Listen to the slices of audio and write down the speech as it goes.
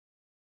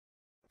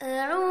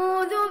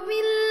أعوذ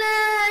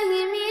بالله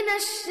من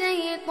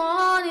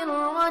الشيطان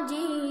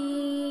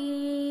الرجيم.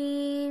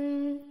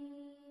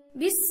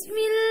 بسم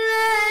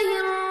الله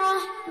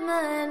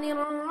الرحمن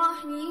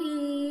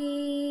الرحيم.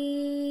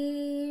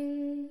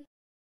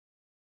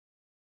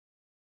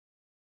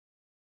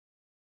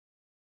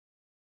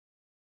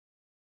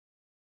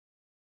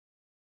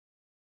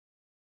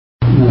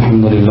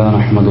 الحمد لله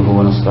نحمده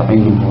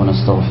ونستعينه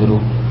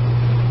ونستغفره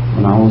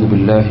ونعوذ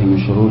بالله من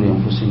شرور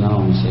أنفسنا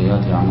ومن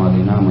سيئات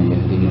أعمالنا. من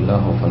يهده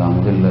الله فلا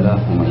مضل له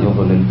ومن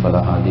يضلل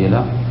فلا هادي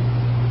له.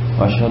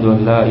 وأشهد أن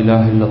لا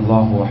إله إلا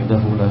الله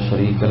وحده لا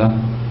شريك له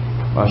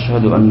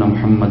وأشهد أن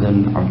محمدا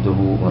عبده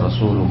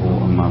ورسوله.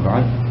 أما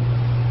بعد،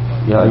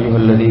 يا أيها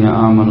الذين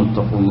آمنوا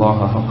اتقوا الله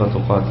حق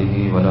تقاته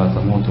ولا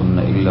تموتن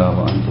إلا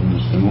وأنتم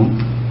مسلمون.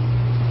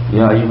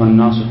 يا أيها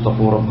الناس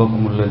اتقوا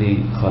ربكم الذي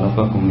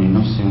خلقكم من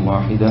نفس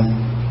واحدة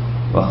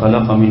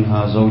وخلق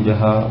منها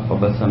زوجها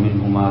وبث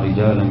منهما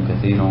رجالا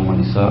كثيرا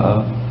ونساء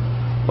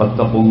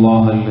واتقوا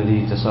الله الذي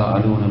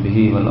تساءلون به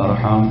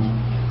والأرحام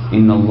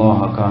إن الله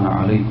كان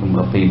عليكم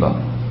رقيبا.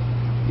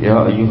 يا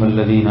أيها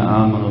الذين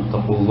آمنوا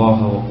اتقوا الله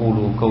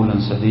وقولوا قولا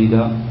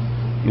سديدا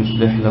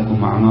يصلح لكم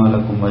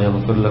أعمالكم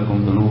ويغفر لكم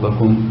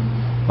ذنوبكم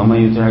ومن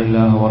يطع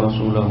الله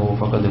ورسوله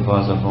فقد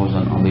فاز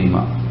فوزا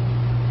عظيما.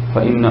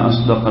 فإن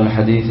أصدق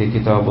الحديث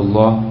كتاب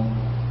الله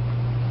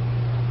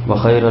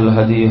وخير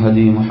الهدي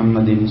هدي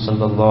محمد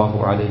صلى الله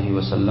عليه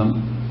وسلم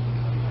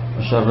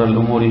وشر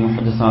الأمور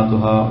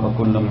محدثاتها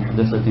وكل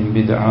محدثة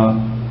بدعة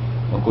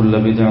وكل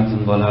بدعة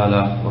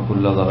ضلالة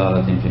وكل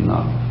ضلالة في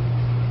النار.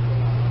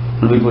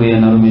 அன்பிற்குரிய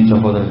நறுமை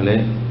சகோதரர்களே,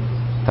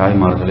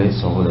 தாய்மார்களே,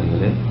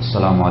 சகோதரிகளே,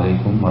 அஸ்ஸலாமு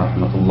அலைக்கும்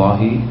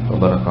வரஹ்மத்துல்லாஹி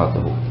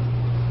வபரகாத்துஹு.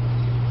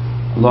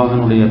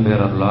 அல்லாஹ்வினுடைய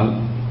பேரருளால்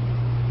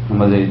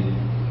நமது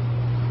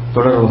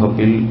தொடர்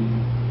வகுப்பில்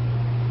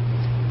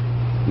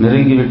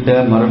நெருங்கிவிட்ட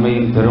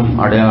மறுமையின் பெரும்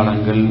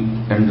அடையாளங்கள்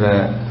என்ற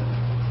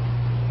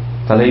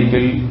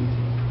தலைப்பில்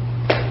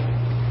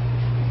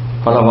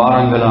பல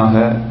வாரங்களாக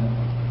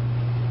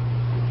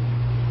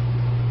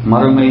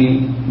மறுமை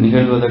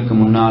நிகழ்வதற்கு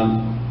முன்னால்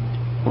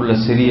உள்ள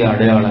சிறிய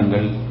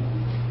அடையாளங்கள்,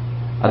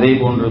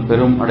 அதேபோன்று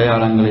பெரும்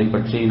அடையாளங்களை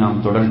பற்றி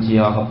நாம்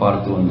தொடர்ச்சியாக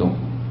பார்த்து வந்தோம்.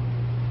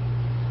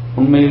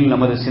 உண்மையில்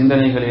நமது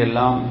சிந்தனைகளை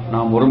எல்லாம்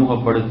நாம்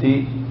ஒருமுகப்படுத்தி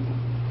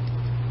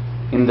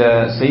இந்த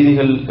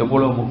செய்திகள்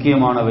எவ்வளவு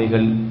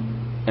முக்கியமானவைகள்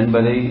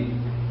என்பதை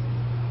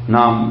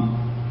நாம்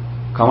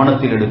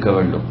கவனத்தில் எடுக்க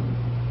வேண்டும்.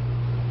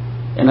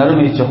 என்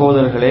அருமை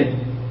சகோதரர்களே,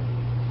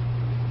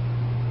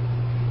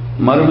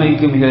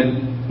 மறுமைக்கு மிக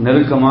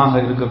நெருக்கமாக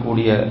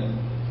இருக்கக்கூடிய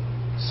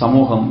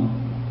சமூகம்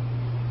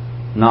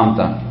நாம்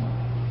தான்.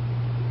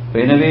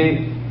 எனவே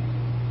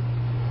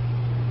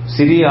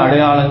சிறிய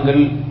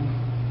அடையாளங்கள்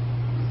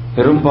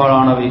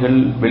பெரும்பாலானவைகள்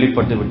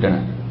வெளிப்பட்டு விட்டன.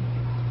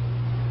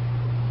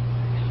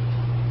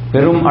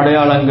 பெரும்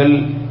அடையாளங்கள்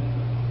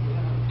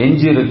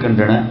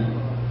எஞ்சியிருக்கின்றன,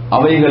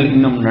 அவைகள்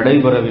இன்னும்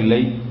நடைபெறவில்லை.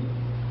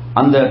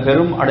 அந்த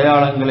பெரும்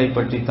அடையாளங்களை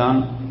பற்றித்தான்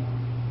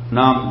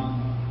நாம்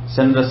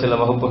சென்ற சில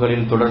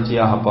வகுப்புகளில்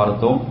தொடர்ச்சியாக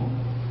பார்த்தோம்.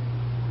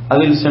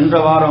 அதில் சென்ற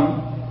வாரம்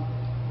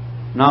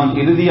நாம்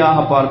இறுதியாக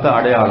பார்த்த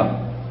அடையாளம்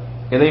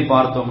எதை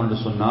பார்த்தோம் என்று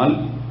சொன்னால்,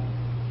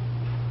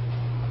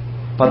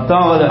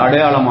 10வது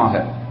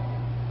அடையாளமாக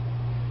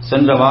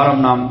சென்ற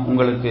வாரம் நாம்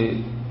உங்களுக்கு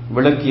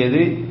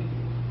விளக்கியது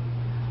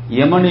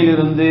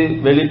யமனிலிருந்து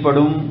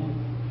வெளிப்படும்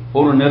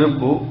ஒரு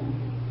நெருப்பு.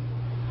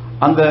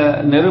 அந்த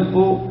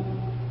நெருப்பு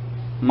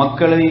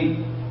மக்களை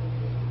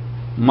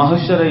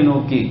மஹ்ஷரை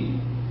நோக்கி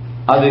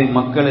அது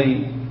மக்களை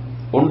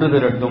ஒன்று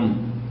திரட்டும்,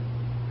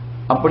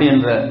 அப்படி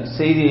என்ற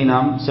செய்தியை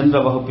நாம் சென்ற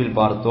வகுப்பில்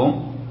பார்த்தோம்.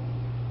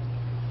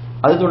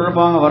 அது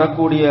தொடர்பாக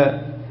வரக்கூடிய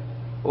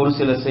ஒரு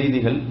சில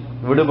செய்திகள்,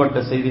 விடுபட்ட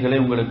செய்திகளை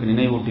உங்களுக்கு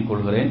நினைவூட்டிக்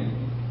கொள்கிறேன்.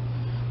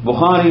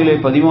 புகாரியிலே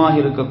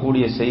பதிவாகி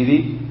இருக்கக்கூடிய செய்தி,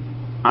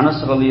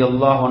 அனஸ்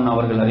ரலியல்லாஹு அன்ஹு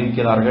அவர்கள்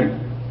அறிவிக்கிறார்கள்,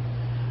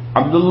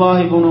 அப்துல்லாஹ்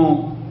இப்னு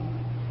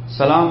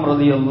சலாம்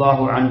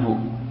ரலியல்லாஹு அன்ஹு,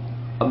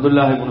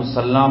 அப்துல்லாஹ் இப்னு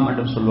சலாம்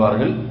என்று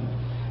சொல்வார்கள்,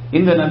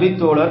 இந்த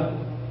நபித்தோழர்,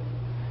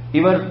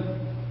 இவர்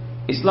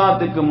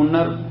இஸ்லாத்துக்கு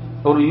முன்னர்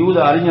ஒரு யூத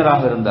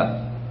அறிஞராக இருந்தார்.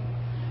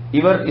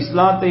 இவர்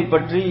இஸ்லாத்தை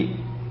பற்றி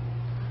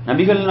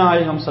நபிகள்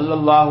நாயகம்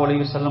ஸல்லல்லாஹு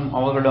அலைஹி வஸல்லம்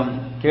அவர்களிடம்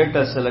கேட்ட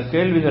சில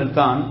கேள்விகள்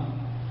தான்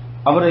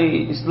அவரை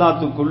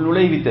இஸ்லாத்துக்குள்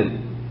நுழைவித்தது.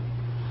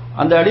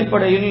 அந்த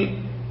அடிப்படையில்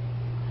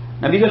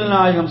நபிகள்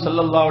நாயகம்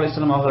ஸல்லல்லாஹு அலைஹி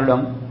வஸல்லம்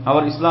அவர்களிடம்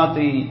அவர்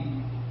இஸ்லாத்தை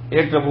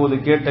ஏற்றபோது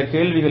கேட்ட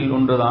கேள்விகள்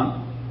ஒன்றுதான்,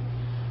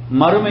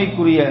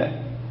 மறுமைக்குரிய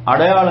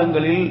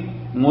அடையாளங்களில்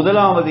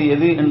முதலாவது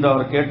எது என்று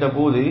அவர்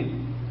கேட்டபோது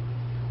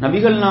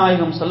நபிகள்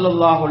நாயகம்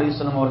ஸல்லல்லாஹு அலைஹி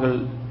வஸல்லம் அவர்கள்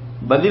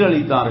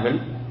பதிலளித்தார்கள்,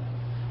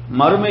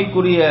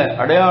 மறுமைக்குரிய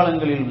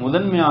அடையாளங்களில்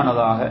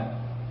முதன்மையானதாக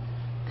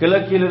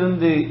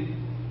கிழக்கிலிருந்து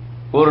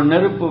ஒரு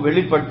நெருப்பு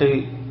வெளிப்பட்டு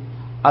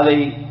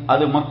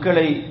அது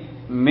மக்களை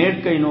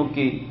மேற்கை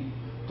நோக்கி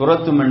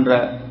துரத்தும் என்ற,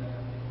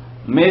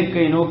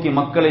 மேற்கை நோக்கி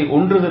மக்களை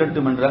ஒன்று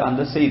திரட்டும் என்ற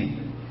அந்த செய்தி.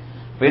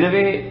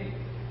 எனவே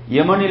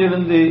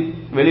யமனிலிருந்து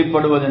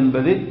வெளிப்படுவது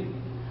என்பது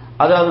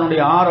அது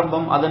அதனுடைய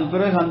ஆரம்பம். அதன்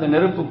பிறகு அந்த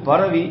நெருப்பு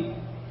பரவி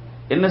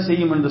என்ன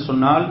செய்யும் என்று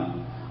சொன்னால்,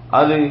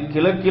 அது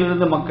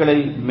கிழக்கிலிருந்து மக்களை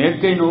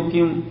மேற்கை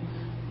நோக்கியும்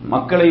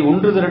மக்களை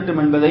ஒன்று திரட்டும்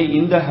என்பதை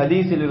இந்த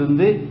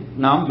ஹதீஸிலிருந்து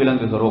நாம்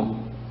விளங்குகிறோம்.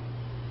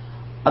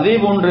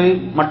 அதேபோன்று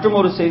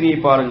மற்றொரு செய்தியை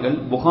பாருங்கள்.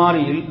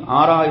 புகாரியில்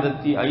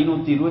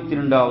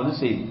 6522வது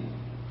செய்தி.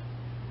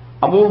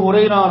 அபூ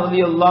ஹுரைரா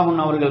ரலியல்லாஹு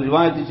அன்ஹு அவர்கள்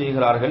ரிவாயத்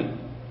செய்கிறார்கள்,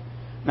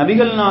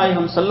 நபிகள்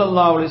நாயகம்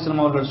ஸல்லல்லாஹு அலைஹி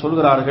வஸல்லம் அவர்கள்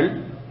சொல்கிறார்கள்,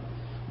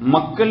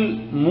 மக்கள்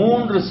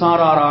 3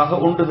 சாராராக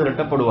ஒன்று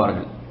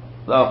திரட்டப்படுவார்கள்.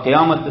 அதாவது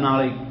கியாமத்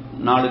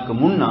நாளுக்கு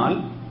முன்னால்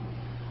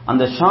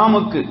அந்த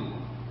ஷாமுக்கு,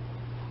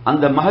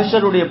 அந்த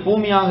மஹ்ஷருடைய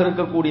பூமியாக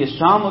இருக்கக்கூடிய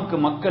ஷாமுக்கு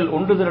மக்கள்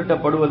ஒன்று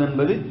திரட்டப்படுவது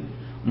என்பது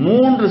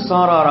 3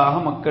 சாராராக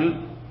மக்கள்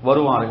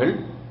வருவார்கள்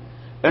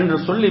என்று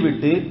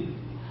சொல்லிவிட்டு,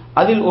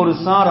 அதில் ஒரு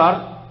சாரார்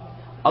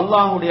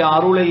அல்லாஹ்வுடைய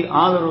அருளை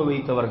ஆதரவு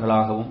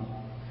வைத்தவர்களாகவும்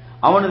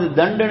அவனது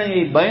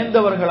தண்டனையை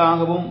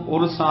பயந்தவர்களாகவும்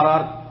ஒரு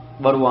சாரார்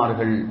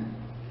வருவார்கள்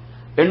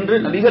என்று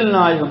நபிகள்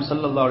நாயகம்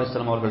ஸல்லல்லாஹு அலைஹி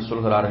வஸல்லம் அவர்கள்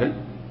சொல்கிறார்கள்.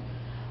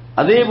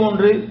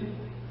 அதேபோன்று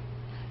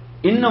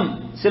இன்னும்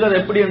சிலர்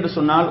எப்படி என்று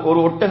சொன்னால், ஒரு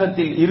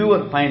ஒட்டகத்தில் 2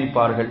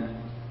 பயணிப்பார்கள்,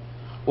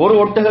 ஒரு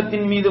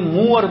ஒட்டகத்தின் மீது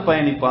 3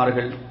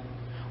 பயணிப்பார்கள்,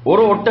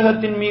 ஒரு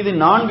ஒட்டகத்தின் மீது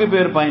 4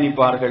 பேர்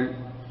பயணிப்பார்கள்,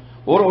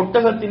 ஒரு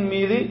ஒட்டகத்தின்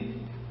மீது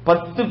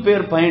 10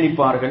 பேர்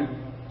பயணிப்பார்கள்.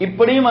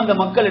 இப்படியும் அந்த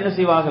மக்கள் என்ன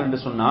செய்வார்கள் என்று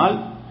சொன்னால்,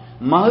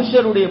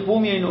 மஹ்ஷருடைய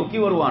பூமியை நோக்கி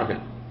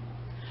வருவார்கள்.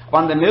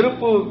 அந்த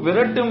நெருப்பு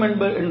விரட்டும்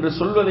என்று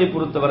சொல்வதை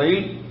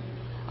பொறுத்தவரையில்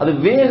அது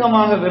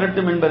வேகமாக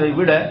விரட்டும் என்பதை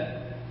விட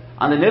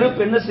அந்த நெருப்பு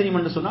என்ன செய்யும்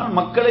என்று சொன்னால்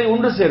மக்களை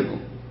ஒன்று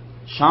சேர்க்கும்.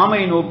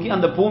 ஷாமை நோக்கி,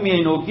 அந்த பூமியை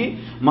நோக்கி,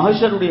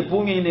 மஹ்ஷருடைய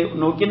பூமியை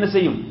நோக்கி என்ன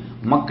செய்யும்?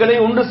 மக்களை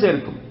ஒன்று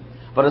சேர்க்கும்.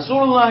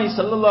 ரசூலுல்லாஹி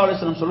ஸல்லல்லாஹு அலைஹி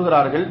வஸல்லம்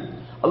சொல்கிறார்கள்,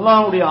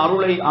 அல்லாஹ்வுடைய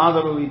அருளை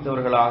ஆதரவு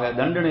வைத்தவர்களாக,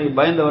 தண்டனை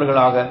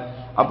பயந்தவர்களாக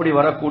அப்படி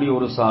வரக்கூடிய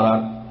ஒரு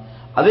சாரார்.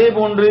 அதே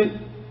போன்று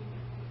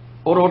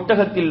ஒரு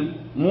ஒட்டகத்தில்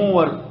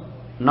 3,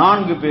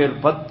 4 பேர்,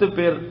 10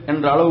 பேர்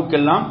என்ற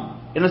அளவுக்கெல்லாம்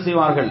என்ன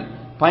செய்வார்கள்?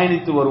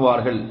 பயணித்து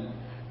வருவார்கள்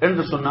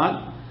என்று சொன்னால்,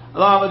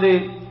 அதாவது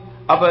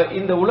அப்ப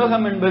இந்த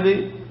உலகம் என்பது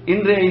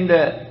இன்றைய இந்த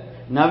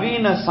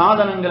நவீன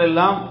சாதனங்கள்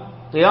எல்லாம்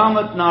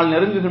கியாமத் நாள்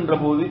நெருங்குகின்ற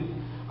போது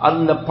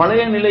அந்த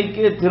பழைய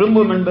நிலைக்கே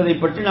திரும்பும் என்பதை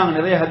பற்றி நாங்கள்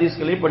நிறைய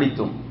ஹதீஸ்களை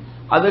படித்தோம்.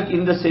 அதற்கு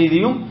இந்த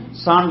செய்தியும்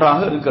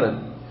சான்றாக இருக்கிறது.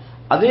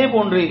 அதே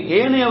போன்று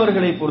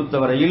ஏனையவர்களை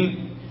பொறுத்தவரையில்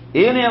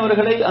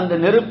ஏனையவர்களை அந்த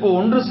நெருப்பு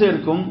ஒன்று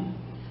சேர்க்கும்.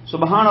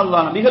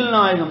 சுப்ஹானல்லாஹ், நபிகள்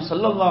நாயகம்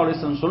ஸல்லல்லாஹு அலைஹி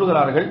வஸல்லம்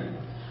சொல்கிறார்கள்,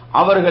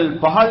 அவர்கள்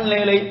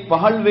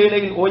பகல்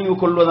வேளையில் ஓய்வு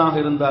கொள்வதாக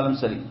இருந்தாலும்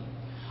சரி,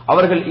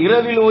 அவர்கள்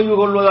இரவில் ஓய்வு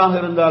கொள்வதாக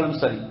இருந்தாலும்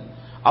சரி,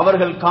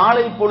 அவர்கள்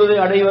காலை பொழுதை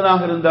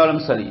அடைவதாக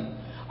இருந்தாலும் சரி,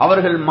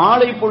 அவர்கள்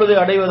மாலை பொழுதை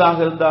அடைவதாக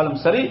இருந்தாலும்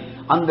சரி,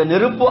 அந்த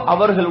நெருப்பு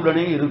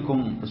அவர்களுடனே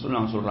இருக்கும்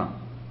சொல்றாங்க.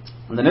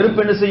 அந்த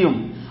நெருப்பு என்ன செய்யும்?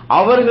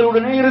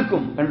 அவர்களுடனே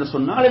இருக்கும் என்று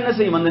சொன்னால் என்ன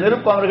செய்யும்? அந்த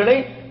நெருப்பு அவர்களை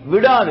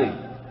விடாது.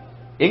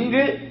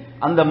 எங்கு?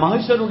 அந்த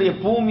மஹ்ஷருடைய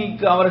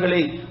பூமிக்கு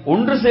அவர்களை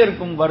ஒன்று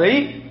சேர்க்கும் வரை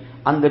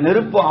அந்த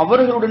நெருப்பு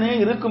அவர்களுடனே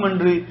இருக்கும்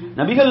என்று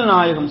நபிகள்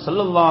நாயகம்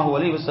ஸல்லல்லாஹு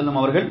அலைஹி வஸல்லம்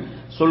அவர்கள்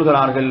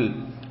சொல்கிறார்கள்.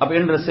 அப்ப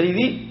என்ற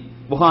செய்தி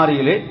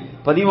புகாரியிலே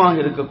பதிவாக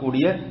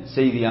இருக்கக்கூடிய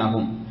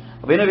செய்தியாகும்.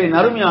 எனவே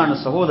நறுமையான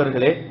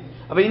சகோதரர்களே,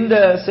 அப்ப இந்த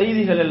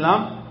செய்திகள்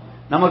எல்லாம்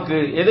நமக்கு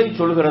எதை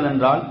சொல்கிறது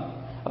என்றால்,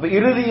 அப்ப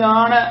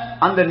இறுதியான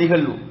அந்த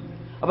நிகழ்வு,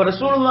 அப்ப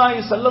ரசூலுல்லாஹி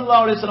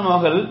ஸல்லல்லாஹு அலைஹி வஸல்லம்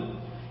அவர்கள்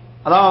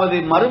அதாவது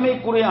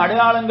மறுமைக்குரிய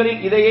அடையாளங்களில்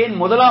இதை ஏன்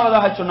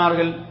முதலாவதாக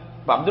சொன்னார்கள்?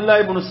 இப்ப அப்துல்லா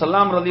இப்னு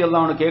ஸலாம்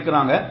ரலியல்லாஹு அன்ஹு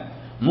கேட்கிறாங்க,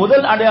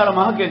 முதல்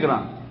அடையாளமாக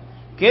கேட்கிறாங்க.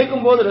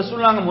 கேட்கும்போது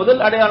ரசூலுல்லாஹ்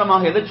முதல்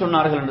அடையாளமாக எதை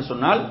சொன்னார்கள் என்று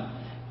சொன்னால்,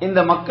 இந்த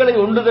மக்களை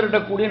ஒன்று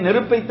திரட்டக்கூடிய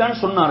நெருப்பைத்தான்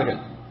சொன்னார்கள்.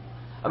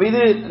 அப்ப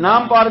இது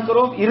நாம்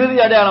பார்க்கிறோம், இறுதி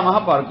அடையாளமாக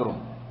பார்க்கிறோம்.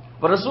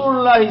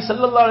 ரசூலுல்லாஹி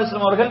ஸல்லல்லாஹு அலைஹி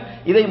வஸல்லம் அவர்கள்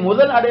இதை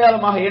முதல்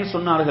அடையாளமாக ஏன்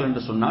சொன்னார்கள்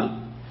என்று சொன்னால்,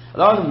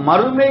 அதாவது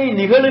மறுமை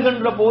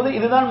நிகழுகின்ற போது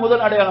இதுதான்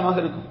முதல் அடையாளமாக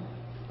இருக்கும்.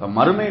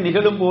 மறுமை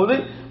நிகழும் போது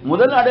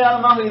முதல்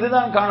அடையாளமாக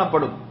இதுதான்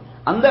காணப்படும்.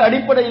 அந்த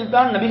அடிப்படையில்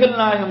தான் நபிகள்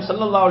நாயகம்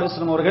ஸல்லல்லாஹு அலைஹி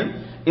வஸல்லம் அவர்கள்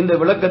இந்த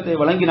விளக்கத்தை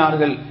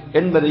வழங்கினார்கள்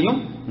என்பதையும்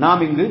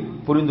நாம் இங்கு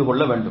புரிந்து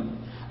கொள்ள வேண்டும்.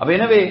 அப்ப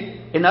எனவே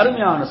என்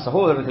அருமையான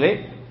சகோதரர்களே,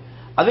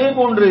 அதே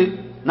போன்று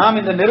நாம்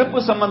இந்த நெருப்பு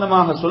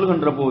சம்பந்தமாக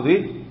சொல்கின்ற போது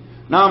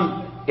நாம்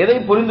எதை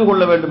புரிந்து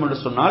கொள்ள வேண்டும் என்று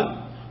சொன்னால்,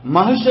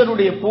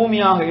 மஹ்ஷருடைய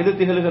பூமியாக எது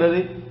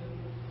திகழ்கிறது?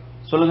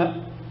 சொல்லுங்க.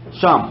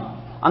 ஷாம்.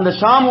 அந்த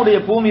ஷாமுடைய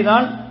பூமி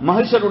தான்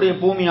மஹ்ஷருடைய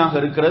பூமியாக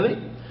இருக்கிறது.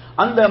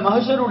 அந்த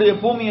மஹ்ஷருடைய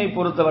பூமியை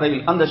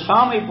பொறுத்தவரையில், அந்த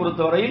ஷாமை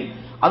பொறுத்தவரையில்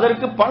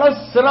அதற்கு பல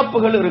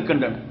சிறப்புகள்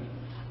இருக்கின்றன.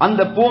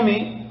 அந்த பூமி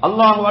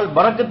அல்லாஹ்வால்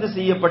பரக்கத்து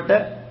செய்யப்பட்ட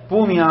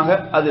பூமியாக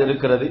அது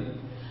இருக்கிறது.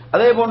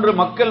 அதே போன்று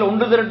மக்கள்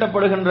ஒன்று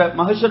திரட்டப்படுகின்ற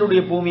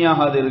மஹ்ஷருடைய பூமியாக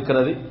அது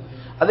இருக்கிறது.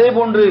 அதே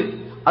போன்று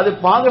அது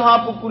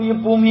பாதுகாப்புக்குரிய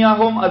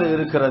பூமியாகவும் அது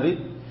இருக்கிறது.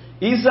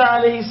 ஈசா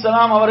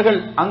அலைஹிஸ்ஸலாம் அவர்கள்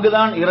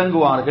அங்குதான்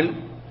இறங்குவார்கள்.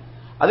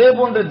 அதே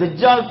போன்று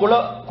தஜ்ஜால்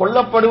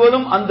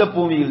கொல்லப்படுவதும் அந்த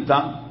பூமியில்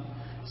தான்,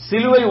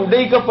 சிலுவை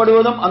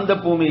உடைக்கப்படுவதும் அந்த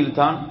பூமியில்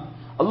தான்,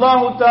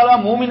 அல்லாஹ் தஆலா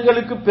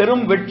மூமின்களுக்கு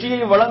பெரும்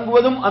வெற்றியை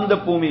வழங்குவதும் அந்த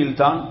பூமியில்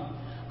தான்,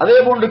 அதே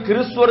போன்று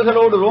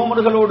கிறிஸ்துவர்களோடு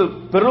ரோமர்களோடு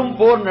பெரும்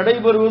போர்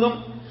நடைபெறுவதும்,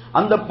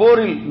 அந்த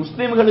போரில்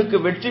முஸ்லிம்களுக்கு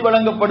வெற்றி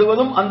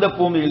வழங்கப்படுவதும் அந்த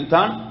பூமியில்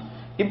தான்.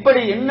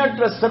 இப்படி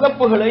எண்ணற்ற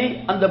சிறப்புகளை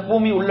அந்த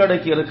பூமி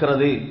உள்ளடக்கி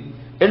இருக்கிறது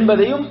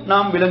என்பதையும்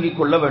நாம் விளங்கிக்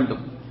கொள்ள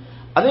வேண்டும்.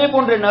 அதே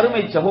போன்ற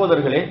நறுமை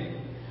சகோதரர்களே,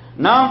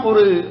 நாம்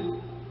ஒரு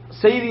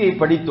செய்தியை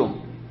படித்தோம்.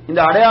 இந்த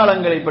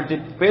அடையாளங்களை பற்றி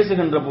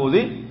பேசுகின்ற போது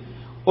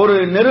ஒரு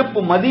நெருப்பு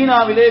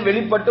மதீனாவிலே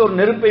வெளிப்பட்ட ஒரு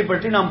நெருப்பை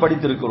பற்றி நாம்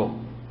படித்திருக்கிறோம்.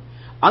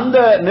 அந்த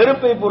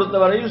நெருப்பை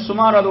பொறுத்தவரையில்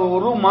சுமார் அது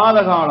ஒரு மாத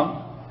காலம்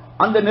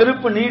அந்த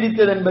நெருப்பு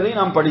நீடித்தது என்பதை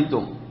நாம்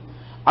படித்தோம்.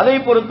 அதை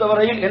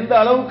பொறுத்தவரையில் எந்த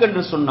அளவுக்கு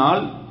என்று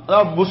சொன்னால்,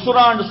 அதாவது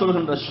புஸ்ரா என்று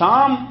சொல்கின்ற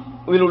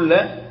ஷாமில் உள்ள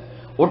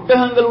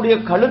ஒட்டகங்களுடைய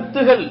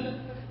கழுத்துகள்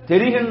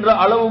தெரிகின்ற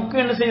அளவுக்கு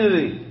என்ன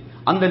செய்தது,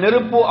 அந்த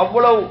நெருப்பு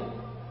அவ்வளவு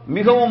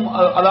மிகவும்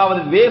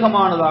அதாவது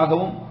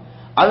வேகமானதாகவும்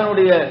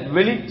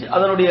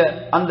அதனுடைய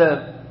அந்த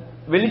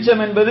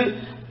வெளிச்சம் என்பது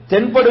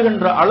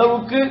தென்படுகின்ற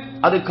அளவுக்கு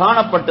அது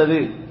காணப்பட்டது.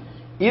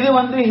 இது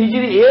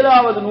ஹிஜ்ரி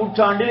 7வது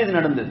நூற்றாண்டில் இது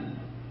நடந்தது.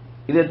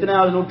 இது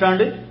எத்தனாவது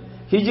நூற்றாண்டு?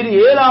 ஹிஜ்ரி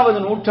 7வது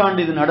நூற்றாண்டு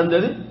இது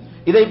நடந்தது.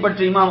 இதை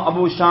பற்றி இமாம்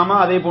அபு ஷாமா,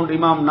 அதே போன்று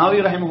இமாம் நவவி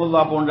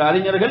ரஹிமஹுல்லாஹ் போன்ற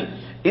அறிஞர்கள்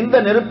இந்த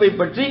நெருப்பை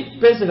பற்றி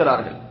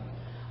பேசுகிறார்கள்.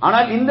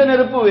 ஆனால் இந்த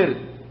நெருப்பு வேறு.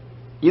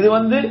 இது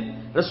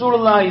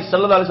ரசூலுல்லாஹி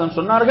ஸல்லல்லாஹு அலைஹி வஸல்லம்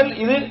சொன்னார்கள்,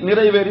 இது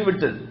நிறைவேறி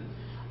விட்டது.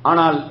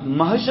 ஆனால்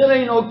மஹ்ஷரை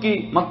நோக்கி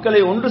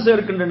மக்களை ஒன்று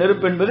சேர்க்கின்ற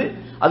நெருப்பு என்பது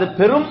அது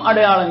பெரும்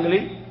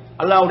அடையாளங்களில்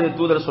அல்லாஹ்வுடைய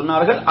தூதர்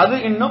சொன்னார்கள். அது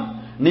இன்னும்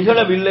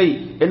நிகழவில்லை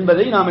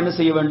என்பதை நாம் என்ன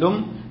செய்ய வேண்டும்,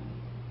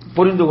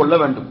 புரிந்து கொள்ள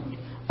வேண்டும்.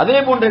 அதே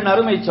போன்ற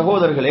அருமை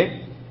சகோதரர்களே,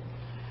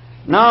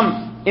 நாம்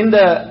இந்த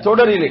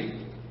தொடரிலே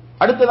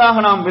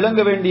அடுத்ததாக நாம்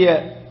விளங்க வேண்டிய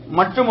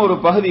மற்றும் ஒரு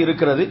பகுதி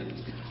இருக்கிறது.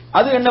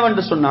 அது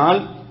என்னவென்று சொன்னால்,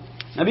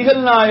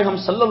 நபிகள் நாயகம்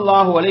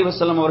ஸல்லல்லாஹு அலைஹி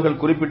வஸல்லம்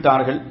அவர்கள்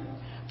குறிப்பிட்டார்கள்.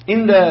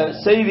 இந்த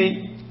செய்தி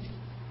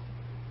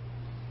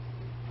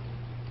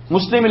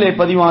முஸ்லிமிலே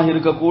பதிவாகி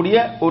இருக்கக்கூடிய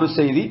ஒரு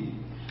செய்தி.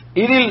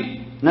 இதில்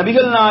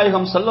நபிகள்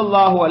நாயகம்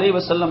ஸல்லல்லாஹு அலைஹி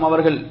வஸல்லம்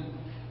அவர்கள்,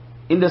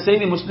 இந்த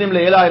செய்தி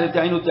முஸ்லிமிலே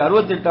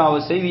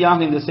 7568வது செய்தியாக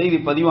இந்த செய்தி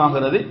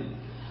பதிவாகிறது.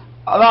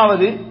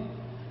 அதாவது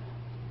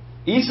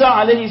ஈசா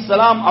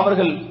அலைஹிஸ்ஸலாம்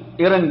அவர்கள்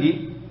இறங்கி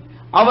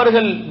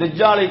அவர்கள்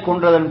தஜ்ஜாலை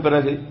கொன்றதன்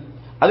பிறகு,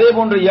 அதே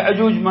போன்று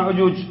யஅஜூஜ்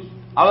மஅஜூஜ்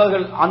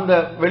அவர்கள் அந்த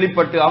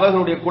வெளிப்பட்டு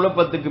அவர்களுடைய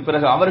குழப்பத்துக்கு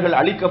பிறகு அவர்கள்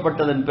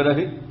அழிக்கப்பட்டதன்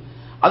பிறகு,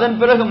 அதன்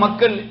பிறகு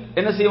மக்கள்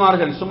என்ன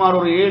செய்வார்கள், சுமார்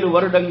ஒரு 7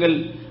 வருடங்கள்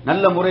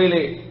நல்ல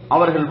முறையிலே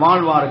அவர்கள்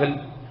வாழ்வார்கள்.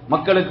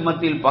 மக்களுக்கு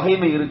மத்தியில்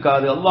பகைமை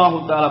இருக்காது. அல்லாஹு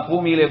தஆலா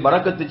பூமியிலே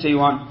பரக்கத்து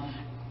செய்வான்.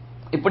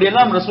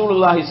 இப்படியெல்லாம்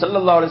ரசூலுல்லாஹி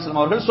ஸல்லல்லாஹு அலைஹி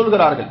வஸல்லம் அவர்கள்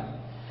சொல்கிறார்கள்.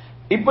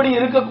 இப்படி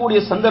இருக்கக்கூடிய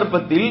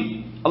சந்தர்ப்பத்தில்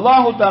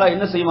அல்லாஹு தஆலா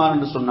என்ன செய்வான்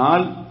என்று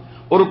சொன்னால்,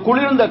 ஒரு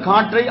குளிர்ந்த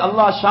காற்றை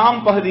அல்லாஹ் ஷாம்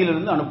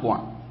பகுதியிலிருந்து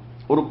அனுப்புவான்.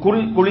 ஒரு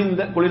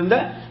குளிர்ந்த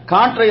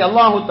காற்றை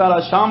அல்லாஹு தஆலா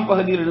ஷாம்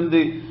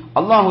பகுதியிலிருந்து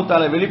அல்லாஹு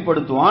தஆலா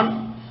வெளிப்படுத்துவான்.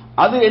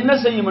 அது என்ன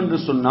செய்யும் என்று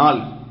சொன்னால்,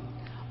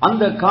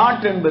 அந்த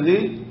காற்று என்பது,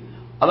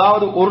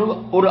 அதாவது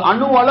ஒரு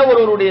அணு அளவு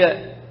ஒருவருடைய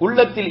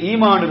உள்ளத்தில்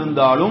ஈமான்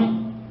இருந்தாலும்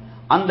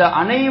அந்த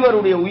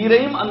அனைவருடைய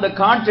உயிரையும் அந்த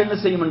காற்று என்ன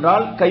செய்யும்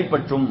என்றால்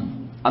கைப்பற்றும்.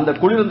 அந்த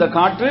குளிர்ந்த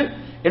காற்று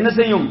என்ன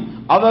செய்யும்,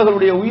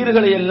 அவர்களுடைய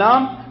உயிர்களை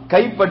எல்லாம்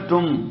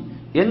கைப்பற்றும்.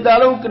 எந்த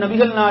அளவுக்கு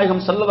நபிகள்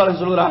நாயகம் ஸல்லல்லாஹு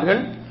அலைஹி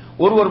சொல்கிறார்கள்,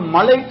 ஒருவர்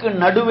மலைக்கு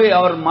நடுவே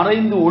அவர்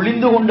மறைந்து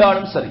ஒளிந்து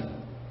கொண்டாலும் சரி,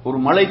 ஒரு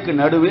மலைக்கு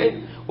நடுவே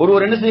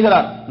ஒருவர் என்ன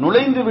செய்கிறார்,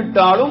 நுழைந்து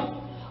விட்டாலும்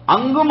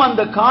அங்கும்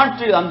அந்த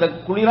காற்று, அந்த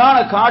குளிரான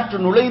காற்று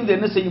நுழைந்து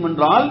என்ன செய்யும்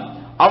என்றால்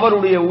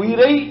அவருடைய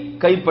உயிரை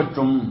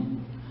கைப்பற்றும்.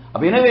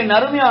 எனவே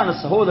நறுமையான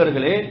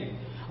சகோதரர்களே,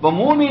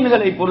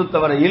 மூமின்களை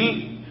பொறுத்தவரையில்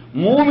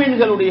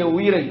மூமின்களுடைய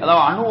உயிரை,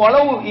 அதாவது அணு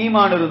அளவு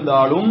ஈமான்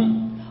இருந்தாலும்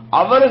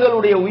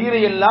அவர்களுடைய உயிரை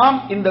எல்லாம்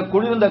இந்த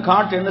குளிர்ந்த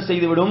காற்று என்ன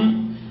செய்துவிடும்,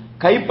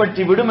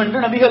 கைப்பற்றி விடும் என்று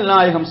நபிகள்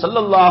நாயகம்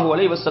ஸல்லல்லாஹு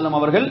அலைஹி வஸல்லம்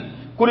அவர்கள்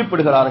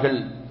குறிப்பிடுகிறார்கள்.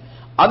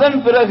 அதன்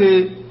பிறகு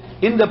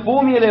இந்த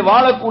பூமியிலே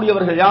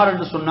வாழக்கூடியவர்கள் யார்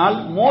என்று சொன்னால்,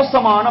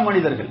 மோசமான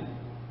மனிதர்கள்.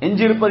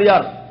 எஞ்சியிருப்பது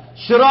யார்?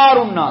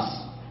 ஷிராருன் நாஸ்,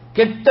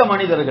 கெட்ட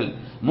மனிதர்கள்,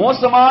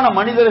 மோசமான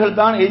மனிதர்கள்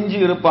தான் எஞ்சி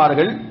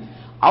இருப்பார்கள்.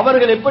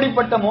 அவர்கள்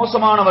எப்படிப்பட்ட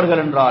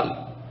மோசமானவர்கள் என்றால்,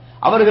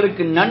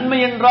 அவர்களுக்கு நன்மை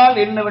என்றால்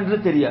என்னவென்று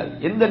தெரியாது,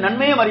 எந்த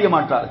நன்மையும் அறிய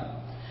மாட்டார்கள்.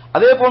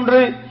 அதே போன்று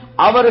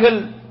அவர்கள்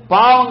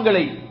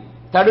பாவங்களை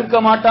தடுக்க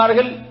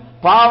மாட்டார்கள்,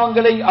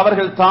 பாவங்களை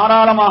அவர்கள்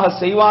தாராளமாக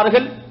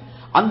செய்வார்கள்.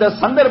 அந்த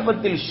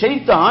சந்தர்ப்பத்தில்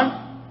ஷைத்தான்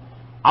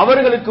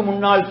அவர்களுக்கு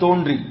முன்னால்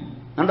தோன்றி,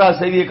 நன்றாக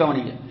செய்தியை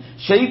கவனிங்க,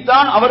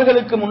 ஷைத்தான்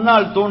அவர்களுக்கு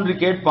முன்னால் தோன்றி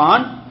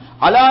கேட்பான்,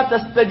 அலா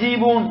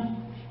தஸ்தஜீபூன்,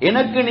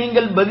 எனக்கு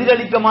நீங்கள்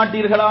பதிலளிக்க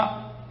மாட்டீர்களா,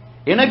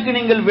 எனக்கு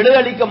நீங்கள்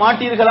விடையளிக்க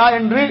மாட்டீர்களா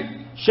என்று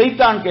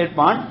ஷைத்தான்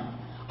கேட்பான்.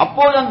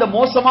 அப்போது அந்த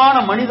மோசமான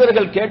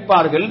மனிதர்கள்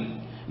கேட்பார்கள்,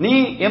 நீ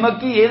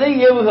எமக்கு எதை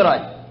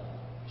ஏவுகிறாய்?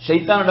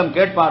 ஷைத்தானிடம்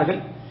கேட்பார்கள்,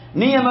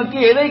 நீ எமக்கு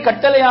எதை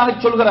கட்டளையாக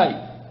சொல்கிறாய்,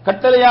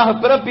 கட்டளையாக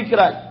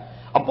பிறப்பிக்கிறாய்?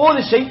 அப்போது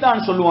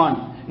ஷைத்தான் சொல்லுவான்,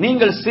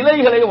 நீங்கள்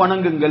சிலைகளை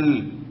வணங்குங்கள்,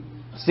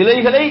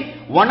 சிலைகளை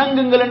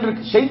வணங்குங்கள் என்று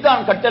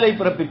ஷைத்தான் கட்டளை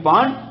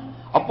பிறப்பிப்பான்.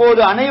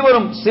 அப்போது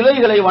அனைவரும்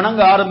சிலைகளை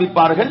வணங்க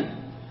ஆரம்பிப்பார்கள்.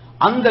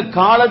 அந்த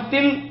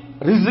காலத்தில்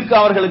ரிஸ்க்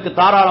அவர்களுக்கு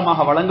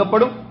தாராளமாக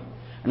வழங்கப்படும்,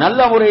 நல்ல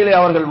முறையிலே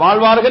அவர்கள்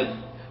வாழ்வார்கள்,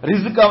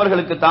 ரிஸ்க்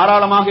அவர்களுக்கு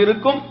தாராளமாக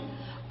இருக்கும்.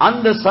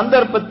 அந்த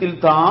சந்தர்ப்பத்தில்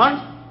தான்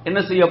என்ன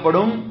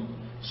செய்யப்படும்,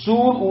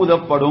 சூர்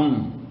ஊதப்படும்.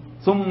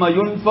 சும்ம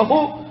யுன்ஃபஹு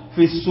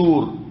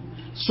ஃபிஸ்ஸூர்,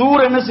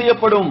 சூர் என்ன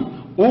செய்யப்படும்,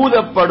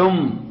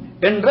 ஊதப்படும்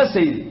என்ற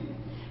செய்தி.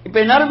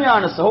 இப்ப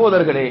நறுமையான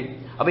சகோதரர்களே,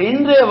 அப்ப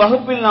இன்றைய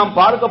வகுப்பில் நாம்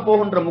பார்க்க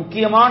போகின்ற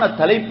முக்கியமான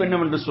தலைப்பு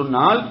என்னவென்று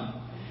சொன்னால்,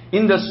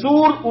 இந்த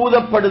சூர்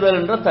ஊதப்படுதல்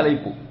என்ற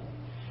தலைப்பு.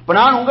 இப்ப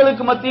நான்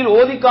உங்களுக்கு மத்தியில்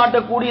ஓதி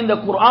காட்டக்கூடிய இந்த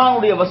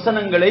குர்ஆனுடைய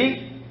வசனங்களை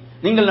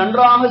நீங்கள்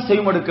நன்றாக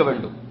செவிமடுக்க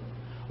வேண்டும்.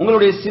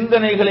 உங்களுடைய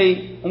சிந்தனைகளை,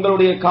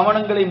 உங்களுடைய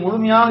கவனங்களை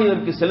முழுமையாக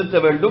இதற்கு செலுத்த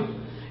வேண்டும்.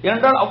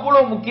 ஏனென்றால்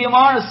அவ்வளவு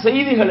முக்கியமான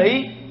செய்திகளை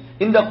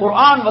இந்த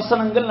குர்ஆன்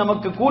வசனங்கள்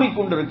நமக்கு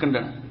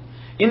கூறிக்கொண்டிருக்கின்றன.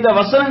 இந்த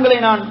வசனங்களை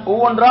நான்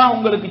ஒவ்வொன்றாக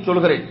உங்களுக்கு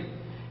சொல்கிறேன்.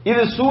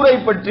 இது சூரை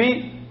பற்றி,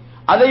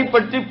 அதை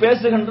பற்றி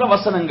பேசுகின்ற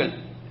வசனங்கள்.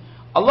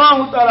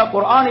 அல்லாஹ் தஆலா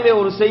குர்ஆனிலே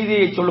ஒரு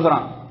செய்தியை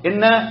சொல்கிறான்.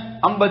 என்ன?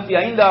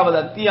 55வது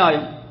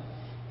அத்தியாயம்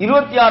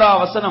 26வது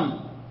வசனம்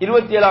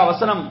 27வது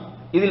வசனம்.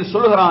 இதில்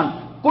சொல்கிறான்,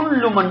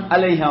 குல்லு மன்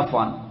அலைஹா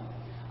ஃபான்.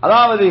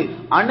 அதாவது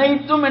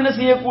அனைத்தும் என்ன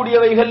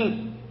செய்யக்கூடியவைகள்?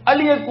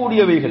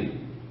 அழியக்கூடியவைகள்.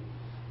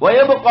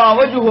 வயபகா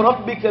வஜ்ஹு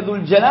ரப்பிக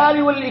துல்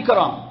ஜலாலி வல்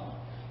இக்ராம்.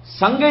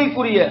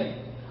 சங்கைக்குரிய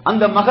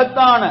அந்த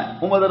மகத்தான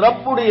உமது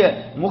ரப்புடைய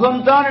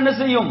முகம்தான் என்ன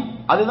செய்யும்?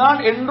 அதுதான்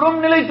என்றும்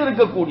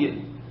நிலைத்திருக்கக்கூடியது.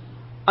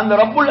 அந்த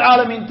ரப்புல்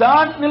ஆலமீன்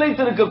தான்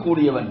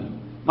நிலைத்திருக்கக்கூடியவன்,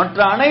 மற்ற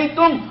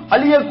அனைத்தும்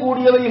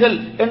அழியக்கூடியவைகள்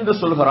என்று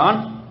சொல்கிறான்.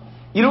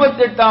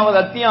 28வது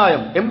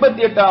அத்தியாயம்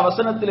 88வது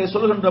வசனத்திலே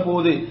சொல்கின்ற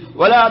போது,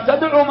 வலா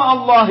ததுஉ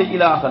மஅல்லாஹி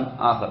இலாஹன்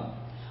ஆகர்.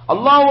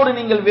 அல்லாஹ்வோடு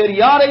நீங்கள் வேறு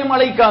யாரையும்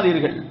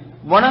அழைக்காதீர்கள்,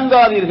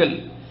 வணங்காதீர்கள்.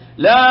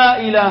 லா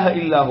இலாஹ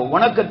இல்லாஹு,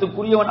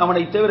 வணக்கத்துக்குரியவன்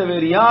அவனை தவிர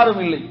வேறு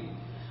யாரும் இல்லை.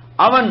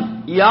 அவன்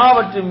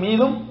யாவற்றின்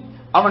மீதும்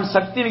அவன்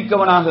சக்தி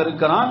மிக்கவனாக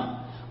இருக்கிறான்.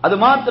 அது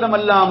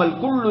மாத்திரமல்லாமல்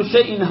குல்லு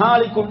ஷைஇன்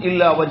ஹாலிகுன்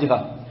இல்லா வஜ்ஹா,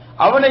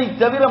 அவனை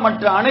தவிர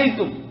மற்ற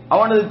அனைத்தும்,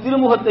 அவனது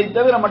திருமுகத்தை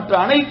தவிர மற்ற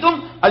அனைத்தும்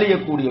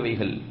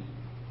அழியக்கூடியவைகள்.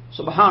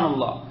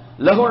 சுப்ஹானல்லாஹ்.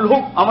 லஹுல்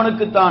ஹுக்,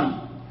 அவனுக்குத்தான்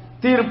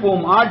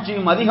தீர்ப்பும்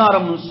ஆட்சியும்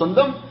அதிகாரமும்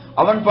சொந்தம்.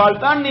 அவன்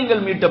பால் தான்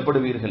நீங்கள்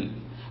மீட்டப்படுவீர்கள்.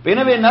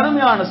 எனவே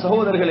நறுமையான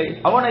சகோதரர்களே,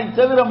 அவனை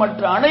தவிர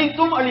மற்ற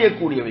அனைத்தும்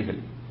அழியக்கூடியவைகள்,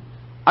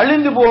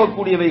 அழிந்து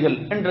போகக்கூடியவைகள்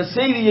என்ற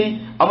செய்தியை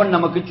அவன்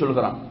நமக்கு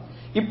சொல்கிறான்.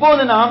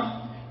 இப்போது நாம்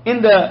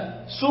இந்த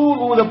சூர்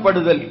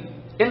ஊதப்படுதல்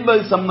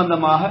என்பது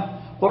சம்பந்தமாக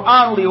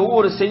குர்ஆனுடைய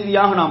ஒவ்வொரு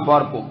செய்தியாக நாம்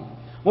பார்ப்போம்.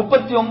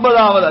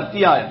 39வது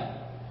அத்தியாயம்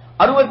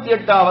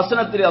 68வது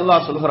வசனத்தில்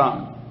அல்லாஹ் சொல்கிறான்,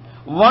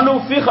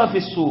 வனுஃபிக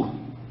ஃபிஸ்ஸூர்.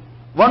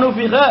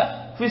 வனுஃபிக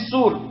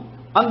ஃபிஸ்ஸூர்,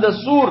 அந்த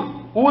சூர்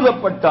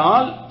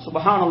ஊதப்பட்டால்,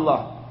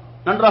 சுப்ஹானல்லாஹ்,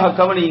 நன்றாக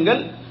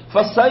கவனியுங்கள்.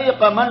 ஃபஸைக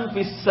மன்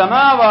ஃபிஸ்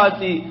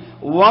ஸமாவாதி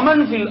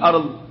வமன் ஃபில்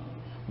அர்த்.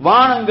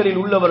 வானங்களில்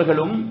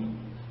உள்ளவர்களும்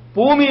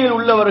பூமியில்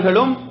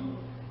உள்ளவர்களும்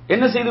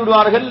என்ன செய்து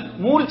விடுவார்கள்?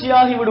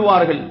 மூர்ச்சியாகி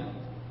விடுவார்கள்.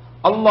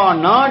 அல்லாஹ்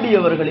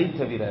நாடியவர்களை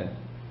தவிர.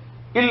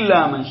 இல்லா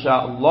மன் ஷா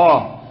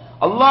அல்லாஹ்,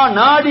 அல்லாஹ்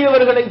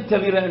நாடியவர்களை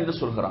தவிர என்று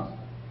சொல்கிறான்.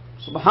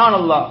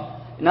 சுப்ஹானல்லாஹ்.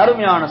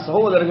 அருமையான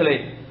சகோதரர்களே,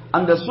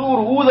 அந்த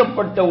சூர்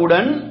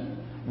ஊதப்பட்டவுடன்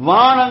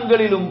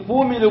வானங்களிலும்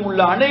பூமியிலும் உள்ள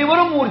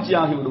அனைவரும்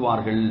மூர்ச்சியாகி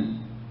விடுவார்கள்.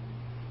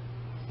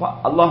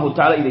 அல்லாஹு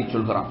தஆலா இதை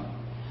சொல்கிறான்,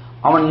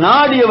 அவன்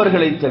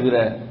நாடியவர்களை தவிர.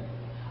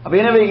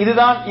 எனவே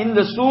இதுதான் இந்த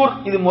சூர்.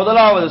 இது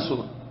முதலாவது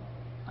சூர்.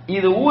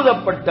 இது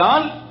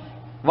ஊதப்பட்டால்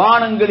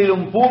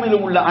வானங்களிலும்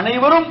பூமியிலும் உள்ள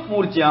அனைவரும்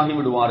மூர்ச்சியாகி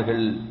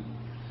விடுவார்கள்.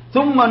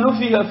 ثم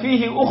نفخ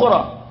فيه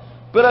اخرى,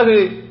 பிறகு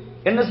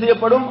என்ன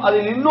செய்யப்படும்?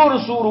 அதில் இன்னொரு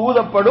சூர்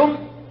ஊதப்படும்.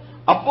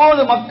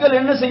 அப்போது மக்கள்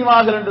என்ன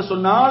செய்வார்கள் என்று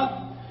சொன்னால்,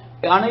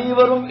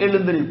 அனைவரும்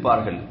எழுந்து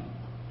நிற்பார்கள்.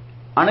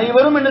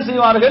 அனைவரும் என்ன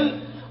செய்வார்கள்?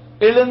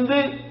 எழுந்து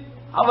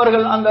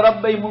அவர்கள் அந்த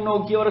ரப்பை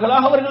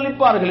முன்னோக்கியவர்களாக அவர்கள்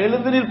நிற்பார்கள்,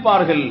 எழுந்து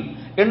நிற்பார்கள்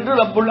என்று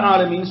ரப்புல்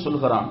ஆலமீன்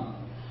சொல்கிறான்.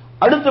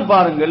 அடுத்து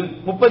பாருங்கள்,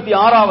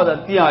 36வது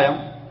அத்தியாயம்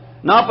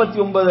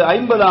 49,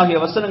 50 ஆகிய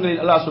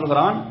வசனங்களில் அல்லாஹ்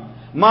சொல்கிறான்,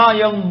 மா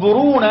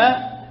யன்துரூன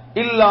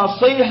இல்லா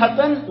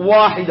ஸைஹத்தன்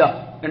வாஹிதா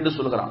என்று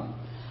சொல்கிறான்.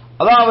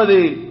 அதாவது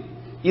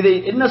இதை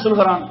என்ன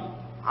சொல்கிறான்?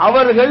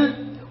 அவர்கள்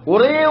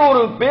ஒரே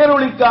ஒரு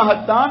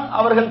பேரொளிக்காகத்தான்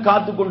அவர்கள்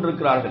காத்துக்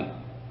கொண்டிருக்கிறார்கள்.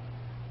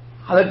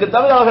 அதற்கு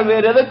தவிர அவர்கள்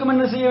வேறு எதற்கும்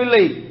என்ன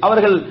செய்யவில்லை,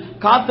 அவர்கள்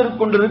காத்துக்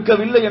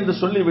கொண்டிருக்கவில்லை என்று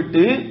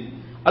சொல்லிவிட்டு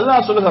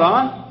அல்லாஹ்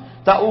சொல்கிறான்,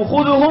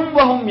 தஉஹுதுஹும்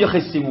வஹும்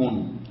யஹ்ஸிமூன்.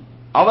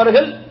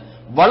 அவர்கள்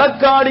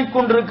வழக்காடிக்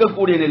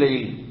கொண்டிருக்கக்கூடிய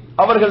நிலையில்,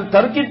 அவர்கள்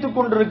தர்க்கித்துக்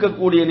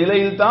கொண்டிருக்கக்கூடிய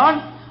நிலையில் தான்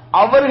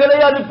அவர்களை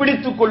அது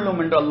பிடித்துக் கொள்ளும்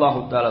என்று அல்லாஹ்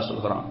தஆலா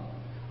சொல்கிறான்.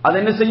 அது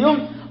என்ன செய்யும்?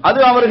 அது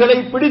அவர்களை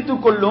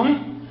பிடித்துக் கொள்ளும்.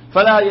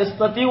 فلا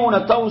يستطيعون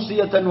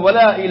توصية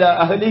ولا إلى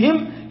أهلهم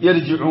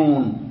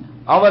يرجعون.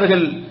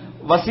 அவர்கள்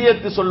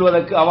வசியத்து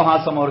சொல்வதற்கு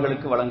அவகாசம்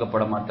அவர்களுக்கு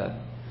வழங்கப்பட மாட்டார்,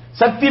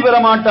 சக்தி பெற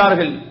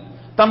மாட்டார்கள்,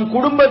 தம்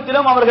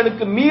குடும்பத்திலும்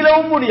அவர்களுக்கு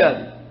மீளவும்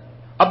முடியாது.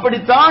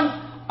 அப்படித்தான்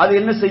அது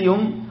என்ன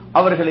செய்யும்?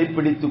 அவர்களை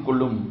பிடித்துக்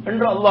கொள்ளும்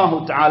என்று அல்லாஹு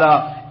தஆலா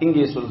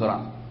இங்கே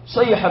சொல்கிறான்.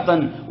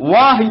 ஸைஹத்தன்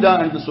வாஹிதா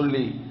என்று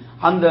சொல்லி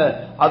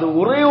அது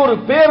ஒரே ஒரு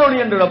பேரொளி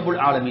என்று ரப்புல்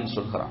ஆலமீன்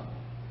சொல்கிறான்.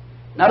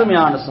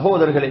 நறுமையான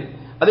சகோதரர்களே,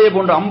 அதே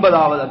போன்று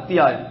 50வது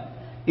அத்தியாயம்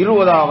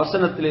 20வது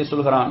வசனத்திலே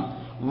சொல்கிறான்,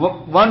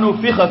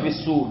 வனுஃபிக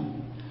ஃபிஸ்ஸூர்.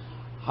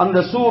 அந்த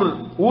சூர்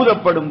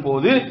ஊதப்படும்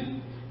போது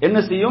என்ன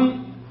செய்யும்?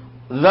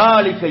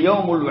 ذَلِكَ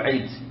يَوْمُ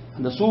الْوَعِيدِ.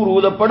 அந்த சூர்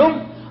ஊதப்படும்,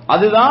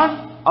 அதுதான்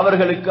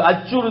அவர்களுக்கு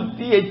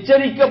அச்சுறுத்தி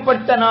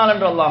எச்சரிக்கப்பட்ட நாள்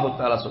என்று அல்லாஹ்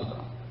தஆலா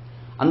சொல்கிறான்.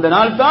 அந்த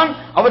நாள் தான்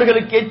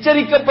அவர்களுக்கு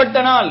எச்சரிக்கப்பட்ட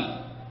நாள்.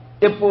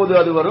 எப்போது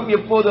அது வரும்,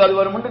 எப்போது அது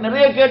வரும் என்று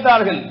நிறைய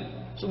கேட்டார்கள்.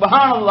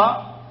 சுப்ஹானல்லாஹ்.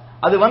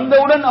 அது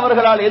வந்தவுடன்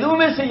அவர்களால்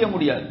எதுவுமே செய்ய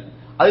முடியாது.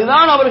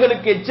 அதுதான்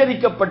அவர்களுக்கு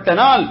எச்சரிக்கப்பட்ட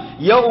நாள்.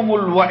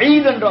 யௌமுல்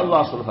வஈத் என்று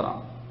அல்லாஹ் சொல்கிறான்,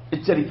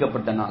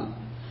 எச்சரிக்கப்பட்ட நாள்.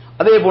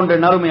 அதே போன்ற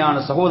நறுமையான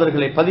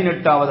சகோதரர்களை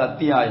 18வது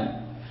அத்தியாயம்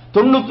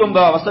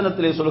 99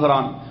 வசனத்திலே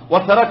சொல்கிறான்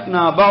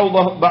وَتَرَكْنَا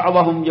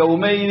بَعْضَهُمْ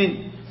يَوْمَئِذٍ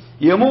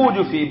يَمُوجُ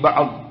فِي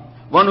بَعْضٍ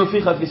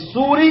وَنُفِخَ فِي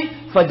الصُّورِ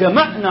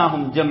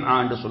فَجَمَعْنَاهُمْ جَمْعًا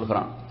என்று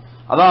சொல்கிறான்.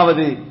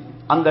 அதாவது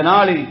அந்த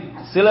நாளில்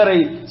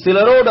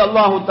சிலரோடு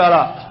அல்லாஹ்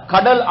தஆலா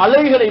கடல்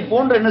அலைகளை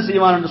போன்று என்ன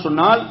செய்வான் என்று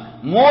சொன்னால்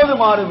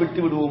மோதுமாறு விட்டு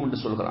விடுவோம் என்று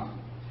சொல்கிறான்.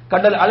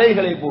 கடல்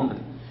அலைகளை போன்று.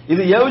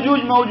 இது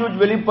யஜூஜ் மௌஜூஜ்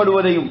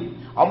வெளிப்படுவதையும்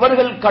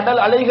அவர்கள் கடல்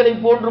அலைகளை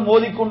போன்று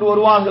மோதிக்கொண்டு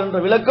வருவார்கள் என்ற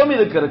விளக்கம்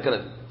இதுக்கு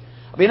இருக்கிறது.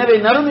 எனவே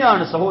நறுமையான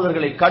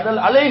சகோதரர்களை கடல்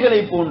அலைகளை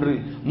போன்று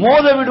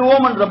மோத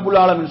விடுவோம் என்று ரப்புல்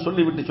ஆலமீன்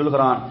சொல்லிவிட்டு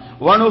சொல்கிறான்.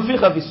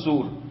 வனுஃபிக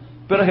ஃபிஸ்ஸூர்,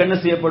 பிறகு என்ன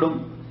செய்யப்படும்?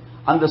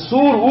 அந்த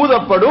சூர்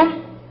ஊதப்படும்.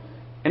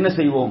 என்ன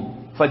செய்வோம்?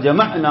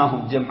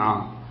 ஃபஜமஅனாஹும் ஜம்ஆ,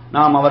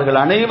 நாம் அவர்கள்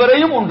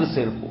அனைவரையும் ஒன்று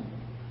சேர்ப்போம்.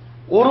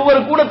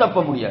 ஒருவர் கூட தப்ப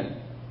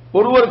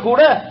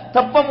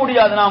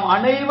முடியாது, நாம்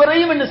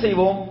அனைவரையும் என்ன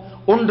செய்வோம்?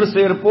 ஒன்று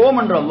சேர்ப்போம்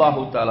என்று அல்லாஹ்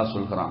தஆலா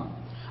சொல்கிறான்.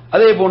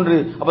 அதே போன்று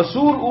அப்ப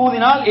சூர்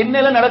ஊதினால்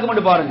என்னெல்லாம் நடக்கும்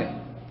என்று பாருங்க.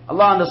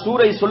 அல்லாஹ் அந்த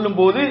சூரை சொல்லும்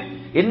போது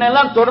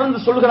என்னெல்லாம் தொடர்ந்து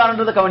சொல்கிறான்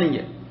என்றதை கவனிங்க.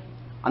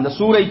 அந்த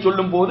சூரை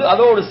சொல்லும் போது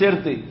அதோடு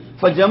சேர்த்து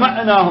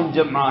ஃபஜமஅனாஹும்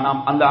ஜம்ஆ,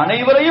 நாம் அந்த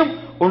அனைவரையும்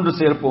ஒன்று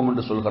சேர்ப்போம்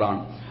என்று சொல்கிறான்.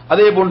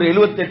 அதே போன்று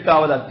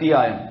 78வது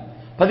அத்தியாயம்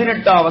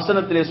 18வது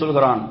வசனத்திலே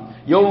சொல்கிறான்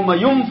யௌம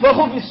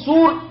யுன்ஃபஹு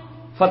ஃபிஸ்ஸூர்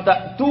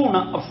ஃபதஅதூன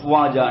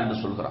அஃப்வாஜா என்று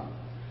சொல்கிறான்.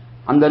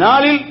 அந்த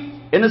நாளில்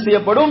என்ன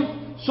செய்யப்படும்?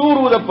 சூர்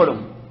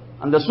ஊதப்படும்.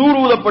 அந்த சூர்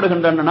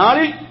ஊதப்படுகின்ற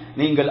நாளில்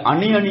நீங்கள்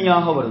அணி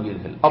அணியாக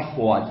வருவீர்கள்.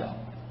 அஃப்வாஜா,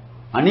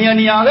 அணி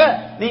அணியாக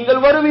நீங்கள்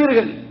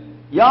வருவீர்கள்.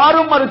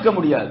 யாரும் மறுக்க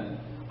முடியாது.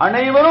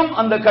 அனைவரும்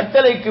அந்த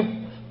கட்டளைக்கு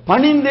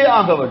பணிந்தே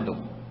ஆக வேண்டும்.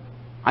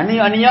 அணி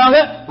அணியாக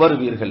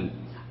வருவீர்கள்.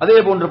 அதே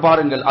போன்று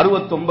பாருங்கள்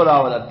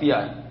 69வது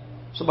அத்தியாயம்.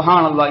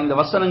 சுப்ஹானல்லாஹ், இந்த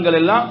வசனங்கள்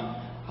எல்லாம்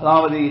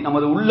அதாவது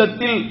நமது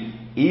உள்ளத்தில்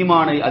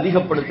ஈமானை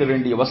அதிகப்படுத்த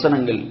வேண்டிய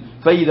வசனங்கள்.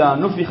 ஃபைதா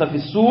நுஃபிக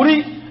ஃபிஸ்ஸூரி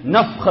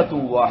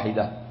நஃப்ஹத்துன்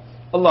வாஹிதா,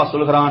 அல்லாஹ்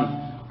சொல்கிறான்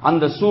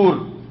அந்த சூர்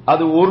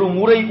அது ஒரு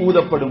முறை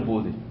ஊதப்படும்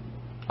போது,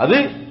 அது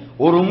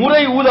ஒரு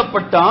முறை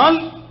ஊதப்பட்டால்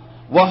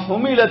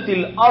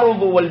வஹுமிலத்தில்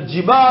அர்து வல்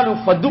ஜிபாலு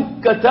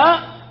ஃபதுக்கதா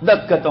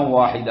தக்கத்தன்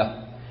வாஹிதா,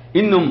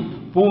 இன்னும்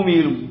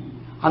பூமியிலும்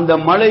அந்த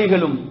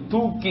மலைகளும்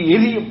தூக்கி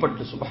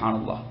எறியப்பட்டு,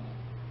 சுப்ஹானல்லாஹ்,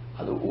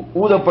 அது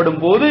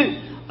ஊதப்படும் போது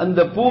அந்த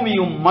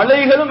பூமியும்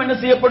மலைகளும் என்ன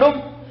செய்யப்படும்?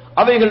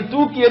 அவைகள்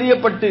தூக்கி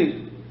எறியப்பட்டு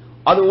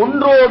அது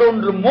ஒன்றோடு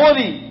ஒன்று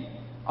மோதி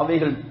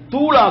அவைகள்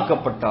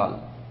தூளாக்கப்பட்டால்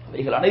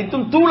அவைகள்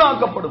அனைத்தும்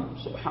தூளாக்கப்படும்.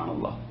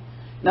 சுப்ஹானல்லாஹ்,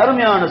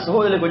 நறுமையான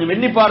சகோதரர்களை கொஞ்சம்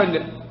எண்ணி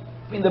பாருங்கள்.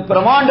 இந்த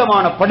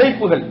பிரமாண்டமான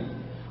படைப்புகள்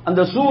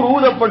அந்த சூர்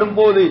ஊதப்படும்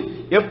போது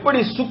எப்படி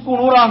சுக்கு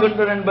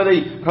நூறாகின்றன என்பதை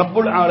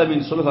ரப்புல்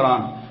ஆலமீன்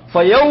சொல்கிறான்.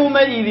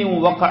 ஃபயௌமஇதின்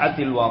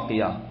வகஅத்தில்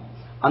வாகியா,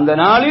 அந்த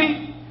நாளில்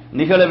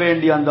நிகழ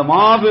வேண்டிய அந்த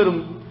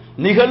மாபெரும்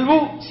நிகழ்வு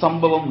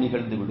சம்பவம்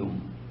நிகழ்ந்துவிடும்.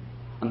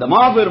 அந்த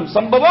மாபெரும்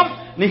சம்பவம்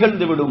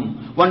நிகழ்ந்துவிடும்.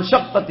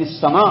 வன்ஷக்கத்திஸ்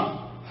ஸமா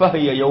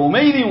ஃபஹிய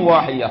யௌமைதின்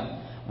வாஹியா,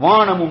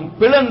 வானமும்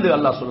பிளந்து,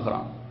 அல்லாஹ்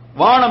சொல்கிறான்,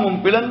 வானமும்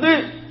பிளந்து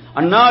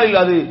அந்நாளில்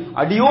அது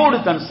அடியோடு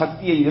தன்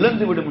சக்தியை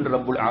இழந்துவிடும் என்று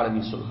ரப்புல்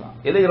ஆலமீன் சொல்கிறான்.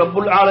 எதை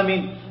ரப்புல்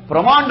ஆலமீன்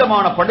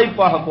பிரமாண்டமான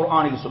படைப்பாக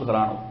குர்ஆனில்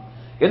சொல்கிறானோ,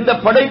 எந்த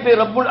படைப்பை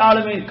ரப்புல்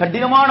ஆலமீன்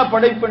கடினமான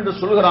படைப்பு என்று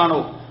சொல்கிறானோ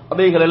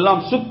அவைகள்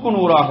எல்லாம் சுக்கு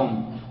நூறாகும்.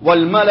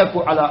 வல் மலகு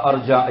அலா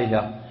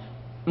அர்ஜாஇஹா,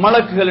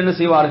 மலக்குகள் என்ன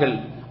செய்வார்கள்?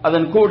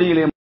 அதன்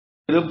கோடியிலே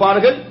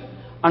இருப்பார்கள்.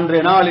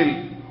 அன்றைய நாளில்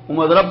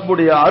உமது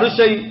ரப்புடைய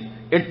அரிசை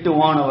 8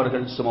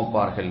 வானவர்கள்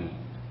சுமப்பார்கள்.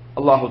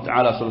 அல்லாஹு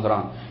தஆலா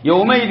சொல்கிறான்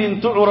யௌமைதின்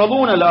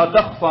துஅரதுன லா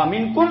தக்ஃபா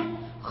மின்கும்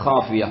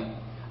காஃபியா,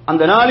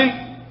 அந்த நாளில்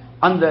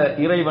அந்த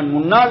இறைவன்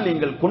முன்னால்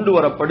நீங்கள் கொண்டு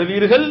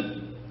வரப்படுவீர்கள்.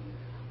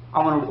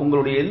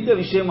 உங்களுடைய எந்த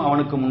விஷயம்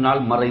அவனுக்கு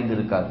முன்னால்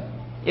மறைந்திருக்காது,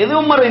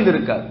 எதுவும்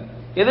மறைந்திருக்காது,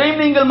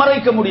 எதையும் நீங்கள்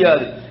மறைக்க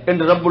முடியாது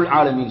என்று ரப்புல்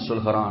ஆலமீன்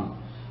சொல்கிறான்.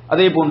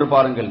 அதே போன்று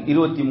பாருங்கள்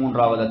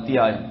 23வது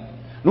அத்தியாயம்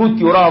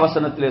 101வது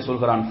வசனத்திலே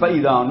சொல்கிறான்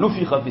ஃபைதா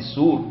நுஃபிக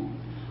ஃபிஸ்ஸூர்,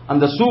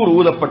 அந்த சூர்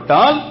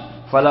ஊதப்பட்டால்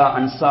ஃபலா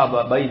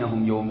அன்சாப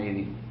பைனஹும்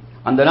யௌமைதி,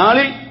 அந்த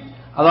நாளில்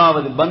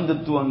அதாவது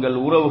பந்துத்துவங்கள்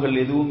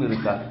உறவுகள் எதுவும்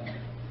இருக்காது.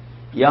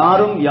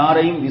 யாரும்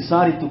யாரையும்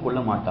விசாரித்துக் கொள்ள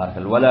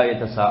மாட்டார்கள். வலா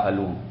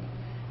யதசாஅலூன்,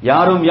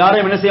 யாரும்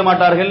யாரையும் என்ன செய்ய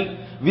மாட்டார்கள்?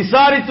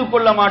 விசாரித்துக்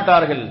கொள்ள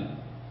மாட்டார்கள்.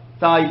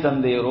 தாய்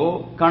தந்தையரோ,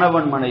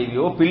 கணவன்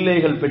மனைவியோ,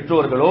 பிள்ளைகள்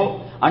பெற்றோர்களோ,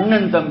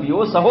 அண்ணன் தம்பியோ,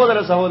 சகோதர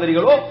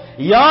சகோதரிகளோ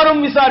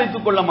யாரும்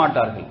விசாரித்துக் கொள்ள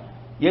மாட்டார்கள்.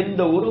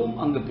 எந்த உறவும்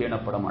அங்கு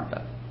பேணப்பட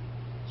மாட்டார்.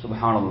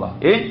 சுப்ஹானல்லாஹ்,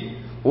 ஏன்?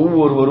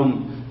 ஒவ்வொருவரும்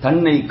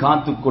தன்னை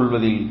காத்துக்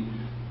கொள்வதில்,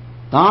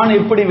 தான்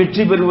எப்படி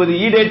வெற்றி பெறுவது,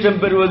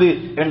 ஈடேற்றம் பெறுவது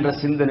என்ற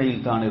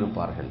சிந்தனையில் தான்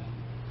இருப்பார்கள்.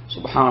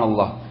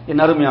 சுப்ஹானல்லாஹ்,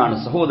 என் அருமையான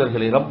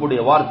சகோதரர்களே,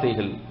 ரப்புடைய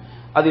வார்த்தைகள்.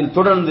 அதில்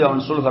தொடர்ந்து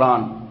அவன்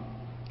சொல்கிறான்,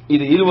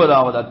 இது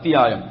 20வது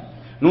அத்தியாயம்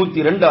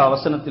 102வது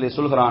வசனத்திலே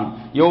சொல்கிறான்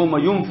யௌம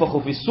யுன்ஃபஹு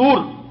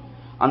ஃபிஸ்ஸூர்,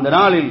 அந்த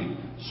நாளில்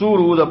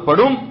சூர்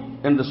ஊதப்படும்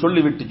என்று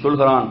சொல்லிவிட்டு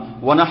சொல்கிறான்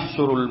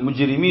வனஹ்ஷுருல்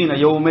முஜ்ரிமீன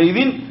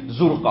யௌமைதின்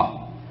ஸுர்கா,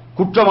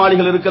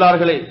 குற்றவாளிகள்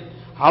இருக்கிறார்களே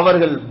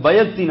அவர்கள்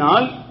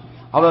பயத்தினால்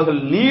அவர்கள்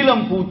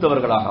நீலம்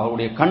பூத்தவர்களாக,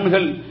 அவருடைய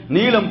கண்கள்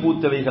நீலம்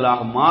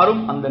பூத்தவைகளாக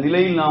மாறும். அந்த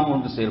நிலையில் நாம்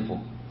ஒன்று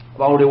சேர்ப்போம்.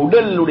 அவருடைய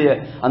உடலுடைய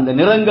அந்த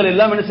நிறங்கள்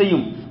எல்லாம் என்ன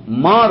செய்யும்?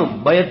 மாறும்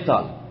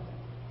பயத்தால்.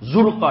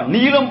 ஸுர்கா,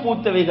 நீலம்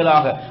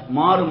பூத்தவைகளாக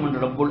மாறும் என்று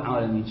ரப்புல்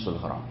ஆலமீன்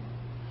சொல்கிறான்.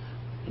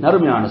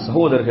 அருமையான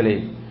சகோதரர்களே,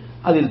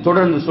 அதில்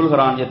தொடர்ந்து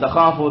சொல்கிறான்,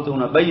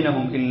 யதகாஃபூன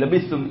பைனஹும்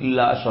இல்லபிஸ்தும்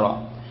இல்லா அஷ்ரா.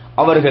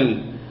 அவர்கள்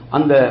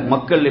அந்த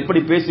மக்கள்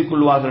எப்படி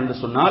பேசிக்கொள்வார்கள் என்று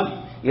சொன்னால்,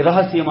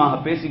 இரகசியமாக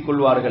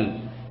பேசிக்கொள்வார்கள்.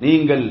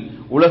 நீங்கள்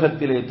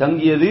உலகத்திலே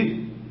தங்கியது,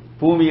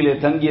 பூமியிலே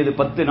தங்கியது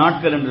 10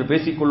 நாட்கள் என்று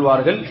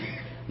பேசிக்கொள்வார்கள்.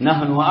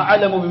 நஹ்னு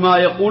அஅலமு பிமா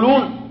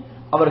யகூலூன்.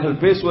 அவர்கள்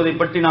பேசுவதை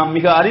பற்றி நாம்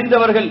மிக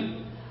அறிந்தவர்கள்.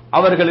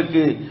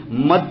 அவர்களுக்கு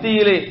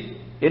மத்தியிலே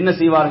என்ன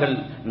செய்வார்கள்?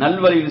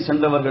 நல்வழியில்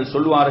சென்றவர்கள்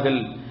சொல்வார்கள்,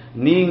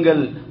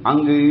 நீங்கள்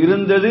அங்கு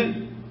இருந்தது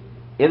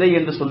எதை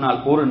என்று சொன்னால்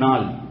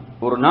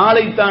ஒரு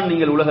நாளைத்தான்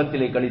நீங்கள்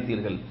உலகத்திலே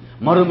கழித்தீர்கள்.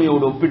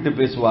 மறுமையோடு ஒப்பிட்டு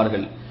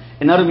பேசுவார்கள்.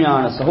 என்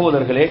அருமையான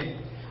சகோதரர்களே,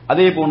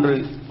 அதே போன்று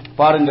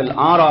பாருங்கள்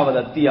 6வது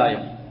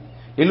அத்தியாயம்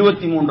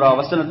 73வது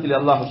வசனத்தில்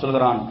அல்லாஹ்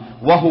சொல்கிறான்,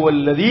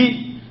 வஹுவல்லதீ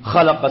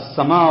خلقஸ்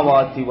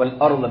ஸமாவாதி வல்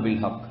அர்த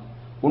பில் ஹக்.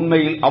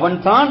 உண்மையில்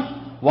அவன்தான்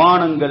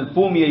வானங்கள்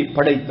பூமியை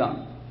படைத்தான்.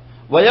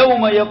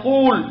 வயௌம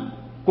யகூல்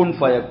குன்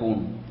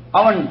ஃபயகூன்.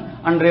 அவன்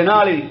அன்றைய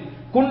நாளில்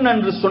குன்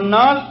என்று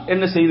சொன்னால்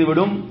என்ன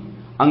செய்துவிடும்?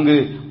 அங்கு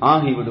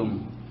ஆகிவிடும்.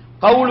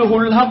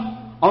 கவுலுஹுல் ஹக்,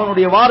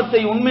 அவனுடைய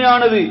வார்த்தை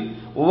உண்மையானது.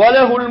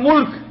 வலஹுல்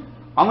முல்க்,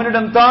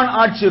 அவனிடம்தான்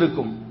ஆட்சி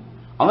இருக்கும்,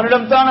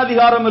 அவனிடம்தான்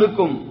அதிகாரம்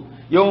இருக்கும்.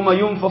 யௌம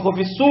யுன்ஃபகு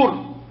ஃபிஸ்ஸூர்,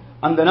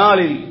 அந்த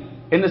நாளில்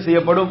என்ன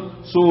செய்யப்படும்?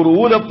 சூர்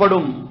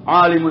ஊதப்படும்.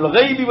 ஆலிமுல்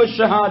கைபி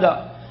வஷ்ஷஹாதா,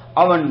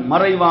 அவன்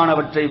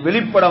மறைவானவற்றை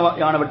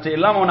வெளிப்படையானவற்றை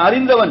எல்லாம் அவன்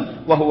அறிந்தவன்.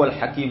 வஹுவல்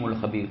ஹகீமுல்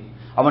ஹபீர்,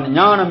 அவன்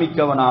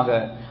ஞானமிக்கவனாக,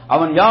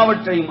 அவன்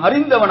யாவற்றையும்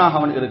அறிந்தவனாக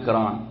அவன்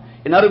இருக்கிறான்.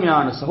 என்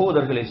அருமையான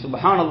சகோதரர்களே,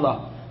 சுப்ஹானல்லாஹ்,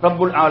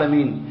 ரப்புல்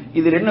ஆலமீன்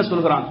இதில் என்ன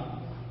சொல்கிறான்?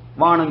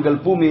 வானங்கள்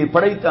பூமியை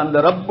படைத்த அந்த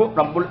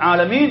ரப்புல்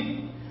ஆலமீன்,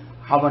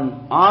 அவன்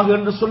ஆக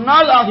என்று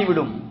சொன்னால்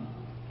ஆகிவிடும்,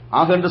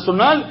 ஆக என்று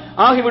சொன்னால்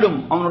ஆகிவிடும்.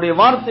 அவனுடைய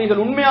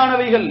வார்த்தைகள்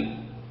உண்மையானவைகள்.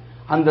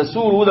 அந்த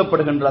சூர்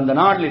ஊதப்படுகின்ற அந்த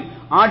நாளில்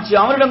ஆட்சி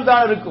அவனிடம்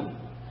தான் இருக்கும்.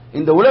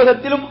 இந்த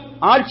உலகத்திலும்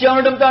ஆட்சி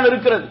அவனிடம் தான்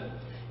இருக்கிறது.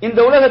 இந்த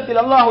உலகத்தில்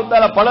அல்லாஹ்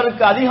தஆலா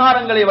பலருக்கு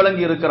அதிகாரங்களை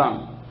வழங்கி இருக்கிறான்.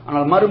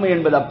 ஆனால் மறுமை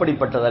என்பது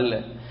அப்படிப்பட்டதல்ல.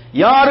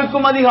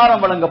 யாருக்கும்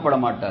அதிகாரம் வழங்கப்பட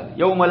மாட்டாது.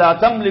 யௌம லா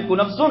தம்லிகு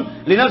நஃப்ஸுன்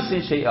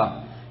லினஃப்ஸின் ஷைஆ.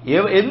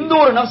 எந்த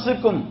ஒரு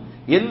நஃப்ஸுக்கும்,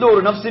 எந்த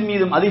ஒரு நஃப்ஸின்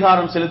மீதும்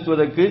அதிகாரம்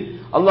செலுத்துவதற்கு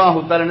அல்லாஹ்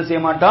தஆலா என்ன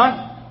செய்ய மாட்டான்?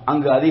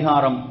 அங்கு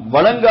அதிகாரம்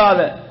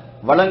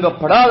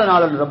வழங்கப்படாத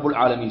நாள் என்று ரப்புல்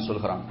ஆலமீன்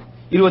சொல்கிறான்.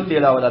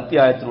 27வது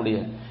அத்தியாயத்தினுடைய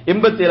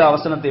 87வது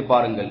வசனத்தை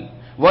பாருங்கள்.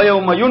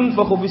 வயௌம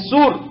யுன்ஃபகு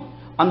ஃபிஸ்ஸூர்,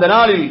 அந்த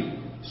நாளில்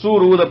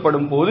சூர்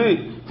ஊதப்படும் போது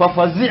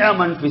ஃபஃபஸிஅ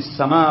மன் ஃபிஸ்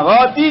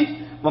ஸமாவாதி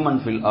வமன்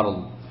ஃபில்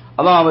அர்த்,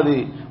 அதாவது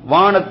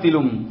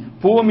வானத்திலும்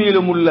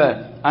பூமியிலும் உள்ள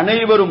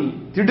அனைவரும்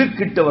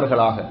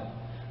திடுக்கிட்டவர்களாக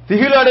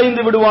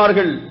திகிலடைந்து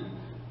விடுவார்கள்.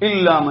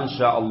 இல்லா மன்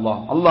ஷா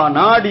அல்லாஹ், அல்லாஹ்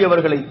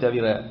நாடியவர்களை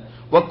தவிர.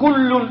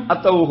 வகுல்லுன்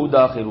அத்தௌஹு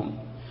தாகிரும்,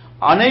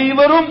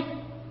 அனைவரும்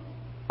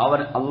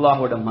அவர்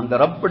அல்லாஹ்விடம், அந்த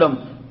ரப்பிடம்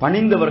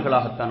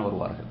பணிந்தவர்களாகத்தான்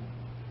வருவார்கள்.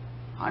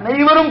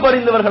 அனைவரும்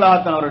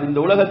பணிந்தவர்களாகத்தான் அவர்கள்.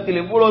 இந்த உலகத்தில்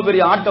எவ்வளவு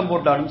பெரிய ஆட்டம்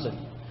போட்டாலும் சரி,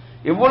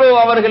 எவ்வளவு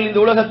அவர்கள் இந்த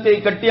உலகத்தை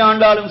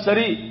கட்டியாண்டாலும்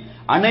சரி,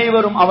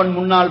 அனைவரும் அவன்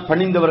முன்னால்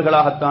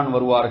பணிந்தவர்களாகத்தான்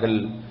வருவார்கள்.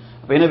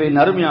 எனவே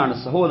நறுமையான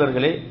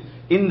சகோதரர்களே,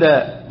 இந்த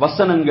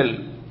வசனங்கள்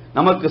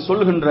நமக்கு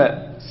சொல்கின்ற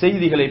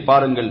செய்திகளை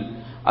பாருங்கள்.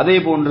 அதே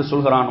போன்று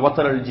சொல்கிறான்,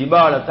 வதரல்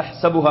ஜிபால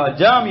தஹ்சபுஹா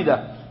ஜாமிதா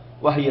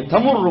வஹிய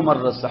தமுர்ரு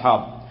மர்ர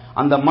ஸஹாப்.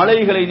 அந்த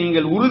மலைகளை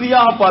நீங்கள்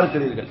உறுதியாக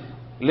பார்க்கிறீர்கள்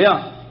இல்லையா?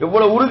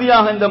 எவ்வளவு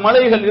உறுதியாக இந்த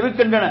மலைகள்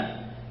இருக்கின்றன.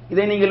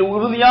 இதை நீங்கள்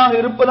உறுதியாக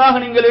இருப்பதாக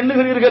நீங்கள்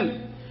எண்ணுகிறீர்கள்.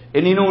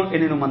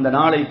 எனினும் அந்த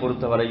நாளை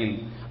பொறுத்தவரையில்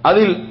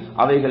அதில்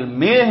அவைகள்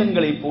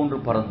மேகங்களை போன்று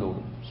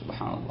பறந்தோடும்.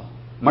 சுப்ஹானல்லாஹ்,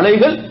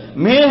 மலைகள்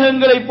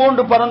மேகங்களை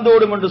போன்று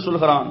பறந்தோடும் என்று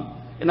சொல்கிறான்.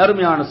 என்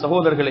அருமையான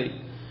சகோதரர்களே,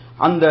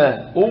 அந்த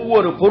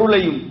ஒவ்வொரு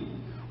பொருளையும்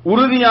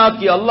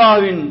உறுதியாக்கி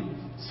அல்லாஹ்வின்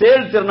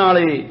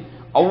செயல்திறனாலே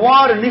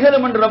அவ்வாறு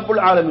நிகழும் என்று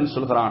ரப்புல் ஆலமீன்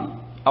சொல்கிறான்.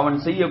 அவன்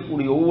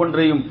செய்யக்கூடிய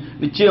ஒவ்வொன்றையும்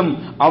நிச்சயம்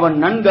அவன்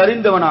நன்கு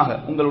அறிந்தவனாக,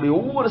 உங்களுடைய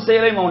ஒவ்வொரு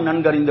செயலையும் அவன்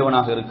நன்கு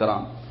அறிந்தவனாக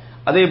இருக்கிறான்.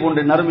 அதே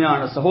போன்று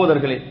நறுமையான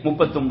சகோதரர்களே,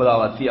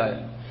 39வது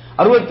அத்தியாயம்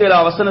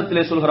 67வது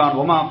வசனத்திலே சொல்கிறான்,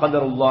 வமா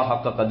கதருல்லாஹ்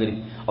ஹக்க கத்ரி,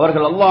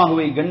 அவர்கள்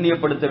அல்லாஹ்வை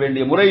கண்ணியப்படுத்த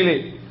வேண்டிய முறையிலே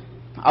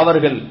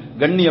அவர்கள்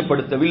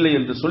கண்ணியப்படுத்தவில்லை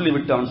என்று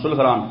சொல்லிவிட்டு அவன்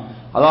சொல்கிறான்,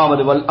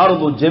 அதாவது வல்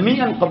அர்து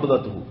ஜமீஅன்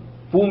கப்தத்துஹு,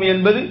 பூமி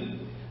என்பது,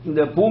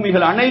 இந்த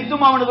பூமிகள்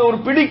அனைத்தும் அவனது ஒரு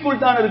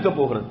பிடிக்குள் தான் இருக்க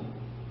போகிறது,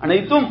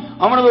 அனைத்தும்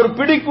அவனது ஒரு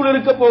பிடிக்குள்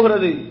இருக்க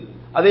போகிறது.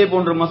 அதே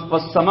போன்று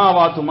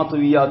மஸ்ஸமாவாத்து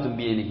மத்வியாத்தும்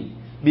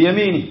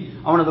பியமீனி,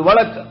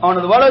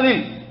 அவனது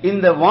வலதில்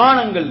இந்த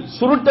வானங்கள்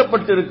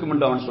சுருட்டப்பட்டு இருக்கும்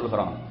என்று அவன்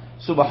சொல்கிறான்.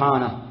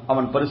 சுபஹான,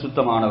 அவன்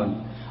பரிசுத்தமானவன்,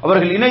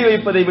 அவர்கள் இணை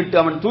வைப்பதை விட்டு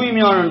அவன்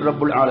தூய்மையானவன்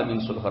ரப்புல்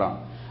ஆலமீன் சொல்கிறான்.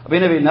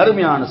 எனவே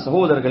நறுமையான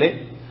சகோதரர்களே,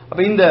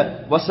 அப்ப இந்த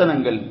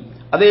வசனங்கள்,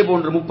 அதே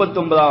போன்று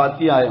 39வது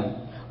அத்தியாயம்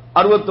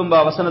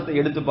 69வது வசனத்தை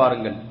எடுத்து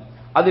பாருங்கள்.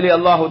 அதிலே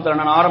அல்லாஹ் தஆலா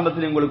நான்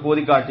ஆரம்பத்தில் உங்களுக்கு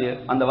ஓதி காட்டிய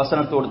அந்த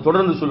வசனத்தோடு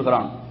தொடர்ந்து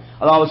சொல்கிறான்.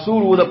 அதாவது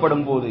சூர்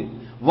ஊதப்படும் போது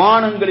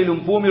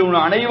வானங்களிலும் பூமியிலும்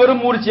உள்ள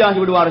அனைவரும் மூர்ச்சியாகி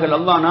விடுவார்கள்,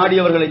 அல்லாஹ்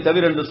நாடியவர்களை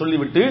தவிர என்று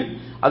சொல்லிவிட்டு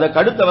அதற்கு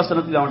அடுத்த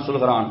வசனத்தில் அவன்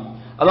சொல்கிறான்,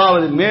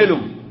 அதாவது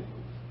மேலும்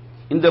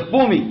இந்த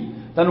பூமி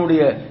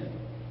தன்னுடைய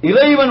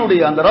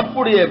இறைவனுடைய, அந்த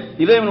ரப்புடைய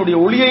இறைவனுடைய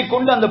ஒளியை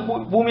கொண்டு அந்த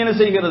பூமி என்ன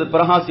செய்கிறது?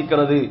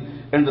 பிரகாசிக்கிறது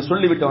என்று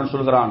சொல்லிவிட்டு அவன்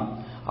சொல்கிறான்.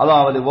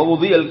 அதாவது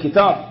வவுதியல்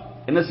கிதாப்,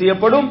 என்ன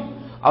செய்யப்படும்?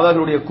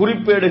 அவர்களுடைய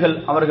குறிப்பேடுகள்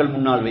அவர்கள்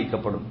முன்னால்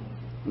வைக்கப்படும்.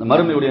 இந்த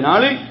மறுமையுடைய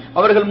நாளில்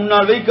அவர்கள்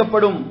முன்னால்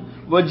வைக்கப்படும்.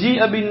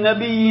 வஜீஅ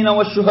பின்னபியீன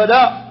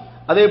வஷ்ஷுஹதா,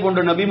 அதே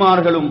போன்று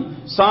நபிமார்களும்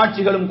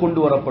சாட்சிகளும் கொண்டு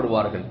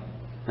வரப்படுவார்கள்.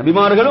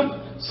 நபிமார்களும்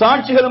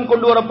சாட்சிகளும்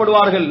கொண்டு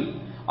வரப்படுவார்கள்.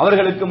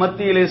 அவர்களுக்கு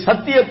மத்தியிலே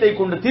சத்தியத்தை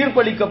கொண்டு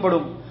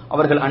தீர்ப்பளிக்கப்படும்.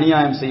 அவர்கள்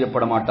அநியாயம்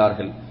செய்யப்பட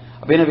மாட்டார்கள்.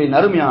 எனவே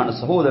நறுமையான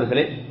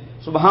சகோதரர்களே,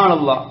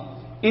 சுப்ஹானல்லாஹ்,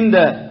 இந்த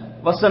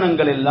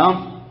வசனங்கள் எல்லாம்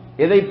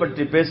எதை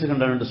பற்றி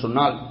பேசுகின்றன என்று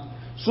சொன்னால்,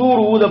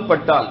 சூர்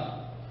ஊதப்பட்டால்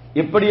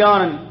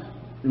எப்படியான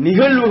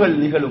நிகழ்வுகள்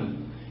நிகழும்,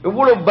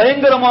 எவ்வளவு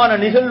பயங்கரமான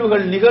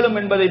நிகழ்வுகள் நிகழும்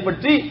என்பதை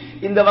பற்றி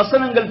இந்த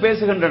வசனங்கள்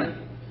பேசுகின்றன.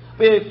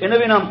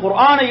 எனவே நாம்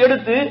குர்ஆனை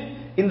எடுத்து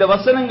இந்த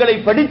வசனங்களை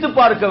படித்து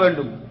பார்க்க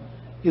வேண்டும்.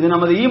 இது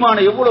நமது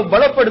ஈமானை எவ்வளவு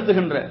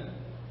பலப்படுத்துகின்ற,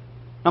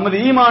 நமது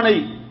ஈமானை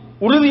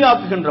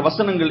உறுதியாக்குகின்ற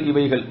வசனங்கள்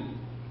இவைகள்.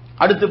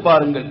 அடுத்து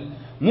பாருங்கள்,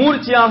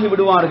 மூர்ச்சியாகி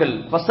விடுவார்கள்.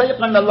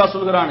 ஃபஸயகன் அல்லாஹ்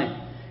சொல்கிறானே,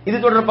 இது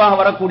தொடர்பாக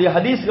வரக்கூடிய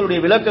ஹதீஸ்களுடைய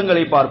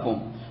விளக்கங்களை பார்ப்போம்.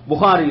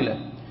 புகாரியில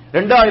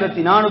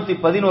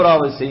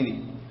 2411வது செய்தி,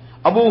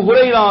 அபூ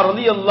ஹுரைரா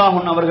ரலியல்லாஹு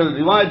அன்ஹு அவர்கள்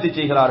ரிவாயத்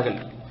செய்கிறார்கள்.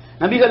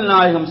 நபிகள்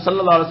நாயகம்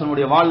ஸல்லல்லாஹு அலைஹி வஸல்லம்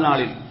உடைய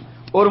வாழ்நாளில்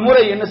ஒரு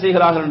முறை என்ன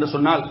செய்கிறார்கள் என்று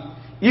சொன்னால்,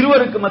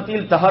 இருவருக்கு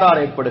மத்தியில் தகராறு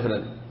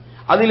ஏற்படுகிறது.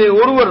 அதிலே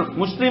ஒருவர்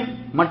முஸ்லிம்,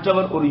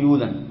 மற்றவர் ஒரு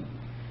யூதன்.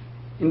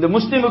 இந்த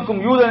முஸ்லிமுக்கும்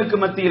யூதனுக்கு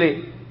மத்தியிலே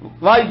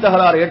வாய்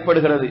தகராறு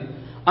ஏற்படுகிறது.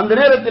 அந்த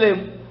நேரத்திலே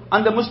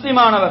அந்த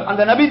முஸ்லிமானவர்,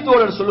 அந்த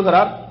நபித்தோழர்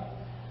சொல்லுகிறார்,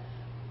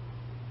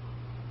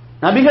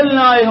 நபிகள்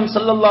நாயகம்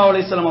ஸல்லல்லாஹு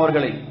அலைஹி வஸல்லம்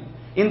அவர்களை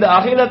இந்த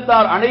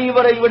அகிலத்தார்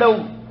அனைவரை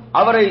விடவும்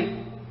அவரை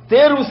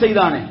தேர்வு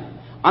செய்தானே,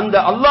 அந்த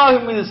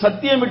அல்லாஹ்வின் மீது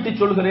சத்தியமிட்டு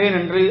சொல்கிறேன்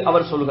என்று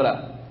அவர் சொல்கிறார்.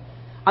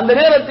 அந்த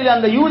நேரத்தில்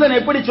அந்த யூதன்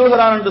எப்படி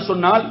சொல்கிறான் என்று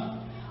சொன்னால்,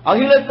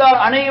 அகிலத்தார்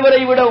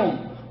அனைவரை விடவும்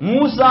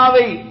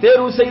மூசாவை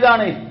தேர்வு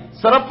செய்தானே,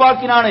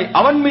 சிறப்பாக்கினானே,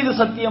 அவன் மீது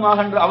சத்தியமாக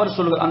என்று அவர்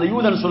சொல்கிறார், அந்த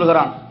யூதன்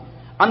சொல்கிறான்.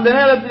 அந்த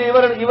நேரத்தில்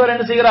இவர்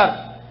என்ன செய்கிறார்,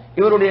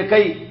 இவருடைய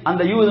கை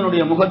அந்த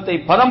யூதனுடைய முகத்தை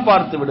பதம்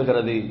பார்த்து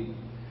விடுகிறது.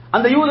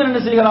 அந்த யூதன்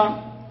என்ன செய்கிறான்,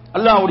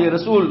 அல்லாஹ்வுடைய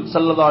ரசூல்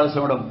ஸல்லல்லாஹு அலைஹி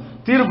வஸல்லம்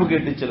தீர்ப்பு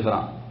கேட்டு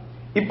செல்கிறான்.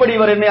 இப்படி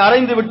இவர் என்னை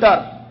அறைந்து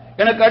விட்டார்,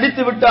 எனக்கு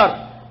அடித்து விட்டார்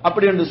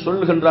அப்படி என்று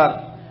சொல்கின்றார்.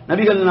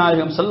 நபிகள்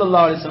நாயகம்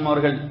ஸல்லல்லாஹு அலைஹி வஸல்லம்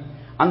அவர்கள்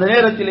அந்த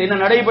நேரத்தில் என்ன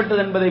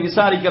நடைபெற்றது என்பதை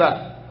விசாரிக்கிறார்.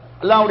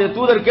 அல்லாஹ்வுடைய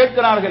தூதர்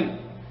கேட்கிறார்கள்,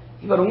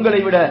 இவர் உங்களை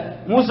விட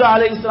மூசா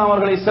அலைஹிஸ்ஸலாம்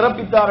அவர்களை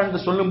சிறப்பித்தார் என்று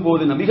சொல்லும்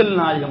போது நபிகள்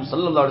நாயகம்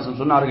ஸல்லல்லாஹு அலைஹி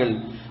வஸல்லம் சொன்னார்கள்,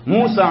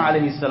 மூசா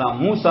அலைஹிஸ்ஸலாம்,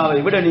 மூசாவை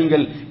விட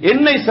நீங்கள்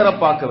என்னை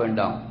சிறப்பாக்க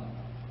வேண்டாம்,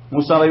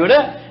 மூசாவை விட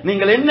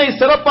நீங்கள் என்னை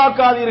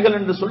சிறப்பாக்காதீர்கள்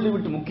என்று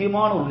சொல்லிவிட்டு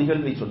முக்கியமான ஒரு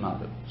நிகழ்வை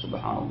சொன்னார்கள்.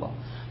 சுப்ஹானல்லாஹ்.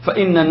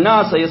 فإن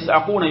الناس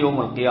يسعقون يوم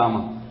القيامة,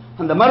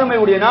 அந்த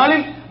மறுமையுடைய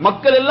நாளில்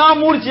மக்கள் எல்லாம்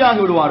மூர்ச்சியாகி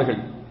விடுவார்கள்,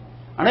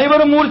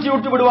 அனைவரும் மூர்ச்சி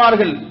விட்டு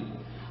விடுவார்கள்.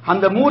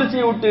 அந்த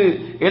மூர்ச்சியை விட்டு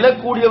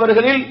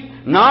எழக்கூடியவர்களில்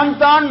நான்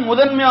தான்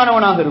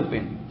முதன்மையானவனாக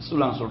இருப்பேன்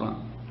சொல்றான்.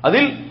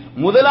 அதில்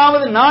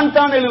முதலாவது நான்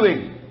தான்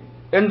எழுவேன்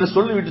என்று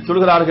சொல்லிவிட்டு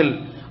சொல்கிறார்கள்.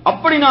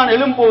 அப்படி நான்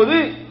எழும்போது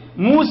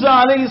மூசா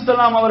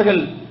அலைஹிஸ்ஸலாம்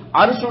அவர்கள்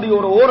அரிசுடைய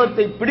ஒரு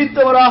ஓரத்தை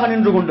பிடித்தவராக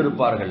நின்று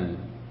கொண்டிருப்பார்கள்.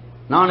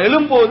 நான்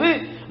எழும்போது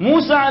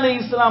மூசா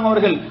அலைஹிஸ்ஸலாம்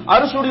அவர்கள்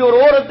அரிசுடைய ஒரு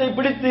ஓரத்தை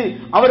பிடித்து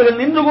அவர்கள்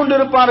நின்று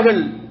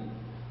கொண்டிருப்பார்கள்.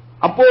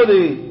 அப்போது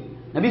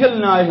நபிகள்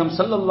நாயகம்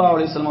ஸல்லல்லாஹு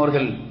அலைஹி வஸல்லம்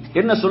அவர்கள்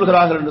என்ன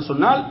சொல்கிறார்கள் என்று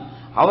சொன்னால்,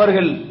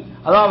 அவர்கள்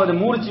அதாவது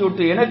மூர்ச்சி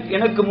விட்டு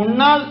எனக்கு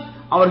முன்னால்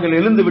அவர்கள்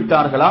எழுந்து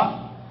விட்டார்களா,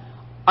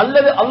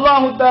 அல்லது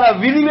அல்லாஹ் தஆலா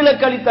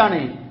விதிவிலக்கு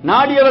அளித்தானே,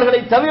 நாடியவர்களை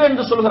தவிர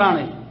என்று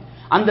சொல்கிறானே,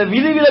 அந்த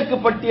விதிவிலக்கு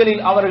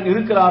பட்டியலில் அவர்கள்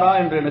இருக்கிறாரா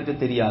என்று எனக்கு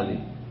தெரியாது.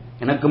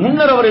 எனக்கு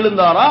முன்னர் அவர்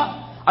எழுந்தாரா,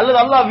 அல்லது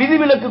அல்லாஹ்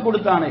விதிவிலக்கு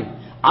கொடுத்தானே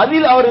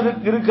அதில் அவர்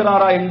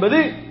இருக்கிறாரா என்பது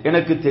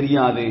எனக்கு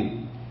தெரியாது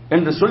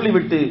என்று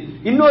சொல்லிவிட்டு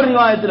இன்னொரு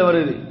ரிவாயத்தில்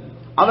வருது,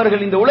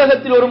 அவர்கள் இந்த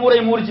உலகத்தில் ஒரு முறை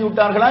மூர்ச்சி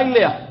விட்டார்களா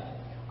இல்லையா,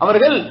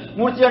 அவர்கள்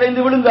மூர்ச்சி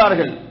அடைந்து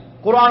விழுந்தார்கள்.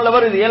 குர்ஆன்ல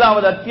வருது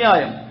 7வது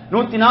அத்தியாயம்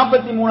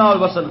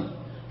 143வது வசனம்.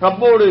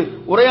 ரப்போடு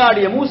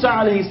உரையாடிய மூசா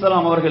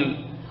அலைஹிஸ்ஸலாம் அவர்கள்,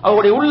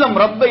 அவருடைய உள்ளம்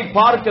ரப்பை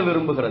பார்க்க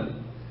விரும்புகிறது.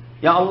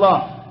 யா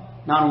அல்லாஹ்,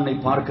 நான் உன்னை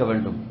பார்க்க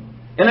வேண்டும்,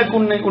 எனக்கு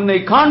உன்னை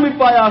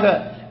காண்பிப்பாயாக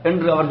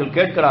என்று அவர்கள்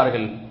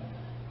கேட்கிறார்கள்.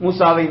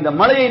 மூசாவை, இந்த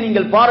மலையை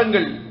நீங்கள்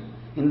பாருங்கள்,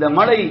 இந்த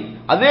மலை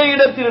அதே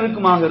இடத்தில்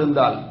இருக்குமாக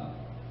இருந்தால்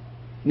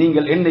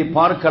நீங்கள் என்னை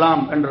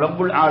பார்க்கலாம் என்று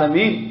ரப்புல்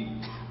ஆலமீன்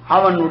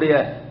அவனுடைய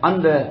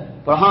அந்த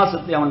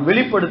பிரகாசத்தை அவன்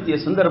வெளிப்படுத்திய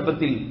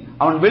சந்தர்ப்பத்தில்,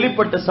 அவன்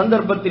வெளிப்பட்ட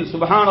சந்தர்ப்பத்தில்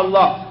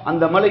சுப்ஹானல்லாஹ்,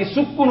 அந்த மலை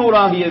சுக்கு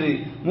நூறாகியது.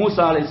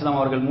 மூசா அலைஹிஸ்ஸலாம்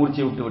அவர்கள்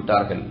மூர்ச்சி விட்டு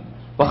விட்டார்கள்.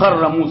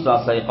 ஃபஹர்ர மூசா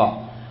சைகா,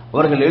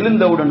 அவர்கள்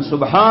எழுந்தவுடன்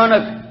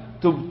சுப்ஹானக்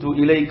துப்து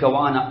இலைக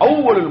வான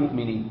அவ்வலுல்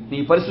முஃமினீன், நீ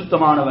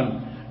பரிசுத்தமானவன்,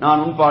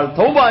 நான் உன்பால்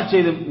தௌபா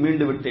செய்து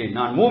மீண்டு விட்டேன்,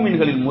 நான்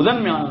மூமின்களில்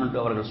முதன்மையானவன்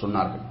என்று அவர்கள்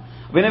சொன்னார்கள்.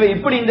 எனவே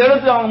இப்படி இந்த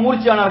இடத்தில் அவங்க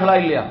மூர்ச்சியானார்களா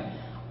இல்லையா,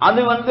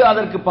 அது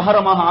அதற்கு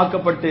பகரமாக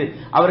ஆக்கப்பட்டு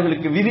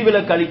அவர்களுக்கு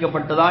விதிவிலக்கு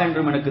அளிக்கப்பட்டதா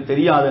என்றும் எனக்கு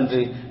தெரியாது என்று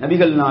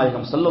நபிகள்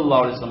நாயகம்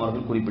ஸல்லல்லாஹு அலைஹி வஸல்லம்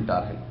அவர்கள்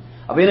குறிப்பிட்டார்கள்.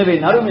 எனவே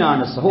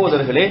நறுமையான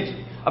சகோதரர்களே,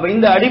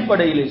 இந்த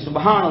அடிப்படையிலே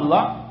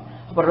சுப்ஹானல்லாஹ்,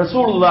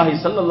 ரசூலுல்லாஹி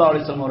ஸல்லல்லாஹு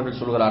அலைஹி வஸல்லம் அவர்கள்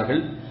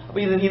சொல்கிறார்கள்.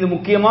 இது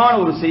முக்கியமான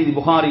ஒரு செய்தி,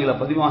 புகாரியில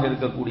பதிவாக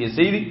இருக்கக்கூடிய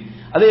செய்தி.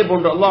 அதே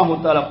போன்று அல்லாஹு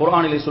தஆலா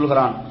குர்ஆனிலே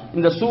சொல்கிறான்,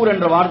 இந்த சூர்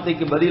என்ற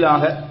வார்த்தைக்கு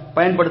பதிலாக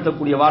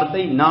பயன்படுத்தக்கூடிய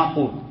வார்த்தை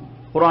நாகூர்.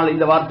 குர்ஆனில்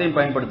இந்த வார்த்தையும்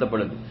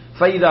பயன்படுத்தப்படுது.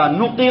 ஃபைதா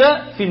நுகிர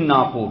ஃபின்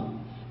நாகூர்,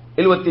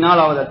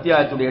 74வது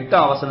அத்தியாயத்துடைய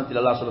 8வது வசனத்தில்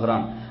அல்லாஹ்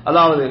சொல்கிறான்.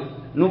 அதாவது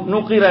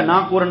நுகிர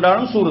நாகூர்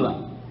என்றாலும் சூர் தான்.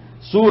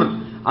 சூர்,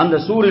 அந்த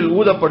சூரில்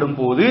ஊதப்படும்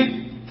போது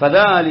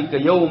ஃபதாலிக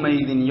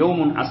யௌமைதின்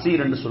யௌமுன்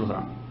அசீர் என்று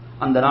சொல்கிறான்.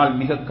 அந்த நாள்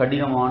மிக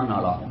கடினமான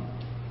நாளாகும்.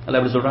 அல்ல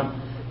எப்படி சொல்றான்?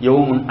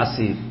 யௌமுன்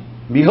அசீர்,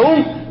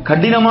 மிகவும்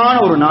கடினமான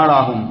ஒரு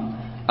நாளாகும்.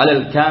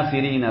 அலல்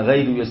காஃபிரீன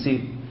கைரு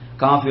யசீர்,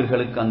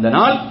 காஃபிர்களுக்கு அந்த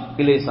நாள்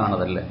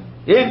இலேசானதல்ல.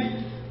 ஏன்?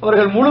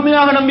 அவர்கள்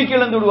முழுமையாக நம்பிக்கை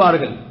இழந்து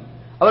விடுவார்கள்,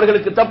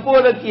 அவர்களுக்கு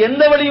தப்புவதற்கு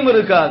எந்த வழியும்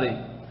இருக்காது.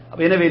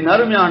 எனவே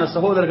நறுமையான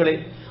சகோதரர்களே,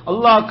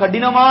 அல்லாஹ்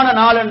கடினமான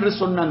நாள் என்று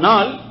சொன்ன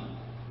நாள்,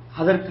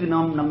 அதற்கு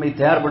நாம் நம்மை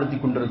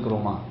தயார்படுத்திக்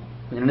கொண்டிருக்கிறோமா?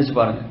 நினைச்சு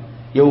பாருங்க.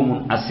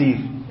 யௌமுன்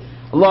அசீர்,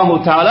 அல்லாஹு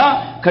தஆலா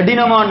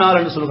கடினமான நாள்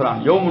என்று சொல்கிறான்,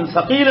 யௌமுன்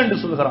ஸகீல் என்று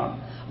சொல்கிறான்.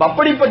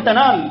 அப்படிப்பட்ட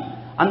நாள்,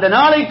 அந்த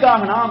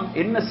நாளைக்காக நாம்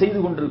என்ன செய்து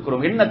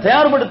கொண்டிருக்கிறோம், என்ன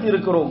தயார்படுத்தி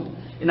இருக்கிறோம்?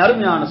 என்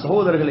அருமையான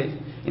சகோதரர்களே,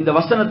 இந்த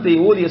வசனத்தை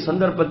ஓதிய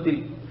சந்தர்ப்பத்தில்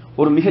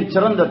ஒரு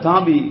மிகச்சிறந்த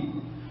தாபி,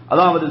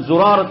 அதாவது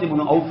ஜுராரத்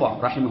இப்னு அவ்ஃபா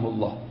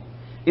ரஹிமஹுல்லாஹ்,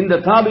 இந்த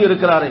தாபி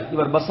இருக்கிறாரே,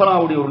 இவர்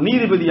பஸ்ராவுடைய ஒரு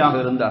நீதிபதியாக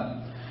இருந்தார்.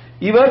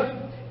 இவர்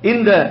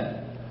இந்த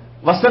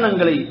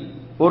வசனங்களை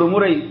ஒரு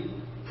முறை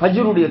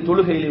ஃபஜ்ருடைய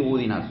தொழுகையிலே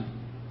ஓதினார்.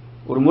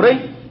 ஒரு முறை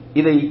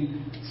இதை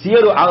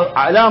சியரு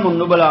அலாமுன்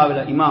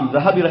நுபலாவில் இமாம்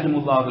ஸஹபி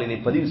ரஹிமஹுல்லாஹ் அவர்கள் இதை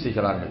பதிவு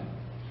செய்கிறார்கள்.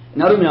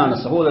 அருமையான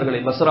சகோதரர்களை,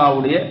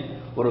 பஸ்ராவுடைய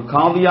ஒரு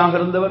காவியாக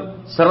இருந்தவர்,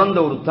 சிறந்த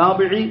ஒரு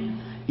தாபிஈ.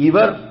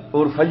 இவர்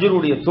ஒரு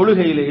ஃபஜ்ருடைய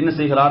தொழுகையிலே என்ன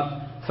செய்கிறார்?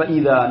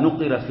 ஃபைதா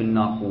நுகிர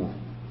ஃபின்னாகூர்,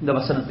 இந்த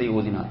வசனத்தை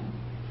ஓதினார்.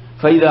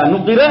 ஃபைதா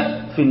நுகிர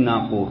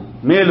ஃபின்னாகூர்,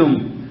 மேலும்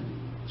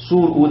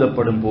சூர்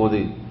ஊதப்படும்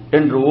போது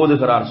என்று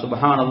ஓதுகிறார்.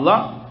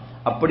 சுப்ஹானல்லாஹ்.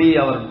 அப்படியே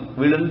அவர்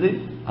விழுந்து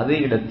அதே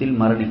இடத்தில்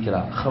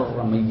மரணிக்கிறார். ஹர்ர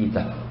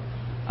மையிதா,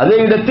 அதே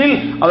இடத்தில்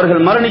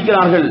அவர்கள்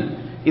மரணிக்கிறார்கள்.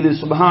 இது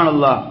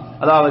சுப்ஹானல்லாஹ்,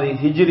 அதாவது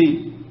ஹிஜ்ரி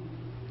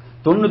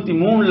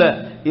 93ல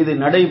இது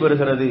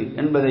நடைபெறுகிறது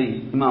என்பதை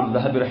இமாம்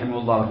ஸஹபி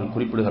ரஹிமஹுல்லாஹ் அவர்கள்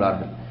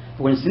குறிப்பிடுகிறார்கள்.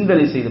 கொஞ்சம்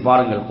சிந்தனை செய்து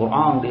பாருங்கள்.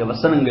 குர்ஆனுடைய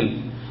வசனங்கள்,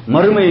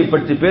 மறுமையை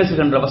பற்றி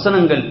பேசுகின்ற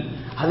வசனங்கள்,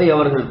 அதை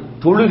அவர்கள்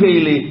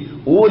தொழுகையிலே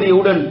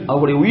ஓதியவுடன்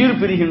அவருடைய உயிர்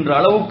பிரிகின்ற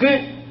அளவுக்கு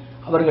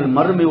அவர்கள்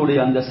மறுமையுடைய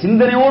அந்த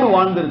சிந்தனையோடு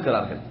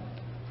வாழ்ந்திருக்கிறார்கள்.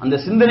 அந்த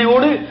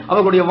சிந்தனையோடு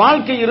அவர்களுடைய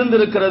வாழ்க்கை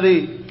இருந்திருக்கிறது.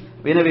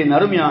 எனவே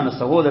நறுமையான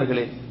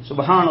சகோதரர்களே,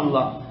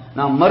 சுப்ஹானல்லாஹ்,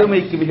 நாம்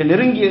மறுமைக்கு மிக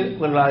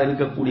நெருங்கியவர்களாக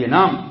இருக்கக்கூடிய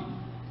நாம்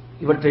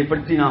இவற்றை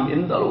பற்றி நாம்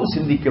எந்த அளவு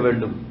சிந்திக்க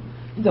வேண்டும்.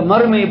 இந்த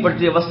மறுமையை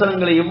பற்றிய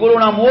வசனங்களை எவ்வளவு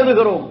நாம்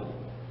ஓதுகிறோம்?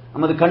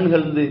 நமது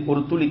கண்களிலிருந்து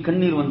ஒரு துளி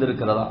கண்ணீர்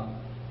வந்திருக்கிறதா?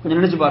 கொஞ்சம்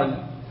நினைச்சு பாருங்க.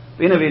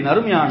 எனவே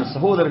நறுமையான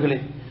சகோதரர்களே,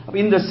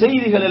 இந்த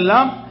செய்திகள்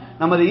எல்லாம்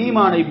நமது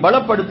ஈமானை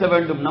பலப்படுத்த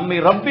வேண்டும், நம்மை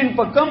ரப்பின்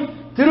பக்கம்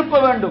திருப்ப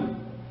வேண்டும்.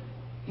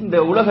 இந்த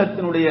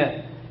உலகத்தினுடைய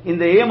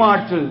இந்த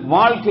ஏமாற்று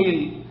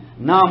வாழ்க்கையில்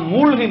நாம்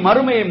மூழ்கி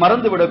மறுமையை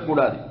மறந்துவிடக்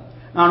கூடாது.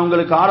 நான்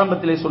உங்களுக்கு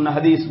ஆரம்பத்திலே சொன்ன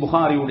ஹதீஸ்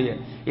புகாரியுடைய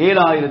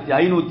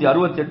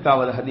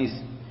 7568வது ஹதீஸ்.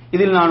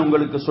 இதில் நான்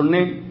உங்களுக்கு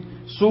சொன்னேன்,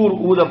 சூர்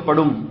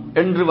ஊதப்படும்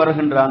என்று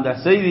வருகின்ற அந்த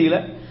செய்தியில,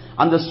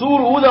 அந்த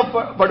சூர்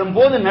ஊதப்படும்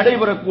போது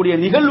நடைபெறக்கூடிய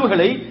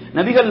நிகழ்வுகளை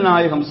நபிகள்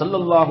நாயகம்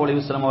ஸல்லல்லாஹு அலைஹி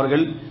வஸல்லம்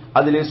அவர்கள்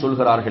அதிலே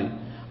சொல்கிறார்கள்.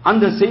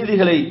 அந்த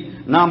செய்திகளை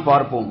நாம்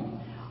பார்ப்போம்.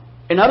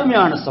 என்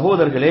அருமையான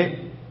சகோதரர்களே,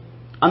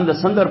 அந்த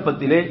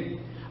சந்தர்ப்பத்திலே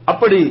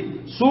அப்படி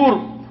சூர்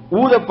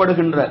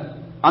ஊதப்படுகின்ற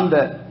அந்த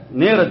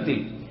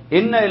நேரத்தில்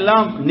என்ன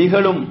எல்லாம்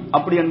நிகழும்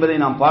அப்படி என்பதை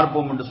நாம்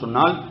பார்ப்போம் என்று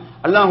சொன்னால்,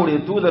 அல்லாஹ்வுடைய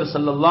தூதர்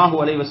ஸல்லல்லாஹு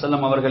அலைஹி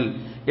வஸல்லம் அவர்கள்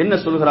என்ன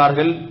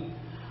சொல்கிறார்கள்?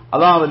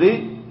 அதாவது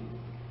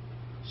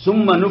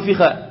சும்ம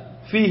நுஃபிக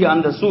ஃபீஹி,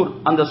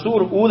 அந்த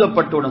சூர்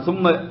ஊதப்பட்டவுடன்,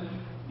 சும்ம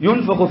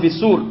யுன்ஃபகு ஃபி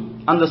சூர்,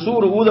 அந்த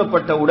சூர்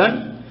ஊதப்பட்டவுடன்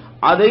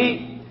அதை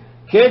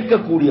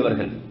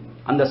கேட்கக்கூடியவர்கள்,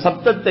 அந்த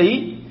சப்தத்தை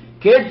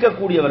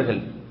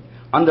கேட்கக்கூடியவர்கள்,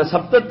 அந்த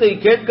சப்தத்தை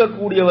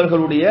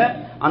கேட்கக்கூடியவர்களுடைய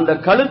அந்த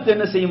கழுத்து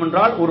என்ன செய்யும்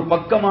என்றால் ஒரு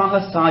பக்கமாக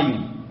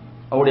சாயும்.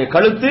 அவருடைய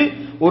கழுத்து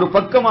ஒரு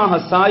பக்கமாக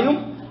சாயும்,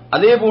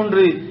 அதே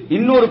போன்று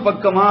இன்னொரு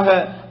பக்கமாக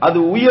அது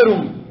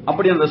உயரும்.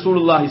 அப்படி என்று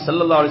ரசூலுல்லாஹி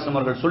ஸல்லல்லாஹு அலைஹி வஸல்லம்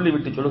அவர்கள்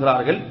சொல்லிவிட்டு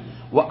சொல்கிறார்கள்,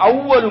 வ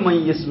அவ்வலு மன்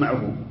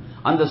யஸ்மஉ,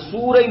 அந்த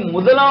சூரை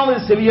முதலாவது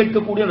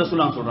செவியேற்கக்கூடிய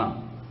ரசூலுல்லாஹ் சொல்றாங்க.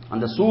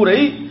 அந்த சூரை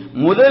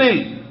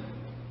முதலில்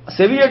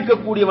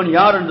செவியேற்கக்கூடியவன்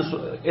யார் என்று,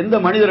 எந்த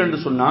மனிதர் என்று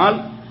சொன்னால்,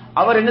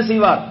 அவர் என்ன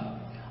செய்வார்?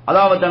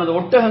 அதாவது தனது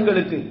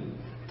ஒட்டகங்களுக்கு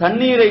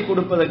தண்ணீரை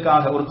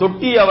கொடுப்பதற்காக ஒரு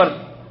தொட்டி அவர்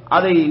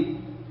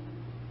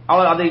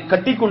அதை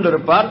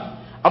கட்டிக்கொண்டிருப்பார்.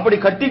 அப்படி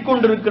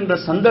கட்டிக்கொண்டிருக்கின்ற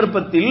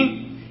சந்தர்ப்பத்தில்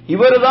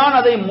இவர்தான்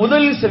அதை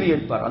முதலில்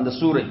செவியேற்பார். அந்த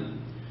சூரை,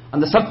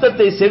 அந்த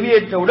சப்தத்தை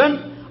செவியேற்றவுடன்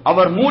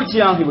அவர்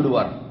மூர்ச்சியாகி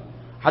விடுவார்.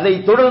 அதை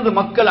தொடர்ந்து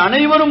மக்கள்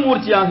அனைவரும்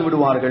மூர்ச்சியாகி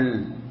விடுவார்கள்.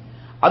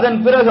 அதன்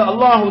பிறகு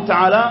அல்லாஹு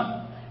தஆலா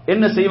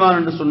என்ன செய்வான்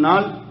என்று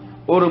சொன்னால்,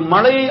 ஒரு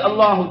மழையை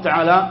அல்லாஹு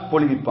தஆலா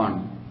பொழிவிப்பான்.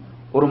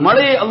 ஒரு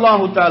மழையை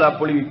அல்லாஹு தஆலா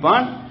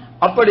பொழிவிப்பான்.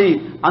 அப்படி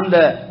அந்த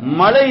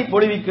மழை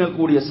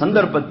பொழிவிக்கக்கூடிய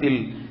சந்தர்ப்பத்தில்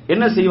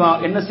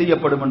என்ன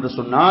செய்யப்படும் என்று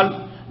சொன்னால்,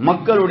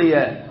 மக்களுடைய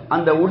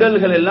அந்த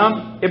உடல்கள் எல்லாம்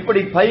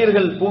எப்படி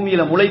பயிர்கள்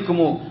பூமியில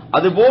முளைக்குமோ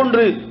அது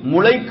போன்று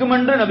முளைக்கும்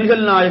என்று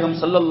நபிகள் நாயகம்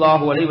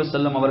ஸல்லல்லாஹு அலைஹி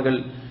வஸல்லம் அவர்கள்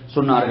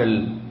சொன்னார்கள்.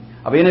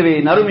 எனவே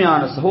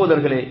நறுமையான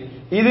சகோதரர்களே,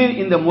 இது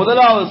இந்த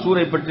முதலாவது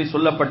சூரை பற்றி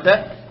சொல்லப்பட்ட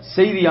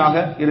செய்தியாக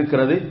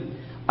இருக்கிறது.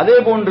 அதே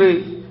போன்று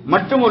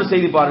மற்றும் ஒரு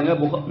செய்தி பாருங்க,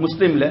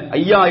 முஸ்லிம்ல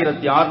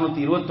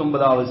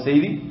 5629வது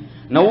செய்தி,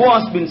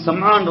 நவாஸ் பின்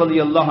சம்ஆன்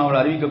ரலியல்லாஹு அன்ஹு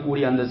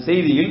அறிவிக்கக்கூடிய அந்த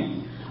செய்தியில்,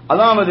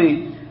 அதாவது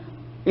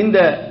இந்த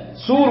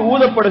சூர்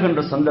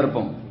ஊதப்படுகின்ற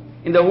சந்தர்ப்பம்,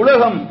 இந்த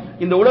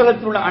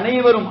உலகத்தில் உள்ள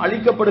அனைவரும்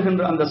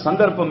அழிக்கப்படுகின்ற அந்த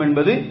சந்தர்ப்பம்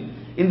என்பது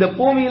இந்த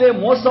பூமியிலே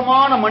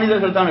மோசமான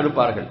மனிதர்கள் தான்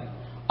இருப்பார்கள்.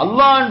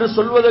 அல்லாஹ் என்று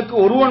சொல்வதற்கு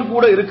ஒருவன்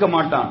கூட இருக்க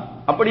மாட்டான்.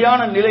 அப்படியான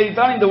நிலையில்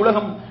தான் இந்த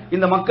உலகம்,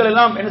 இந்த மக்கள்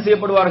எல்லாம் என்ன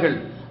செய்யப்படுவார்கள்,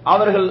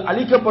 அவர்கள்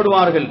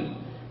அழிக்கப்படுவார்கள்.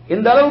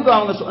 எந்த அளவுக்கு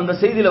அவங்க அந்த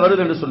செய்தியில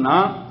வருது என்று சொன்னா,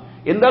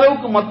 எந்த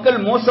அளவுக்கு மக்கள்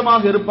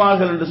மோசமாக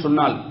இருப்பார்கள் என்று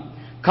சொன்னால்,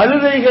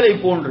 கழுதைகளை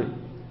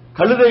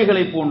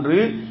போன்று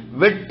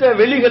வெட்ட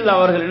வெளிகள்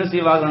அவர்கள் என்ன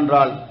செய்வார்கள்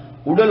என்றால்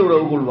உடல்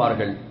உறவு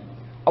கொள்வார்கள்.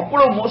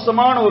 அவ்வளவு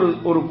மோசமான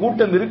ஒரு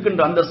கூட்டம்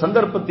இருக்கின்ற அந்த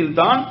சந்தர்ப்பத்தில்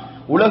தான்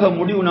உலக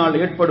முடிவு நாள்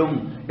ஏற்படும்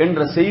என்ற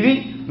செய்தி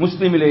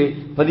முஸ்லிமிலே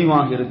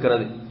பதிவாகி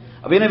இருக்கிறது.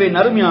 எனவே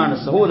நறுமையான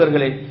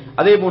சகோதரர்களே,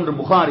 அதே போன்று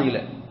புகாரியில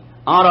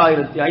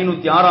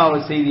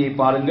 6506வது செய்தியை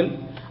பாருங்கள்.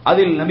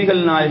 அதில்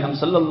நபிகள் நாயகம்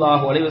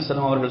ஸல்லல்லாஹு அலைஹி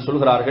வஸல்லம் அவர்கள்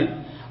சொல்கிறார்கள்,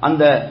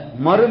 அந்த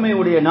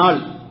மறுமையுடைய நாள்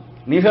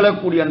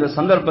நிகழக்கூடிய அந்த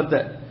சந்தர்ப்பத்தை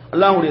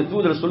அல்லாஹ்வுடைய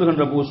தூதர்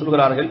சொல்கின்ற போது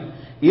சொல்கிறார்கள்,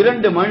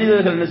 2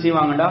 மனிதர்கள் என்ன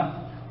செய்வாங்கடா,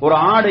 ஒரு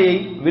ஆடையை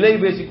விலை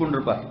பேசிக்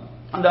கொண்டிருப்பார்.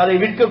 அந்த அதை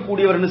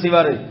விற்கக்கூடியவர் என்ன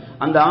செய்வார்,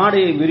 அந்த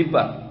ஆடையை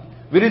விரிப்பார்.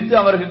 விரித்து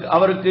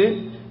அவருக்கு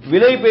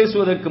விலை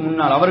பேசுவதற்கு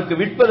முன்னால், அவருக்கு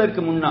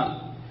விற்பதற்கு முன்னால்,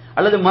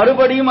 அல்லது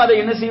மறுபடியும் அதை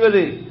என்ன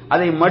செய்வது,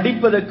 அதை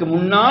மடிப்பதற்கு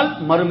முன்னால்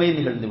மறுமை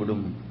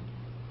நிகழ்ந்துவிடும்.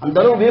 அந்த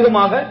அளவு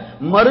வேகமாக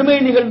மறுமை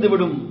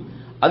நிகழ்ந்துவிடும்.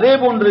 அதே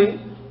போன்று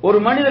ஒரு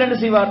மனிதர் என்ன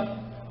செய்வார்,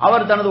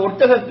 அவர் தனது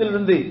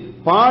ஒட்டகத்திலிருந்து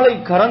பாலை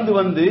கறந்து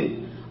வந்து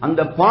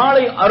அந்த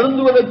பாலை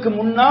அருந்துவதற்கு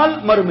முன்னால்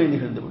மறுமை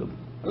நிகழ்ந்துவிடும்.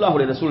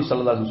 அல்லாஹ்வுடைய ரசூல்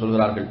ஸல்லல்லாஹு அலைஹி வஸல்லம்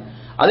சொல்கிறார்கள்.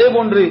 அதே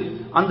போன்று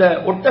அந்த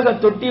ஒட்டக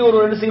தொட்டி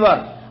ஒருவர் என்ன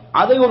செய்வார்,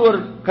 அதை ஒருவர்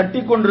கட்டி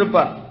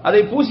கொண்டிருப்பார்,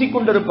 அதை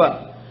பூசிக்கொண்டிருப்பார்.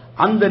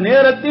 அந்த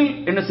நேரத்தில்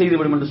என்ன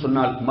செய்துவிடும் என்று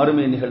சொன்னால்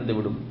மறுமை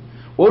நிகழ்ந்துவிடும்.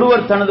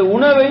 ஒருவர் தனது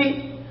உணவை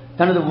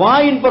தனது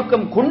வாயின்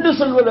பக்கம் கொண்டு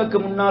செல்வதற்கு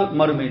முன்னால்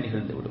மறுமை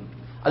நிகழ்ந்துவிடும்.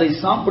 அதை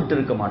சாப்பிட்டு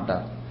இருக்க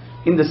மாட்டார்.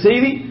 இந்த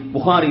செய்தி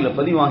புகாரில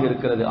பதிவாக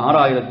இருக்கிறது,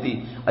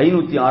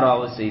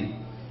 6506வது செய்தி.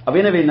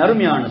 எனவே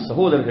நறுமையான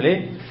சகோதரர்களே,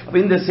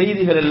 இந்த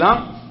செய்திகள் எல்லாம்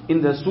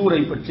இந்த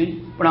சூரை பற்றி,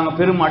 இப்ப நாங்கள்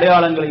பெரும்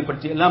அடையாளங்களை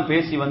பற்றி எல்லாம்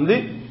பேசி வந்து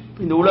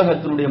இந்த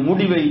உலகத்தினுடைய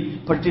முடிவை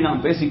பற்றி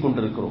நாம் பேசிக்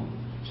கொண்டிருக்கிறோம்.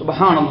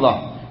 சுப்ஹானல்லாஹ்.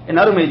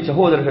 என் அருமை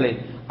சகோதரர்களே,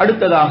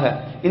 அடுத்ததாக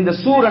இந்த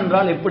சூர்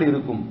என்றால் எப்படி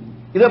இருக்கும்,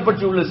 இதை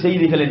பற்றி உள்ள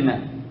செய்திகள் என்ன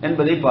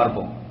என்பதை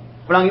பார்ப்போம்.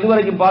 இப்ப நாங்கள்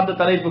இதுவரைக்கும் பார்த்த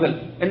தலைப்புகள்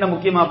என்ன,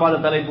 முக்கியமா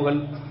பார்த்த தலைப்புகள்,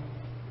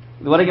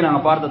 இதுவரைக்கும்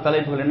நாங்கள் பார்த்த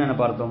தலைப்புகள் என்னென்ன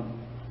பார்த்தோம்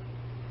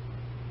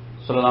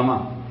சொல்லலாமா?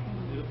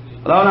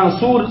 அதாவது நாங்கள்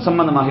சூர்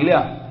சம்பந்தமாக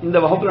இல்லையா, இந்த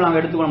வகுப்புல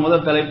நாங்கள் எடுத்துக்கொண்ட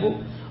முதல் தலைப்பு,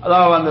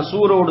 அதாவது அந்த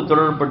சூரோடு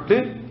தொடர்பட்டு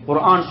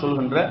குர்ஆன்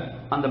சொல்கின்ற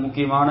அந்த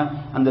முக்கியமான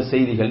அந்த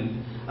செய்திகள்,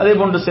 அதே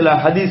போன்று சில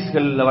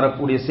ஹதீஸ்கள்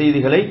வரக்கூடிய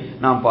செய்திகளை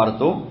நாம்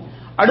பார்த்தோம்.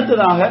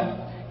 அடுத்ததாக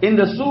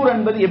இந்த சூர்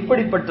என்பது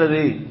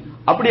எப்படிப்பட்டது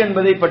அப்படி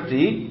என்பதை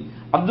பற்றி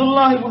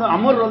அப்துல்லாஹ் இப்னு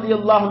அம்ர்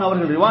ரலியல்லாஹு அன்ஹு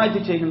அவர்கள்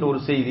ரிவாயத் செய்கின்ற ஒரு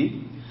செய்தி.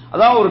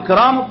 அதாவது ஒரு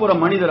கிராமப்புற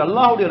மனிதர்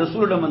அல்லாஹ்வுடைய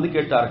ரசூலிடம் வந்து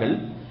கேட்டார்கள்,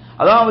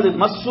 அதாவது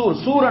மஸ்ஸூர்,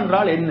 சூர்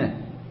என்றால் என்ன,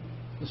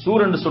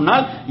 சூர் என்று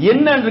சொன்னால்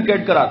என்ன என்று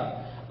கேட்கிறார்.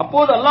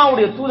 அப்போது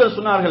அல்லாஹ்வுடைய தூதர்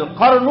சொன்னார்கள்,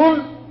 கர்னுன்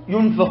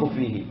யுன்ஃபகு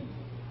ஃபீஹி,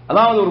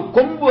 அதாவது ஒரு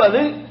கொம்பு,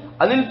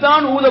 அதில்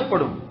தான்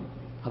ஊதப்படும்,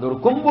 அது ஒரு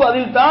கொம்பு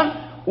அதில் தான்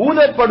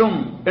ஊதப்படும்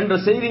என்ற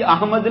செய்தி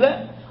அகமதுல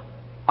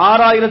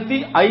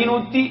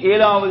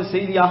 6507வது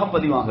செய்தியாக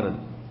பதிவாகிறது.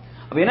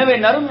 எனவே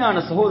நறுமையான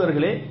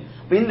சகோதரர்களே,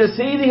 இந்த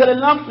செய்திகள்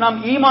எல்லாம் நாம்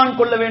ஈமான்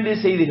கொள்ள வேண்டிய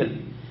செய்திகள்.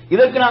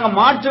 இதற்கு நாங்கள்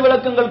மாற்று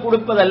விளக்கங்கள்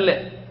கொடுப்பதல்ல,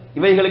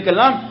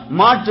 இவைகளுக்கெல்லாம்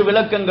மாற்று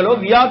விளக்கங்களோ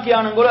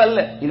வியாக்கியானங்களோ அல்ல.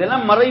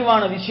 இதெல்லாம்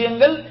மறைவான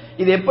விஷயங்கள்.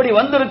 இது எப்படி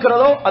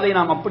வந்திருக்கிறதோ அதை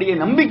நாம் அப்படியே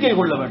நம்பிக்கை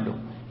கொள்ள வேண்டும்,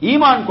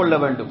 ஈமான் கொள்ள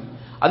வேண்டும்.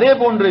 அதே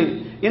போன்று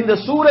இந்த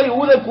சூரை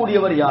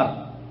ஊதக்கூடியவர் யார்,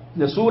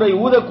 இந்த சூரை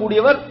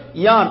ஊதக்கூடியவர்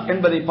யார்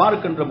என்பதை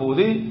பார்க்கின்ற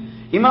போது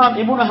இமாம்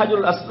இப்னு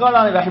ஹஜர்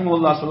அஸ்கலானி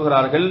ரஹிமஹுல்லாஹ்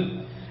சொல்கிறார்கள்,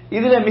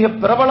 இதிலே மிக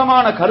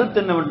பிரபலமான கருத்து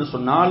என்னவென்று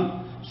சொன்னால்,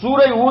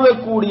 சூரை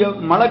ஊதக்கூடிய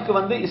மலக்கு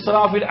வந்து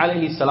இஸ்ராஃபில்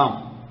அலைஹிஸ்ஸலாம்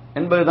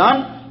என்பதுதான்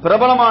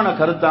பிரபலமான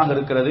கருத்தாக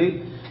இருக்கிறது.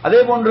 அதே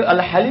போன்று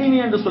அல் ஹலீமி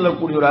என்று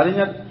சொல்லக்கூடிய ஒரு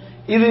அறிஞர்,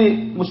 இது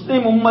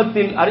முஸ்லிம்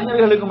உம்மத்தில்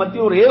அறிஞர்களுக்கு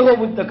மத்தியில் ஒரு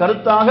ஏகோபித்த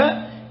கருத்தாக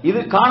இது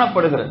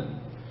காணப்படுகிறது.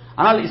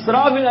 ஆனால்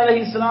இஸ்ராஃபில்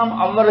அலைஹிஸ்ஸலாம்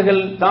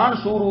அவர்கள் தான்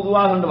சூர்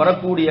ஊதுவார்கள் என்று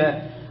வரக்கூடிய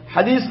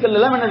ஹதீஸ்கள்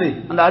எல்லாம் என்னது,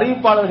 அந்த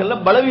அறிவிப்பாளர்கள்ல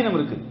பலவீனம்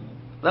இருக்கு.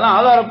 அதெல்லாம்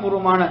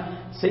ஆதாரப்பூர்வமான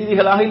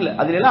செய்திகளாக இல்லை,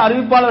 அதில் எல்லாம்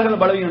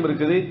அறிவிப்பாளர்கள் பலவீனம்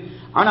இருக்குது.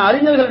 ஆனா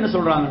அறிஞர்கள் என்ன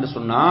சொல்றாங்க என்று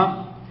சொன்னா,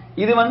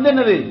 இது வந்து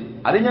என்னது,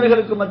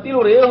 அறிஞர்களுக்கு மத்தியில்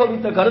ஒரு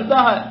ஏகோபித்த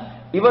கருத்தாக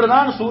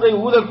இவர்தான் சூரை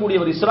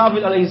ஊதக்கூடியவர்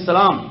இஸ்ராஃபில்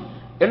அலைஹிஸ்ஸலாம்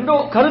என்றோ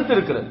கருத்து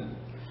இருக்கிறது.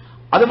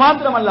 அது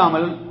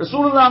மாத்திரமல்லாமல்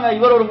ரசூலுல்லாஹ்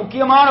இவர் ஒரு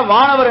முக்கியமான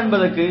வானவர்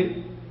என்பதற்கு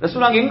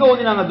ரசூலுல்லாஹ் எங்க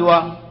ஓதினாங்க துஆ,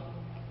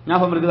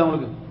 ஞாபகம் இருக்குதா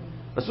உங்களுக்கு?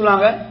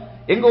 ரசூலுல்லாஹ்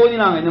எங்க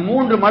ஓதினாங்க? இந்த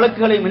 3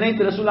 மலக்குகளை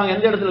இணைத்து ரசூலுல்லாஹ்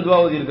எந்த இடத்துல துஆ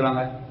ஓதி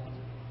இருக்காங்க?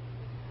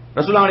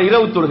 ரசூலுல்லாஹ்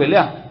இரவு தொழுகை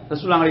இல்லையா,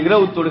 ரசூலுல்லாஹ்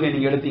இரவு தொழுகை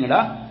நீங்க எடுத்தீங்களா,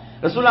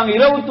 ரசூலுல்லாஹ்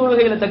இரவு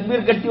தொழுகையில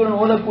தக்பீர் கட்டியுடன்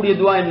ஓதக்கூடிய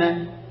துஆ என்ன?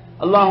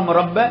 அல்லாஹும்ம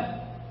ரப்ப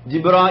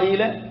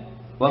ஜிப்ராயீல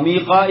வ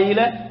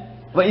மீகாயீல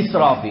வ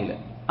இஸ்ராஃபீல.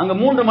 அங்க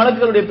 3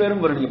 மலக்குகளுடைய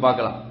பேரும் வரும், நீங்க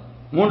பார்க்கலாம்.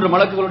 3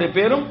 மலக்குகளுடைய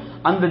பேரும்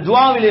அந்த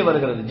துஆவிலே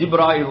வருகிறது.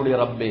 ஜிப்ராயிலுடைய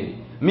ரப்பே,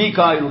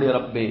 மீகாயிலுடைய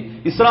ரப்பே,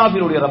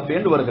 இஸ்ராஃபீலுடைய ரப்பே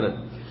என்று வருகிறது.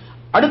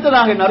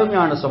 அடுத்ததாக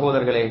நறுமையான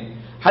சகோதரர்களே,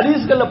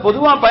 ஹதீஸ்கள்ல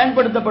பொதுவா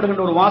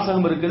பயன்படுத்தப்படுகின்ற ஒரு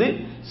வாசகம் இருக்குது,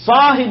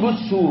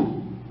 சாஹிபுஸ் சூர்.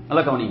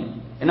 நல்லா கவனிங்க,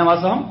 என்ன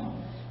வாசகம்?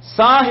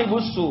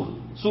 சாஹிபுஸ் சூர்.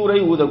 சூரை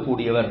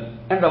ஊதக்கூடியவர்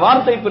என்ற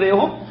வார்த்தை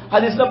பிரயோகம்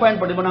ஹதீஸ்ல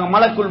பயன்படுத்தி நாங்க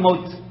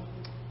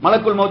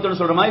மலக்குல் மௌத்னு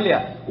சொல்றோமா இல்லையா,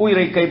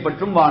 உயிரை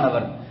கைப்பற்றும்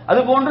வானவர்.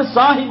 அதுபோன்று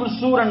சாஹிபு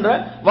சூர் என்ற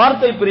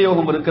வார்த்தை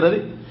பிரயோகம் இருக்கிறது.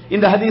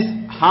 இந்த ஹதீஸ்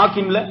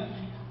ஹாக்கிம்ல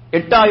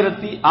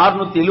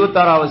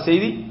 8676வது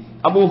செய்தி,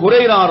 அபூ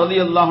ஹுரைரா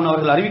ரலியல்லாஹு அன்ஹு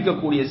அவர்கள்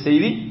அறிவிக்கக்கூடிய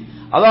செய்தி.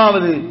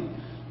 அதாவது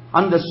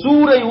அந்த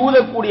சூரை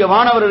ஊதக்கூடிய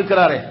வானவர்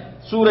இருக்கிறாரே,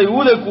 சூரை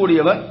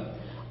ஊதக்கூடியவர்,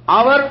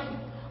 அவர்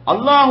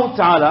அல்லாஹு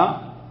தஆலா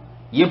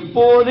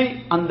எப்போது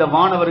அந்த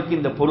வானவருக்கு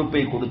இந்த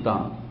பொறுப்பை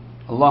கொடுத்தான்,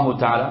 அல்லாஹு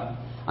தஆலா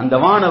அந்த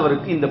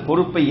வானவருக்கு இந்த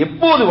பொறுப்பை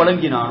எப்போது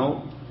வழங்கினானோ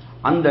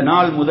அந்த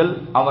நாள் முதல்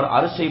அவர்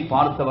அரிசை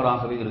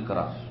பார்த்தவராகவே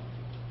இருக்கிறார்.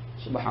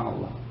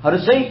 சுப்ஹானல்லாஹ்,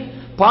 அரிசை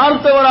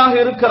பார்த்தவராக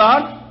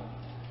இருக்கிறார்.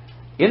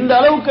 எந்த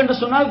அளவுக்கு என்று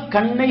சொன்னால்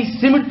கண்ணை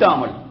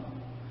சிமிட்டாமல்,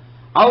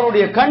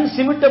 அவருடைய கண்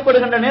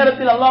சிமிட்டப்படுகின்ற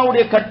நேரத்தில்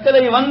அல்லாஹ்வுடைய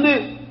கட்டளை வந்து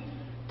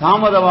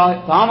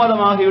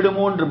தாமதமாகி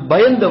விடுமோ என்று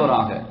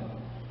பயந்தவராக,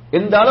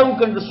 எந்த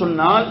அளவுக்கு என்று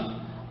சொன்னால்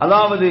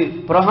அதாவது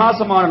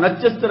பிரகாசமான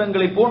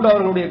நட்சத்திரங்களை போன்று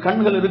அவர்களுடைய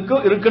கண்கள்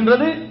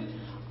இருக்கின்றது.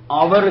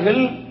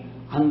 அவர்கள்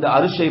அந்த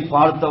அரிசை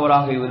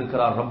பார்த்தவராக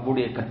இருக்கிறார்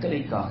ரப்புடைய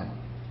கட்டளைக்காக.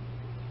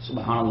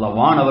 சுப்ஹானல்லாஹ்,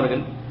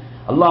 வானவர்கள்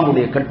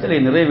அல்லாஹ்வுடைய கட்டளை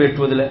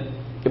நிறைவேற்றுவதில்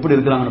எப்படி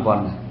இருக்கிறாங்கன்னு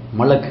பாருங்க.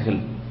 மலக்குகள்,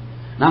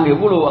 நாங்க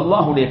எவ்வளவு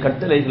அல்லாஹ்வுடைய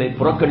கட்டளைகளை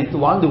புறக்கணித்து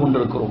வாழ்ந்து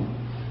கொண்டிருக்கிறோம்,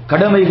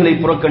 கடமைகளை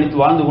புறக்கணித்து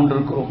வாழ்ந்து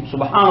கொண்டிருக்கிறோம்.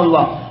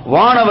 சுப்ஹானல்லாஹ்,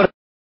 வானவர்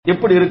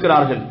எப்படி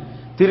இருக்கிறார்கள்.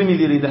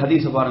 திருமிதியில் இந்த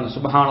ஹதீஸ் பாருங்க.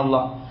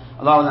 சுப்ஹானல்லாஹ்,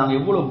 அதாவது நாங்கள்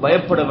எவ்வளவு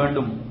பயப்பட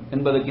வேண்டும்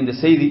என்பதற்கு இந்த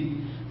செய்தி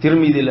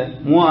திருமிதியில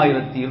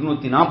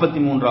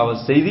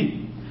 3243வது செய்தி.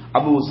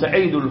 அபூ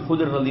சயீதுல்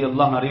ஹுத்ரி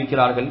ரலியல்லாஹு அன்ஹு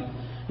அறிவிக்கிறார்கள்,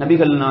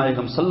 நபிகள்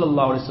நாயகம்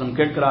ஸல்லல்லாஹு அலைஹி வஸல்லம்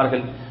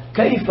கேட்கிறார்கள்,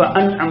 கைஃப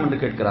அன்அம் என்று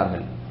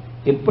கேட்கிறார்கள்,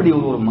 எப்படி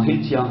ஒரு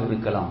மகிழ்ச்சியாக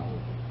இருக்கலாம்.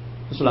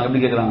 ரசூலுல்லாஹ்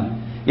எப்படி கேட்கிறாங்க,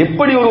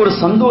 எப்படி ஒரு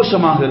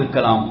சந்தோஷமாக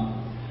இருக்கலாம்.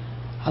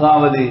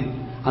 அதாவது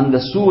அந்த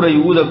சூரை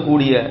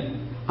ஊதக்கூடிய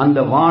அந்த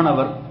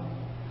வானவர்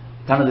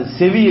தனது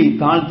செவியை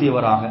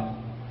தாழ்த்தியவராக,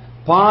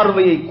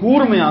 பார்வையை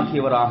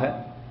கூர்மையாக்கியவராக,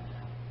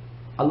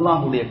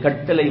 அல்லாஹ்வுடைய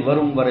கட்டளை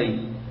வரும் வரை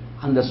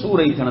அந்த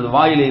சூரை தனது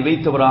வாயிலை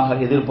வைத்தவராக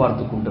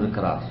எதிர்பார்த்து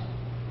கொண்டிருக்கிறார்.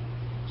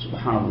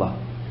 சுப்ஹானல்லாஹ்,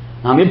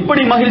 நாம்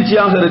எப்படி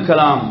மகிழ்ச்சியாக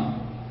இருக்கலாம்.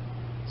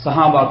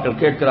 சஹாபாக்கள்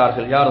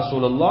கேட்கிறார்கள், யா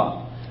ரசூலல்லாஹ்,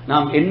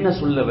 நாம் என்ன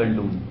சொல்ல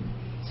வேண்டும்.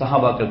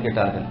 சஹாபாக்கள்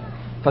கேட்டார்கள்,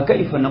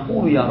 ஃபகைஃப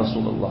நகூலு யா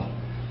ரசூலல்லாஹ்,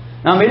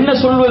 நாம் என்ன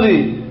சொல்வது,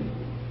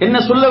 என்ன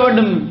சொல்ல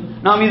வேண்டும்,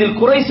 நாம் இதில்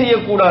குறை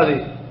செய்யக்கூடாது,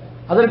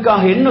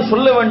 அதற்காக என்ன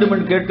சொல்ல வேண்டும்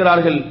என்று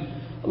கேட்கிறார்கள்.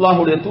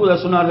 அல்லாஹ்வுடைய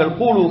தூதர் சொன்னார்கள்,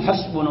 கூலு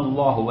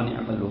ஹஸ்புனல்லாஹு வ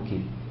நிஅமல்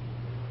வக்கீல்.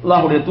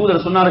 அல்லாஹ்வுடைய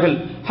தூதர் சொன்னார்கள்,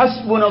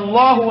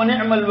 ஹஸ்புனல்லாஹு வ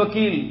நிஅமல்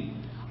வக்கீல்,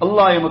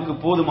 அல்லாஹ் எமக்கு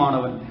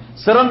போதுமானவன்,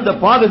 சிறந்த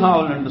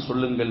பாதுகாவலன் என்று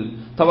சொல்லுங்கள்.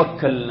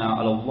 தவக்கல்னா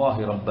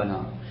அலல்லாஹி ரப்பனா,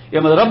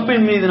 எமது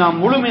ரப்பின் மீது நாம்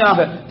முழுமையாக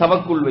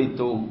தவக்குல்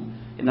வைத்தோம்.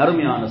 என்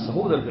அருமையான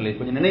சகோதரர்களை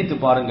கொஞ்சம் நினைத்து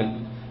பாருங்கள்.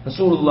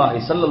 ரசூலுல்லாஹி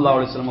ஸல்லல்லாஹு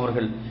அலைஹி வஸல்லம்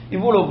அவர்கள்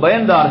இவ்வளவு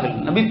பயந்தார்கள்,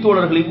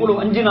 நபித்தோழர்கள் இவ்வளவு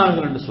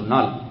அஞ்சினார்கள் என்று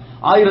சொன்னால்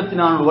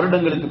 1400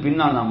 வருடங்களுக்கு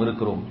பின்னால் நாம்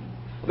இருக்கிறோம்.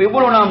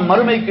 எவ்வளவு நாம்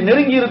மறுமைக்கு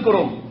நெருங்கி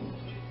இருக்கிறோம்,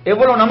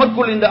 எவ்வளவு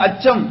நமக்குள் இந்த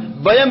அச்சம்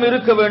பயம்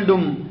இருக்க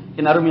வேண்டும்.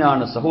 என் அருமையான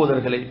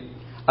சகோதரர்களே,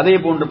 அதே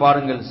போன்று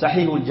பாருங்கள்,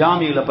 சஹீஹுல்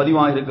ஜாமியில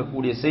பதிவாக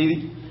இருக்கக்கூடிய செய்தி,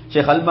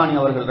 ஷேக் அல்பானி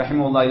அவர்கள்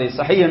ரஹிமஹுல்லாஹ் இதை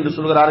சஹீஹ் என்று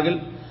சொல்கிறார்கள்.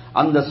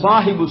 அந்த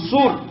சாஹிபு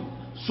சூர்,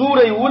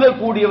 சூரை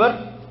ஊதக்கூடியவர்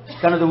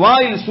தனது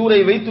வாயில் சூரை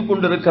வைத்துக்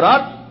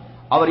கொண்டிருக்கிறார்.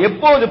 அவர்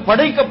எப்போது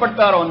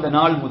படைக்கப்பட்டாரோ அந்த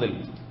நாள் முதல்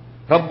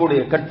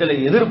ரப்புடைய கட்டளை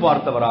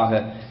எதிர்பார்த்தவராக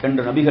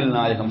என்று நபிகள்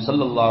நாயகம்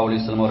ஸல்லல்லாஹு அலைஹி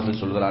வஸல்லம்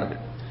அவர்கள் சொல்கிறார்கள்.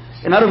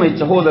 என் அருமை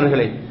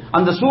சகோதரர்களே,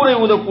 அந்த சூரை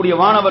ஊதக்கூடிய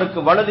வானவருக்கு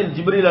வலதில்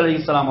ஜிப்ரீல்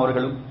அலைஹிஸ்ஸலாம்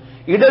அவர்களும்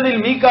இடதில்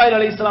மீகாயில்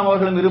அலைஹிஸ்ஸலாம்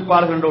அவர்களும்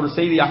இருப்பார்கள் என்ற ஒரு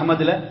செய்தி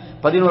அஹ்மதில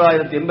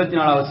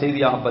 11084வது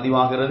செய்தியாக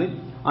பதிவாகிறது.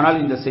 ஆனால்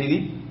இந்த செய்தி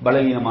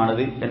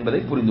பலவீனமானது என்பதை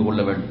புரிந்து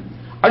கொள்ள வேண்டும்.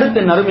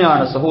 அடுத்த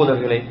நறுமையான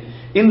சகோதரர்களே,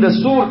 இந்த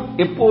சூர்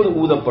எப்போது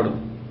ஊதப்படும்,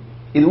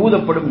 இது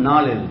ஊதப்படும்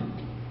நாள் எது,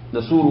 இந்த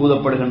சூர்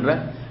ஊதப்படுகின்ற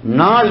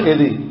நாள்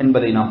எது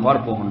என்பதை நாம்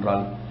பார்ப்போம்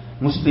என்றால்,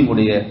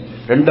 முஸ்லிமுடைய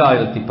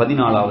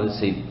 2014வது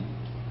செய்தி.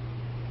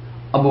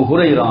 அபூ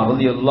ஹுரைரா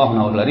ரலியல்லாஹு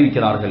அன்ஹு அவர்கள்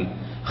அறிவிக்கிறார்கள்,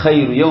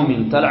 கைரு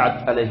யௌமின்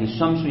தலஅத் அலைஹி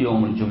ஷம்ஸு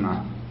யௌமுல் ஜும்ஆ,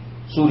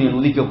 சூரியன்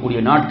உதிக்கக்கூடிய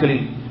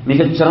நாட்களில்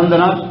மிகச் சிறந்த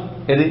நாள்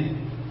எது,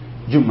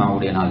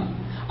 ஜும்ஆவுடைய நாள்.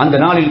 அந்த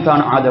நாளில்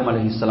தான் ஆதம்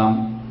அலைஹிஸ்ஸலாம்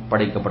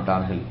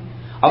படைக்கப்பட்டார்கள்.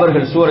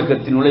 அவர்கள்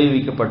சுவர்க்கத்தில்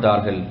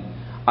நுழைவிக்கப்பட்டார்கள்,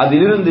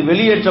 அதிலிருந்து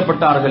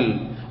வெளியேற்றப்பட்டார்கள்.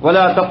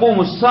 வலா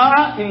தகூமு ஸாஅ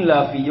இல்லா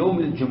ஃபீ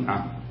யௌமில் ஜும்ஆ,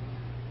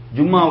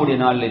 ஜும்ஆவுடைய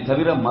நாளிலே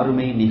தவிர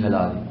மறுமை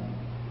நிகழாது.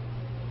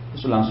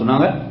 ரசூலுல்லாஹ்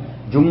சொன்னாங்க,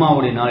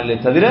 ஜும்ஆவுடைய நாளிலே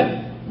தவிர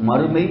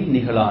மறுமை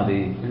நிகழாது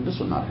என்று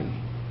சொன்னார்கள்.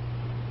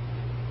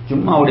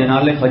 ஜும்ஆவுடைய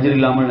நாளிலே ஃபஜ்ர்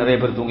இல்லாமல் நிறைய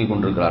பேர் தூங்கிக்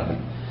கொண்டிருக்கிறார்கள்.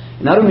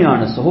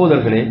 அருமையான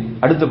சகோதரர்களே,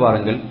 அடுத்து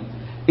பாருங்கள்,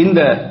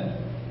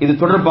 இது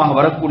தொடர்பாக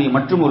வரக்கூடிய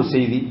மற்றும் ஒரு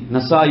செய்தி,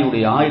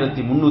 நசாயியுடைய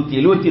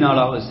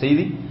 1374வது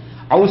செய்தி,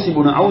 அவுஸ்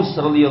இப்னு அவுஸ்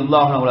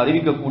ரலியல்லாஹு அன்ஹு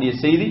அறிவிக்கக்கூடிய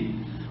செய்தி.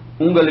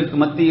 உங்களுக்கு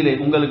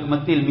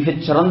மத்தியில்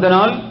மிகச் சிறந்த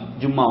நாள்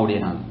ஜும்ஆவுடைய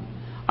நாள்.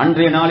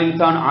 அன்றைய நாளில்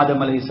தான்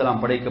ஆதம்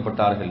அலைஹிஸ்ஸலாம்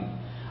படைக்கப்பட்டார்கள்,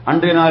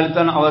 அன்றைய நாளில்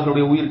தான்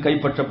அவர்களுடைய உயிர்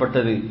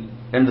கைப்பற்றப்பட்டது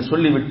என்று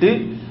சொல்லிவிட்டு,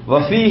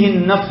 வஃபீஹின்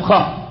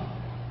நஃப்ஹா,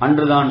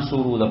 அன்றுதான்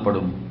சூர்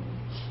ஊதப்படும்,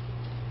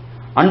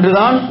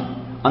 அன்றுதான்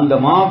அந்த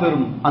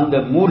மாபெரும் அந்த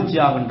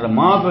மூர்ச்சியாகின்ற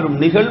மாபெரும்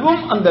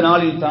நிகழ்வும் அந்த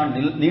நாளில் தான்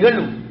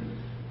நிகழும்.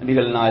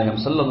 நபிகள் நாயகம்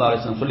ஸல்லல்லாஹு அலைஹி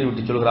வஸல்லம்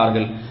சொல்லிவிட்டு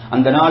சொல்கிறார்கள்,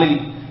 அந்த நாளில்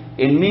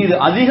என் மீது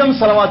அதிகம்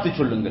ஸலவாத்து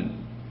சொல்லுங்கள்,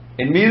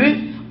 என் மீது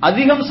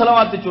அதிகம்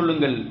ஸலவாத்து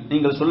சொல்லுங்கள்,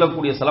 நீங்கள்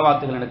சொல்லக்கூடிய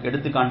ஸலவாத்துகள் எனக்கு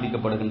எடுத்து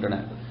காண்பிக்கப்படுகின்றன.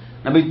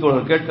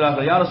 நபித்தோழர்கள்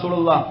கேட்கிறார்கள், யா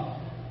ரசூலுல்லாஹ்,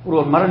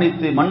 ஒருவர்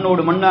மரணித்து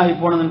மண்ணோடு மண்ணாகி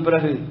போனதன்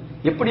பிறகு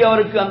எப்படி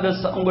அவருக்கு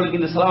உங்களுக்கு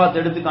இந்த ஸலவாத்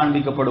எடுத்து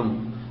காண்பிக்கப்படும்?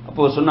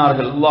 அப்போ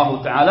சொன்னார்கள், அல்லாஹு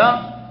தஆலா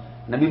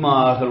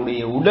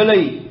நபிமார்களுடைய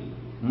உடலை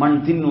மண்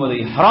தின்னுவதை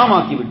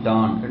ஹராமாக்கி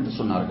விட்டான் என்று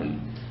சொன்னார்கள்.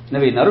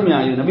 எனவே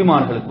நறுமையாக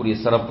நபிமார்களுக்குரிய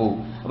சிறப்பு.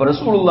 அவர்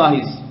ரசூலுல்லாஹி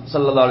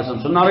ஸல்லல்லாஹு அலைஹி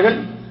வஸல்லம் சொன்னார்கள்,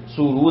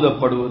 சூர்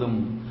ஊதப்படுவதும்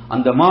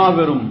அந்த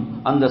மாபெரும்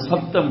அந்த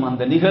சப்தம்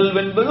அந்த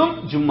நிகழ்வென்பதும்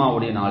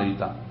ஜும்மாவுடைய நாளில்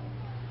தான்.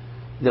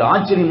 இதில்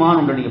ஆச்சரியமான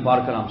ஒன்றை நீங்க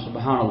பார்க்கலாம்.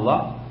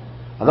 சுப்ஹானல்லாஹ்,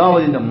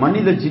 அதாவது இந்த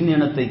மனித ஜின்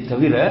இனத்தை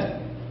தவிர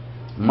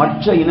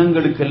மற்ற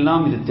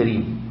இனங்களுக்கெல்லாம் இது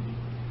தெரியும்,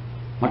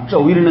 மற்ற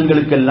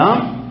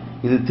உயிரினங்களுக்கெல்லாம்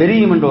இது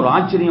தெரியும் என்ற ஒரு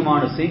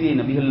ஆச்சரியமான செய்தியை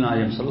நபிகள்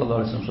நாயகம் ஸல்லல்லாஹு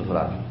அலைஹி வஸல்லம்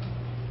சொல்கிறார்கள்.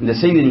 இந்த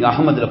செய்தி நீங்க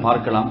அஹ்மதுல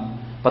பார்க்கலாம்.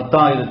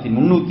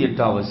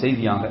 10308வது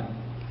செய்தியாக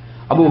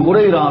அபூ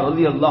ஹுரைரா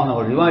ரலியல்லாஹு அன்ஹு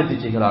அவர்கள்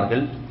ரிவாயத்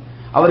செய்கிறார்கள்.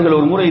 அவர்கள்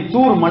ஒரு முறை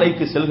தூர்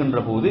மலைக்கு செல்கின்ற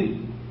போது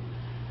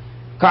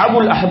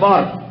கஅபுல்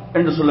அஹ்பார்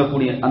என்று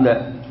சொல்லக்கூடிய அந்த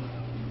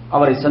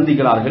அவரை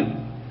சந்திக்கிறார்கள்,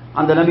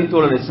 அந்த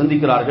நபித்தோழரை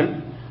சந்திக்கிறார்கள்.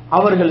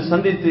 அவர்கள்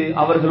சந்தித்து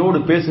அவர்களோடு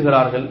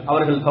பேசுகிறார்கள்,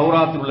 அவர்கள்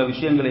தௌராத்தில் உள்ள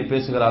விஷயங்களை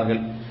பேசுகிறார்கள்,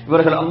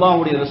 இவர்கள்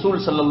அல்லாஹ்வுடைய ரசூல்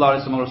ஸல்லல்லாஹு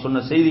அலைஹி வஸல்லம் அவர்கள்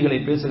சொன்ன செய்திகளை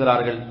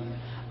பேசுகிறார்கள்.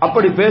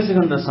 அப்படி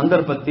பேசுகின்ற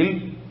சந்தர்ப்பத்தில்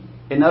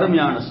என்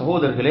அருமையான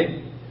சகோதரர்களே,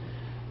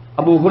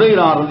 அபூ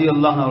ஹுரைரா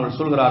ரலியல்லாஹு அன்ஹு அவர்கள்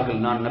சொல்கிறார்கள்,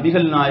 நான்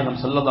நபிகள் நாயகம்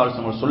ஸல்லல்லாஹு அலைஹி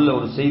வஸல்லம் சொல்ல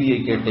ஒரு செய்தியை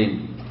கேட்டேன்.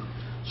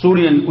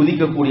 சூரியன்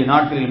உதிக்கக்கூடிய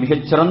நாட்களில்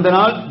மிகச் சிறந்த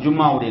நாள்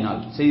ஜும்மாவுடைய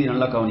நாள். செய்தி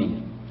நல்லா கவனிங்க.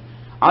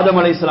 ஆதம்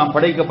அலைஹிஸ்ஸலாம்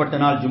படைக்கப்பட்ட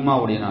நாள்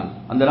ஜும்மாவுடைய நாள்.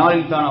 அந்த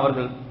நாளில் தான்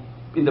அவர்கள்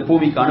இந்த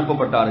பூமிக்கு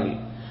அனுப்பப்பட்டார்கள்.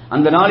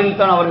 அந்த நாளில்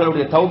தான்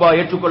அவர்களுடைய தௌபா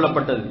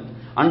ஏற்றுக்கொள்ளப்பட்டது.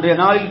 அன்றைய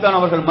நாளில் தான்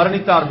அவர்கள்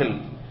மரணித்தார்கள்.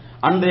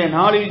 அன்றைய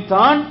நாளில்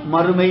தான்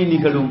மறுமை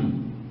நிகழும்.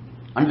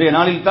 அன்றைய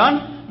நாளில் தான்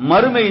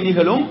மறுமை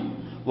நிகழும்.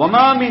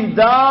 வமா மின்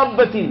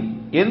தாபத்தின்,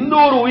 எந்த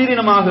ஒரு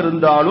உயிரினமாக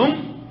இருந்தாலும்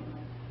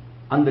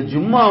அந்த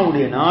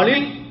ஜும்மாவுடைய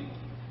நாளில்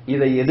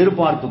இதை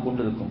எதிர்பார்த்து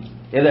கொண்டிருக்கும்.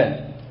 எதை?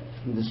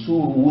 இந்த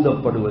சூர்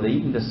ஊதப்படுவதை,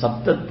 இந்த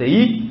சப்தத்தை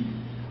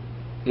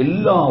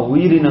எல்லா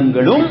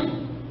உயிரினங்களும்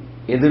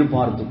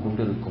எதிர்பார்த்து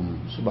கொண்டிருக்கும்.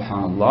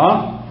 சுப்ஹானல்லாஹ்.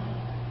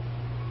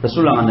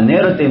 ரசூலுல்லாஹ் அந்த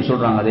நேரத்தையும்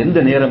சொல்றாங்க. அது எந்த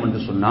நேரம்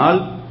என்று சொன்னால்,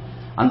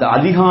 அந்த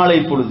அதிகாலை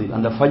பொழுது,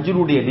 அந்த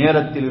ஃபஜ்ருடைய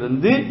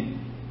நேரத்திலிருந்து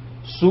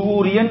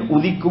சூரியன்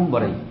உதிக்கும்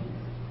வரை,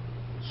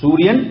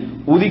 சூரியன்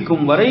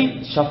உதிக்கும் வரை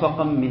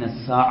ஷஃபகம்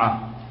மினஸ் ஸாஅ,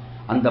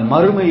 அந்த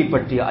மறுமை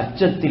பற்றிய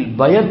அச்சத்தில்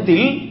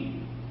பயத்தில்,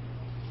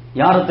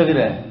 யாரை தவிர?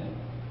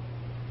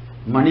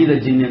 மனித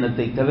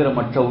ஜின்னினத்தை தவிர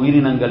மற்ற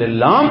உயிரினங்கள்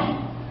எல்லாம்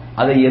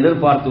அதை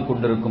எதிர்பார்த்து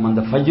கொண்டிருக்கும்.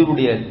 அந்த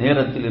ஃபஜ்ருடைய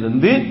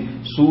நேரத்திலிருந்து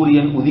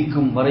சூரியன்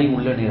உதிக்கும் வரை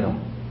உள்ள நேரம்,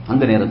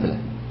 அந்த நேரத்தில்,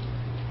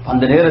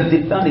 அந்த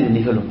நேரத்தில் தான் இது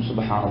நிகழும்.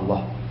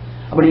 சுப்ஹானல்லாஹ்.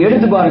 அப்படி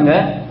எடுத்து பாருங்க,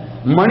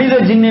 மனித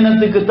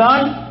ஜின்னினத்துக்கு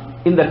தான்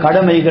இந்த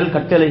கடமைகள்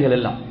கட்டளைகள்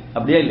எல்லாம்,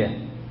 அப்படியே இல்லையா?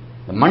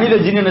 மனித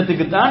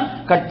ஜின்னினத்துக்கு தான்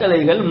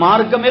கட்டளைகள்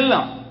மார்க்கம்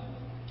எல்லாம்.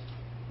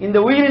 இந்த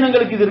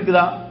உயிரினங்களுக்கு இது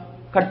இருக்குதா?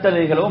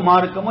 கட்டளைகளோ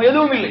மார்க்கமோ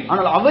எதுவும் இல்லை.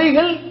 ஆனால்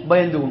அவைகள்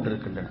பயந்து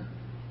கொண்டிருக்கின்றன,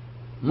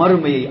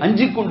 மறுமையை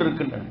அஞ்சிக்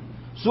கொண்டிருக்கின்றன,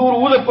 சூர்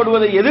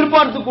ஊதப்படுவதை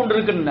எதிர்பார்த்து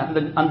கொண்டிருக்கின்றன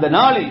அந்த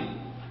நாளில்.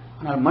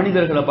 ஆனால்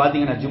மனிதர்களை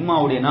பார்த்தீங்கன்னா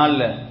ஜும்மாவுடைய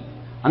நாள்ல,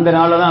 அந்த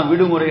நாள்ல தான்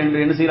விடுமுறை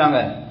என்று என்ன செய்யறாங்க?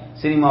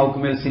 சினிமாவுக்கு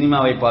மேல்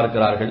சினிமாவை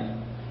பார்க்கிறார்கள்,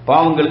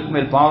 பாவங்களுக்கு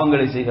மேல்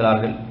பாவங்களை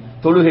செய்கிறார்கள்,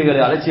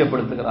 தொழுகைகளை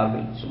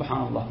அலட்சியப்படுத்துகிறார்கள்.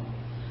 சுப்ஹானல்லாஹ்.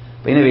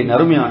 எனவே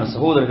அருமையான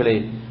சகோதரர்களே,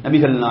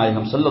 நபிகள்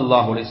நாயகம்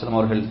ஸல்லல்லாஹு அலைஹி வஸல்லம்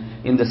அவர்கள்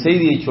இந்த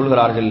செய்தியை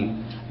சொல்கிறார்கள்.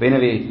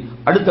 எனவே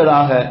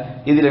அடுத்ததாக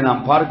இதில்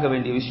நாம் பார்க்க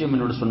வேண்டிய விஷயம்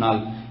என்னோடு சொன்னால்,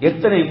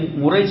 எத்தனை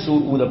முறை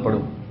சூர்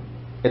ஊதப்படும்,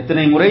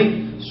 எத்தனை முறை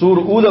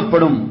சூர்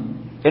ஊதப்படும்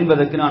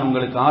என்பதற்கு நான்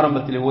உங்களுக்கு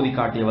ஆரம்பத்தில் ஓதி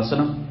காட்டிய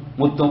வசனம்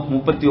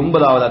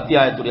 39வது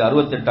அத்தியாயத்துடைய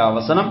 68வது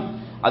வசனம்.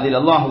 அதில்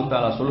அல்லாஹ்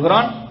தஆலா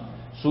சொல்கிறான்,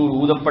 சூர்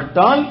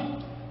ஊதப்பட்டால்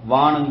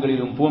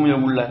வானங்களிலும்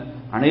பூமியிலும் உள்ள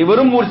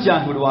அனைவரும்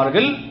மூர்ச்சியாகி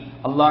விடுவார்கள்,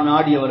 அல்லாஹ்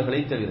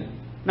நாடியவர்களை தவிர.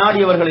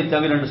 நாடியவர்களை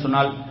தவிர என்று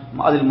சொன்னால்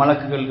அதில்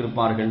மலக்குகள்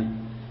இருப்பார்கள்,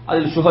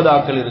 அதில்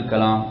சுஹதாக்கள்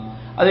இருக்கலாம்,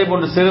 அதே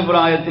போன்று சிறு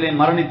பிராயத்திலே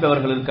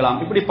மரணித்தவர்கள் இருக்கலாம்.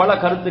 இப்படி பல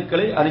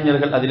கருத்துக்களை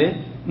அறிஞர்கள் அதிலே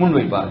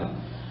முன்வைப்பார்கள்.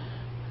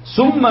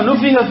 சும்ம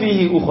நுஃபிஹ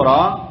ஃபீஹி உக்ரா,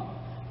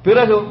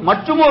 பிறகு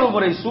மற்றொரு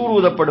முறை சூர்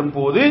ஊதப்படும்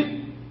போது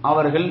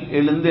அவர்கள்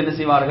எழுந்து என்ன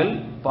செய்வார்கள்?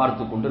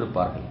 பார்த்து கொண்டு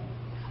இருப்பார்கள்.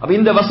 அப்ப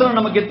இந்த வசனம்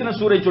நமக்கு எத்தனை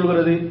சூரை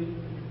சொல்கிறது?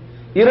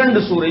 2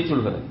 சூரை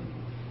சொல்கிறது.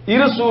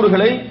 2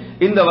 சூர்களை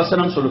இந்த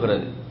வசனம்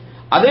சொல்கிறது.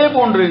 அதே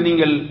போன்று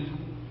நீங்கள்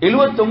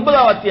 79வது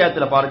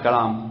அத்தியாயத்தில்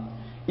பார்க்கலாம்.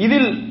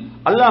 இதில்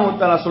அல்லாஹ்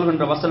தஆலா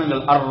சொல்கின்ற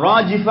வசனங்கள்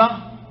அர்-ராஜிஃபா,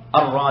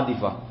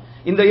 அர்-ராதிஃபா.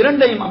 இந்த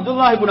இரண்டையும்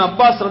அப்துல்லாஹ் இப்னு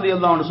அப்பாஸ்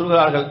ரலியல்லாஹு அன்ஹு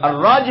சொல்கிறார்கள்.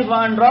 அர்-ராஜிஃபா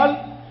என்றால்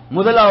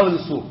முதலாவது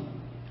சூர்,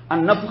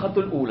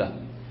 அன்-நஃப்ஹத்துல் ஊலா.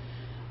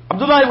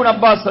 அப்துல்லாஹ் இப்னு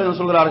அப்பாஸ்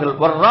சொல்கிறார்கள்,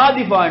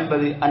 வர்-ராதிஃபா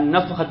என்பது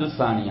அன்-நஃப்ஹத்து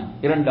ஸானியா,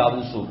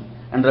 இரண்டாவது சூர்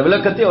என்ற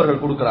விளக்கத்தை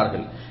அவர்கள்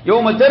கொடுக்கிறார்கள்.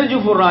 யௌம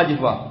தர்ஜுஃபுர்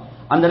ராஜிஃபா,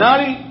 அந்த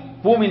நாளில்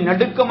பூமி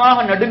நடுக்கமாக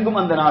நடுங்கும்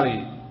அந்த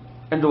நாளில்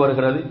என்று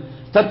வருகிறது.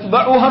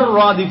 தத்பஉஹர்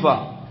ராதிஃபா,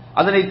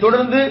 அதனை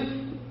தொடர்ந்து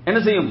என்ன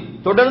செய்யும்?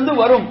 தொடர்ந்து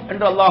வரும்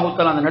என்று அல்லாஹ்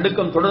தஆலா அந்த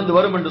நடுக்கம் தொடர்ந்து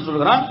வரும் என்று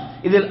சொல்கிறான்.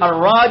 இதில்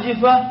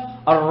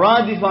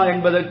அர்-ராஜிஃபா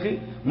என்பதற்கு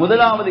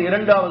முதலாவது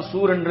இரண்டாவது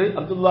சூர் என்று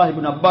அப்துல்லாஹ்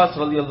இப்னு அப்பாஸ்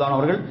ரலியல்லாஹு அன்ஹு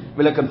அவர்கள்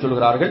விளக்கம்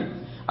சொல்கிறார்கள்.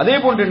 அதே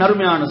போன்று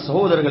நறுமையான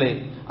சகோதரர்களே,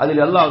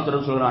 அதில் அல்லாஹ்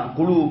தஆலா சொல்கிறான்,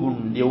 குலூபுன்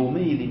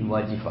யௌமைதின்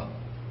வாஜிஃபா,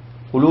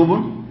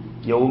 குலூபுன்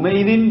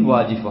யௌமைதின்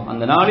வாஜிஃபா,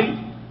 அந்த நாளில்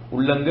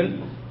உள்ளங்கள்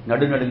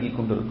நடுநடுங்கிக்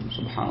கொண்டிருக்கும்.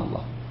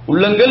 சுப்ஹானல்லாஹ்,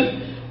 உள்ளங்கள்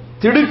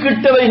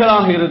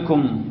திடுக்கிட்டவைகளாக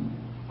இருக்கும்.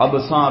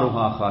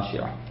 அப்சாருஹா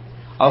காஷியா,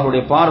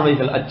 அவருடைய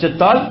பார்வைகள்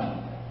அச்சத்தால்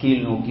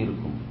கீழ் நோக்கி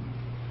இருக்கும்.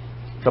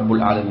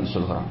 ரப்புல் ஆலமீன்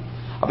சொல்கிறான்.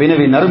 அப்ப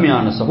எனவே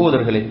நறுமையான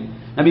சகோதரர்களே,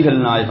 நபிகள்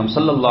நாயகம்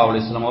ஸல்லல்லாஹு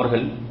அலைஹி வஸல்லம்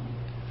அவர்கள்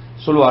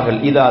சொல்வார்கள்,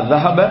 இதா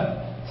ذهب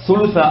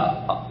ثلث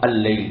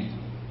الليل,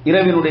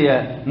 இரவினுடைய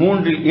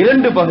மூன்றில்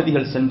இரண்டு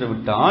பகுதிகள் சென்று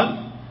விட்டால்,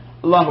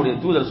 அல்லாஹ்வுடைய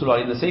தூதர்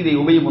சொல்வார், இந்த செய்தியை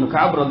உபய் இப்னு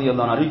கஅப்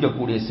ரலியல்லாஹு அன்ஹு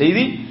அறிவிக்கக்கூடிய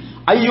செய்தி,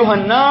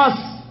 ஐயுஹன்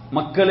நாஸ்,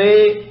 மக்களே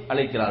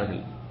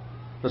அழைக்கிறார்கள்.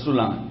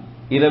 ரசூலுல்லாஹ்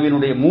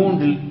இரவினுடைய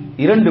மூன்றில்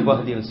இரண்டு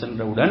பகுதிகள்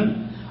சென்றவுடன்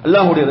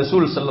அல்லாஹ்வுடைய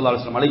ரசூல் ஸல்லல்லாஹு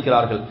அலைஹி வஸல்லம்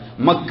அழைக்கிறார்கள்,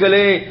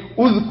 மக்களே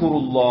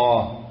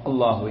உஸ்குருல்லாஹ்,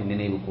 அல்லாஹ்வை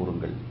நினைவு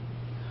கூறுங்கள்.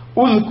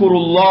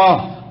 உஸ்குருல்லாஹ்,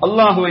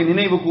 அல்லாஹ்வை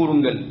நினைவு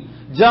கூறுங்கள்.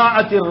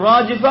 ஜாஅத்திர்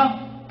ராஜிஃபா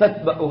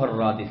தத்பஉஹர்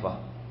ராதிஃபா.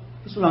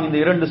 ரசூலுல்லாஹ் இந்த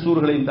இரண்டு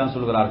சூர்களையும் தான்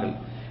சொல்கிறார்கள்.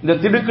 இந்த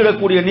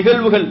திடுக்கிடக்கூடிய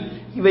நிகழ்வுகள்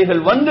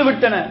இவைகள் வந்து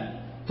விட்டன,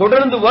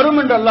 தொடர்ந்து வரும்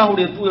என்று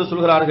அல்லாஹ்வுடைய தூதர்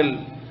சொல்கிறார்கள்.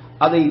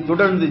 அதை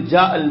தொடர்ந்து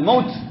ஜாஅல்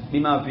மௌத்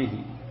பிமா ஃபீஹி,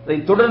 அதை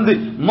தொடர்ந்து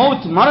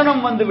மௌத்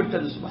மரணம் வந்து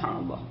விட்டது.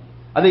 சுப்ஹானல்லாஹ்,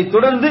 அதை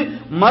தொடர்ந்து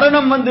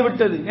மரணம் வந்து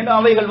விட்டது என்று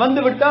அவைகள்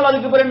வந்து விட்டால்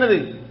அதுக்கு பிறகு என்னது?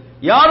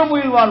 யாரும்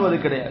உயிர் வாழ்வது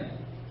கிடையாது.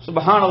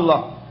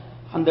 சுப்ஹானல்லாஹ்.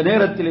 அந்த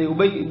நேரத்திலே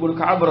உபய் இப்னு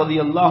கஅப்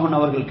ரலியல்லாஹு அன்ஹு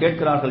அவர்கள்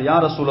கேட்கிறார்கள், யா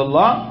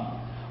ரசூலல்லாஹ்,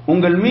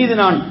 உங்கள் மீது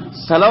நான்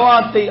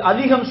ஸலவாத்தை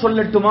அதிகம்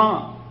சொல்லட்டுமா?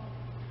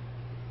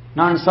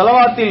 நான்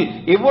ஸலவாத்தில்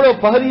எவ்வளவு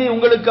பகுதியை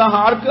உங்களுக்காக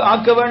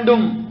ஆக்க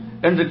வேண்டும்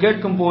என்று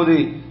கேட்கும் போது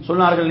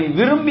சொன்னார்கள், நீ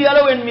விரும்பிய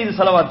அளவு என் மீது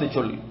ஸலவாத்தை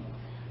சொல்.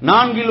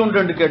 4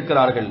 என்று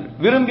கேட்கிறார்கள்.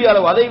 விரும்பிய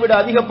அளவு, அதை விட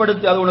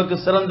அதிகப்படுத்து, அது உனக்கு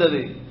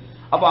சிறந்தது.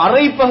 அப்ப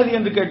அரை பகுதி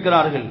என்று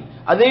கேட்கிறார்கள்,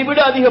 அதை விட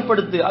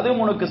அதிகப்படுத்து,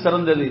 அதுவும் உனக்கு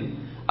சிறந்தது.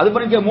 அது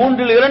பிறகு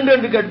 3/2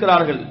 என்று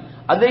கேட்கிறார்கள்,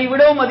 அதை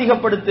விடவும்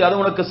அதிகப்படுத்து, அது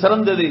உனக்கு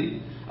சிறந்தது.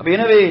 அப்ப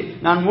எனவே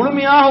நான்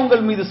முழுமையாக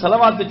உங்கள் மீது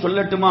ஸலவாத்தை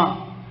சொல்லட்டுமா?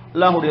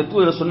 அல்லாஹ்வுடைய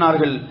தூதர்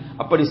சொன்னார்கள்,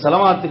 அப்படி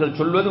ஸலவாத்துகள்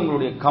சொல்வது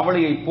உங்களுடைய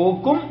கவலையை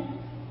போக்கும்,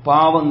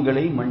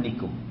 பாவங்களை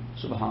மன்னிக்கும்.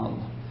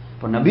 சுப்ஹானல்லாஹ்.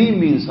 இப்ப நபி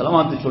மீது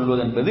ஸலவாத்து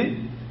சொல்வது என்பது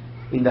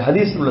இந்த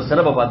ஹதீஸில் உள்ள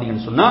சிறப்பை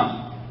பார்த்தீங்கன்னு சொன்னா,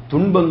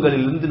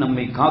 துன்பங்களிலிருந்து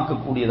நம்மை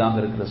காக்கக்கூடியதாக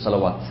இருக்கிற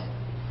ஸலவாத்,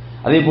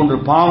 அதே போன்று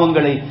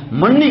பாவங்களை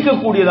மன்னிக்க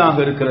கூடியதாக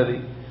இருக்கிறது,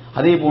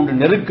 அதே போன்று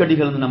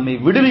நெருக்கடிகள் நம்மை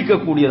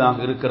விடுவிக்கக்கூடியதாக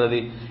இருக்கிறது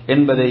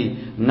என்பதை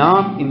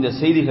நாம் இந்த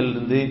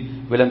செய்திகளிலிருந்து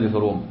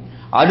விளங்குகிறோம்.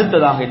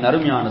 அடுத்ததாக என்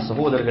அருமையான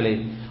சகோதரர்களே,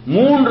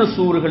 3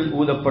 சூர்கள்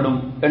ஊதப்படும்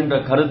என்ற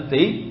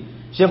கருத்தை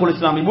ஷேகுல்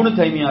இஸ்லாம் இப்னு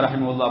தைமியா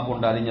ரஹிமஹுல்லாஹ்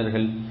போன்ற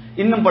அறிஞர்கள்,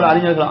 இன்னும் பல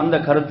அறிஞர்கள் அந்த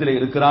கருத்திலே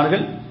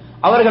இருக்கிறார்கள்.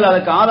 அவர்கள்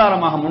அதற்கு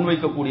ஆதாரமாக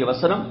முன்வைக்கக்கூடிய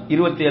வசனம்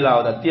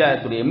 27வது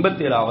அத்தியாயத்துடைய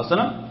 87வது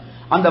வசனம்.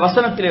 அந்த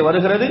வசனத்திலே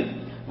வருகிறது,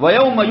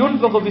 வயௌம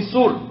யுன்ஃபகு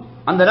ஃபிஸ்ஸூர்,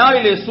 அந்த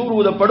நாளிலே சூர்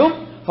ஊதப்படும்,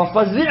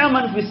 ஃபஃபஸிஅ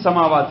மன் ஃபிஸ்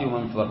ஸமாவாதி வ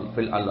மன்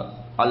ஃபில்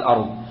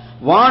அர்த்,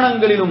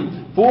 வானங்களிலும்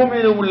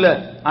பூமியிலும் உள்ள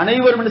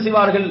அனைவரும் என்ன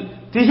செய்வார்கள்?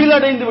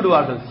 திகிலடைந்து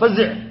விடுவார்கள்.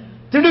 ஃபஸிஅ,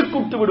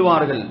 திடுக்குட்டு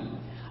விடுவார்கள்.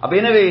 அப்ப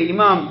எனவே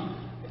இமாம்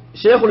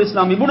ஷேகுல்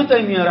இஸ்லாம் இப்னு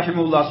தைமியா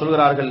ரஹிமஹுல்லாஹ்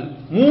சொல்கிறார்கள்,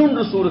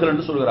 3 சூர்கள்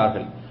என்று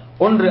சொல்கிறார்கள்.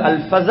 ஒன்று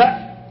அல் ஃபஸஅ,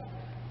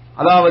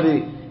 அதாவது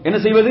என்ன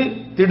செய்வது?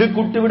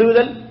 திடுக்குட்டு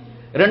விடுதல்.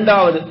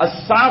 இரண்டாவது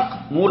அஸ்ஸாக்,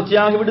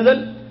 மூர்ச்சையாக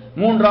விடுதல்.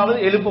 மூன்றாவது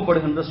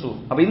எழுப்பப்படுகின்ற சூர்.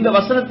 அப்ப இந்த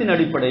வசனத்தின்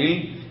அடிப்படையில்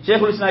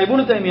ஷேகுல் இஸ்லாம்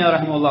இப்னு தைமியா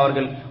ரஹிமஹுல்லாஹ்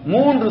அவர்கள்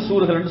 3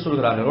 சூர்கள் என்று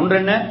சொல்கிறார்கள். ஒன்று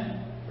என்ன?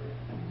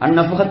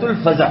 அந்நஃபகத்துல்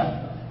ஃபஸா,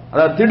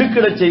 அதாவது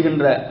திடுக்கிடச்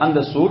செய்கின்ற அந்த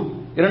சூர்.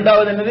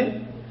 இரண்டாவது என்னது?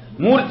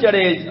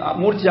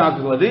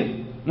 மூர்ச்சையாக்குவது.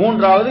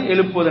 மூன்றாவது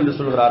எழுப்புவது என்று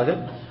சொல்கிறார்கள்.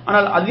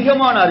 ஆனால்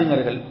அதிகமான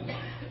அறிஞர்கள்,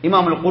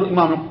 இமாம்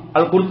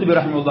அல் குர்துபி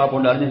ரஹிமஹுல்லாஹ்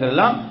போன்ற அறிஞர்கள்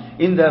எல்லாம்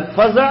இந்த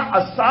ஃபஸா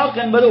அஸ்ஸாக்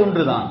என்பது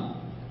ஒன்றுதான்,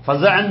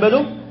 ஃபஸா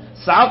என்பதும்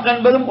சாக்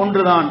என்பதும்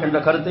ஒன்றுதான் என்ற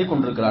கருத்தை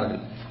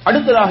கொண்டிருக்கிறார்கள்.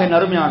 அடுத்ததாக என்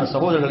அருமையான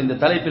சகோதரர்கள், இந்த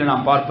தலைப்பில்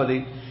நாம் பார்ப்பது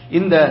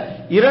இந்த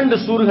 2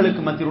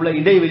 சூர்களுக்கு மத்தியில் உள்ள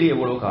இடைவெளி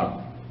எவ்வளவு காலம்.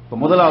 இப்ப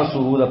முதலாவது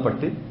சூர்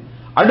ஊதப்பட்டு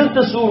அடுத்த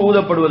சூர்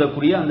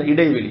ஊதப்படுவதற்குரிய அந்த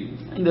இடைவெளி,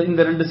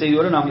 இந்த 2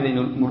 செய்தியோடு நாம் இதை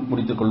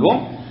முடித்துக் கொள்வோம்.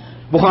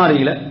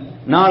 புகாரியில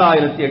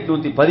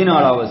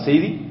 4814வது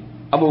செய்தி,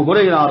 அபூ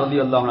ஹுரைரா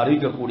ரலியல்லாஹு அன்ஹு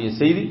அறிவிக்கக்கூடிய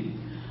செய்தி,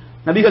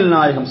 நபிகள்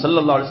நாயகம்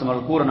ஸல்லல்லாஹு அலைஹி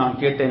வஸல்லம் கூற நான்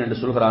கேட்டேன் என்று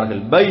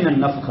சொல்கிறார்கள், பைனன்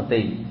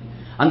நஃப்கத்தைன்,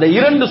 அந்த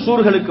 2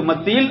 சூர்களுக்கு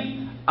மத்தியில்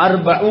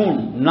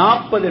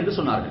 40 என்று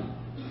சொன்னார்கள்.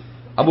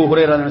 அபூ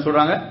ஹுரைரா என்ன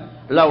சொல்றாங்க?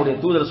 அல்லாஹ்வுடைய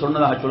தூதர்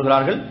சொன்னதாக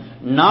சொல்கிறார்கள்,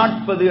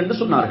 40 என்று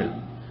சொன்னார்கள்.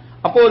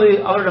 அப்போது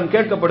அவரிடம்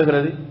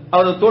கேட்கப்படுகிறது,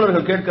 அவரது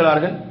தோழர்கள்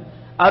கேட்கிறார்கள்,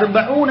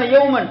 40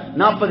 யௌமன்,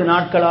 40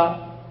 நாட்களா?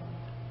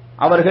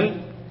 அவர்கள்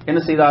என்ன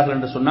செய்தார்கள்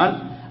என்று சொன்னால்,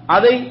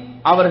 அதை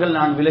அவர்கள்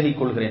நான் விலகிக்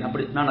கொள்கிறேன்,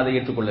 அப்படி நான் அதை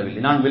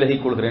ஏற்றுக்கொள்ளவில்லை, நான்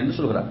விலகிக் கொள்கிறேன் என்று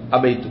சொல்கிறார்.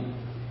 அபைத்து.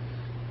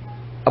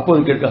 அப்போது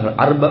கேட்கிறார்கள்,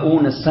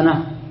 40 சனா,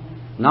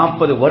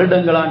 40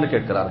 வருடங்களா என்று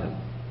கேட்கிறார்கள்.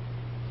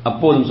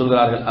 அப்போதும்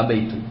சொல்கிறார்கள்,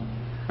 அபைத்து,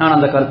 நான்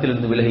அந்த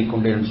கருத்திலிருந்து விலகிக்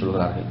கொண்டேன் என்று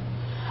சொல்கிறார்கள்.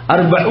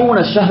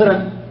 40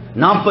 ஷஹ்ரன்,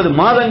 40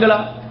 மாதங்களா?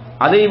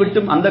 அதை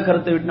விட்டும், அந்த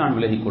கருத்தை விட்டு நான்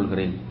விலகிக்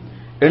கொள்கிறேன்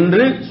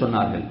என்று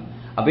சொன்னார்கள்.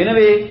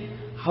 எனவே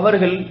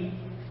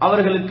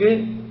அவர்களுக்கு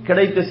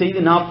கிடைத்த செய்தி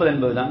 40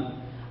 என்பதுதான்.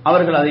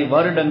 அவர்கள் அதை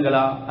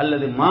வருடங்களா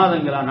அல்லது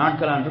மாதங்களா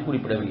நாட்களா என்று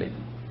குறிப்பிடவில்லை.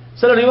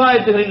 சில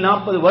ரிவாயத்துகளில்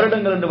 40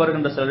 வருடங்கள் என்று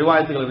வருகின்ற சில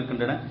ரிவாயத்துகள்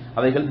இருக்கின்றன.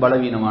 அவைகள்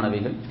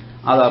பலவீனமானவைகள்,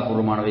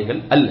 ஆதாரபூர்வமானவைகள்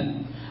அல்ல.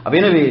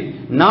 எனவே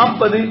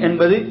 40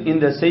 என்பது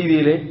இந்த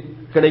செய்தியிலே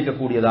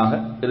கிடைக்கக்கூடியதாக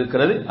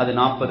இருக்கிறது. அது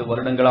 40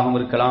 வருடங்களாகவும்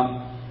இருக்கலாம்,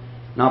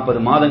 40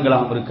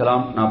 மாதங்களாகவும்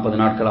இருக்கலாம், 40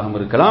 நாட்களாகவும்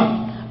இருக்கலாம்.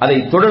 அதை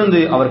தொடர்ந்து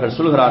அவர்கள்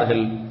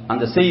சொல்கிறார்கள்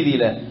அந்த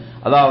செய்தியில,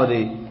 அதாவது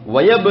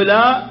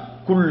வயபுலா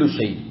குல்லு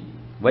ஷை,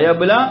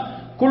 வயபுலா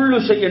குல்லு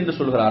ஷை என்று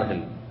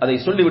சொல்கிறார்கள். அதை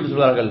சொல்லிவிட்டு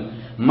சொல்கிறார்கள்,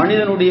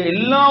 மனிதனுடைய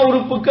எல்லா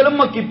உறுப்புகளும்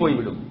மக்கி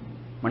போய்விடும்,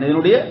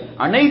 மனிதனுடைய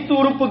அனைத்து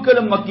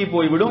உறுப்புகளும் மக்கி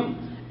போய்விடும்,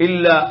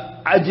 இல்ல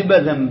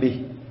அஜ்பதம்பி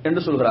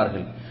என்று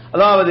சொல்கிறார்கள்.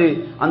 அதாவது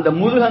அந்த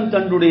முதுகன்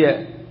தண்டுடைய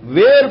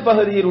வேர்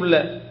பகுதியில் உள்ள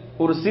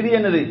ஒரு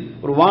சிறியனது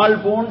ஒரு வாள்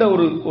போன்ற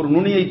ஒரு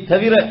நுனியை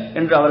தவிர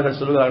என்று அவர்கள்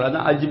சொல்கிறார்கள்.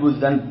 அதான்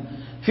அஜ்புதன்.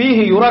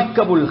 ஃபீஹி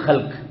யுரக்கபுல்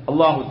ஹல்க்.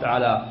 அல்லாஹு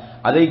தஆலா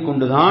அதை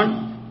கொண்டுதான்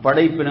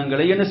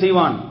படைப்பினங்களை என்ன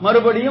செய்வான்,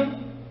 மறுபடியும்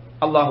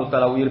அல்லாஹு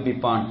தஆலா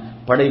உயிர்ப்பிப்பான்,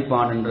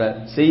 படைப்பான் என்ற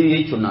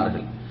செய்தியை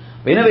சொன்னார்கள்.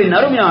 எனவே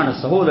நறுமையான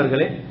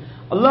சகோதரர்களே,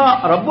 அல்லாஹ்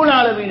ரப்புல்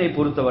ஆலமீனை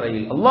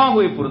பொறுத்தவரையில்,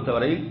 அல்லாஹுவை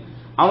பொறுத்தவரையில்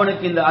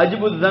அவனுக்கு இந்த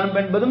அஜ்புத் தன்ப்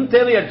என்பதும்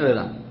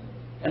தேவையற்றதுதான்.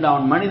 என்று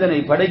அவன் மனிதனை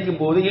படைக்கும்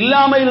போது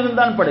இல்லாமல்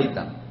இருந்தான்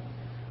படைத்தான்,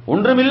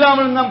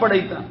 ஒன்றுமில்லாமல் தான்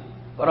படைத்தான்.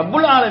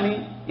 ரப்புல்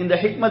ஆலமீன் இந்த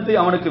ஹிக்மத்தை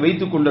அவனுக்கு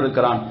வைத்துக்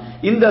கொண்டிருக்கிறான்.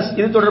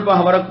 இது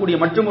தொடர்பாக வரக்கூடிய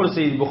மற்றொரு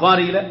செய்தி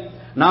புகாரியில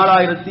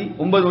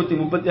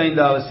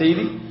 4935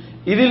 செய்தி.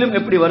 இதிலும்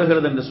எப்படி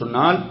வருகிறது என்று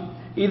சொன்னால்,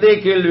 இதே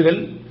கேள்விகள்.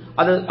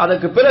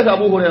 அதற்கு பிறகு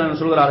அபூ ஹுரைரா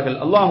சொல்கிறார்கள்,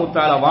 அல்லாஹு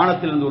தஆலா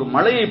வானத்திலிருந்து ஒரு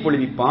மழையை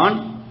பொழிவிப்பான்.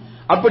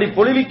 அப்படி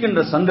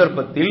பொழிவிக்கின்ற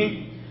சந்தர்ப்பத்தில்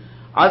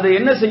அது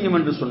என்ன செய்யும்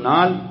என்று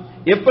சொன்னால்,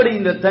 எப்படி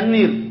இந்த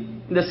தண்ணீர்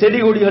இந்த செடி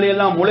கொடிகளை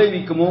எல்லாம்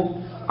முளைவிக்குமோ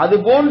அது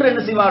போன்று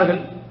என்ன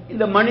செய்வார்கள்,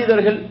 இந்த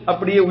மனிதர்கள்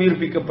அப்படியே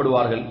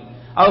உயிர்ப்பிக்கப்படுவார்கள்.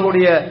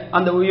 அவர்களுடைய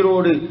அந்த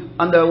உயிரோடு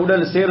அந்த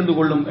உடல் சேர்ந்து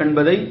கொள்ளும்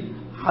என்பதை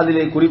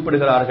அதிலே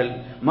குறிப்பிடுகிறார்கள்.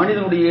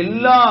 மனிதனுடைய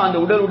அந்த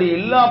உடலுடைய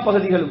எல்லா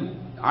பகுதிகளும்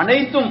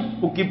அனைத்தும்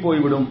உக்கி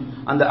போய்விடும்,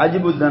 அந்த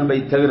அஜ்புத் தன்பை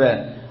தவிர.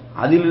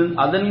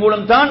 அதன்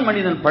மூலம் தான்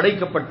மனிதன்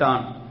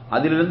படைக்கப்பட்டான்,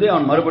 அதிலிருந்தே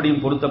அவன்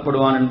மறுபடியும்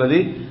பொருத்தப்படுவான் என்பது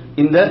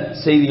இந்த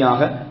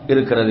செய்தியாக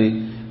இருக்கிறது.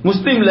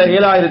 முஸ்லிம்ல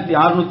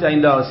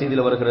 7605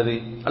 செய்தியில் வருகிறது,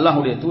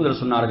 அல்லாஹ்வுடைய தூதர்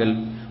சொன்னார்கள்,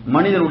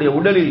 மனிதனுடைய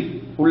உடலில்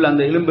உள்ள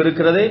அந்த எலும்பு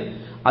இருக்கிறதே,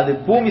 அது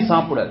பூமி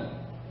சாப்பிடாது,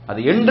 அது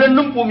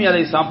என்றென்றும் பூமி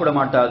அதை சாப்பிட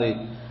மாட்டாது.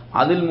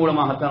 அதில்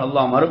மூலமாகத்தான்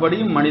அல்லாஹ்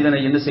மறுபடியும் மனிதனை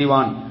என்ன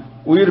செய்வான்,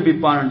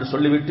 உயிர்ப்பிப்பான் என்று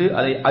சொல்லிவிட்டு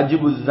அதை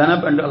அஜ்புத்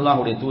தனப் என்று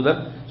அல்லாஹ்வுடைய தூதர்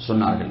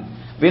சொன்னார்கள்.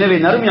 எனவே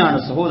நறுமையான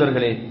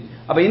சகோதரர்களே,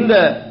 அப்ப இந்த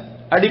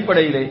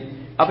அடிப்படையிலே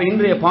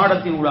இன்றைய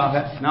பாடத்தின் ஊடாக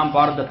நாம்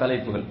பார்த்த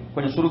தலைப்புகள்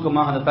கொஞ்சம்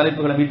சுருக்கமாக அந்த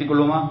தலைப்புகளை மீட்டிக்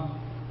கொள்வோமா?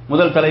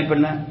 முதல் தலைப்பு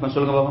என்ன, கொஞ்சம்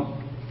சொல்லுங்க பாபம்.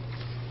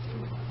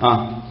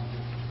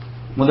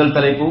 முதல்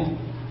தலைப்பு,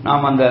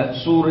 நாம் அந்த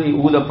சூரை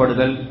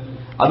ஊதப்படுதல்,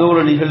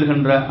 அதோடு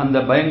நிகழ்கின்ற அந்த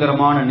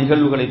பயங்கரமான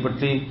நிகழ்வுகளை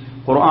பற்றி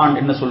குர்ஆன்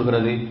என்ன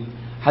சொல்கிறது,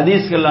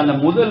 ஹதீஸ்கள் அந்த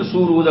முதல்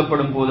சூர்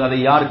ஊதப்படும் போது அதை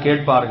யார்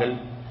கேட்பார்கள்,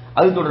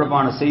 அது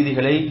தொடர்பான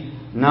செய்திகளை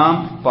நாம்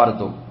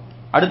பார்த்தோம்.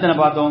 அடுத்து என்ன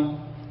பார்த்தோம்,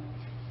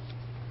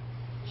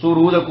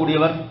 சூர்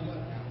ஊதக்கூடியவர்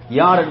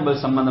யார் என்பது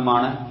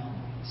சம்பந்தமான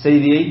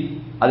செய்தியை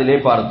அதிலே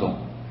பார்த்தோம்.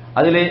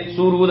 அதிலே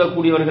சூர்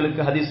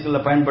ஊதக்கூடியவர்களுக்கு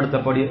ஹதீஸ்களில்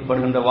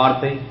பயன்படுத்தப்படுகின்ற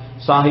வார்த்தை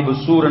சாஹிபு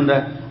சூர் என்ற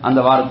அந்த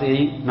வார்த்தையை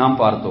நாம்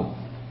பார்த்தோம்.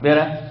 வேற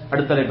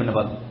அடுத்த தலைப்பு என்ன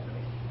பார்த்தோம்,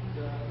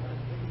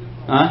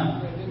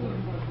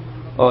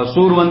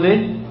 சூர்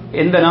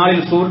எந்த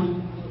நாளில் சூர்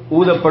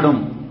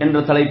ஊதப்படும் என்ற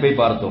தலைப்பை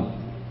பார்த்தோம்.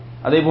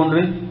 அதே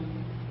போன்று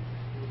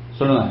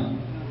சொல்லுங்க,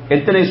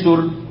 எத்தனை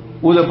சூர்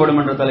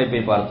ஊதப்படும் என்ற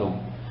தலைப்பை பார்த்தோம்.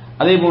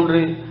 அதே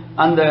போன்று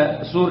அந்த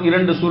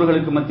இரண்டு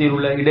சூர்களுக்கு மத்தியில்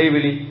உள்ள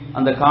இடைவெளி,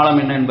 அந்த காலம்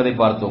என்ன என்பதை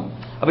பார்த்தோம்.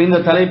 அப்ப இந்த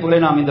தலைப்புகளை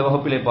நாம் இந்த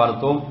வகுப்பிலே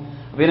பார்த்தோம்.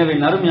 எனவே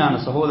நறுமையான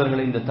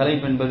சகோதரர்களை, இந்த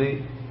தலைப்பு என்பது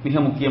மிக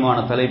முக்கியமான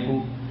தலைப்பு.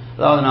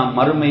 அதாவது நாம்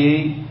மறுமையை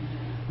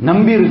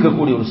நம்பி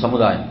இருக்கக்கூடிய ஒரு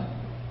சமுதாயம்,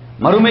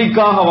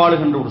 மறுமைக்காக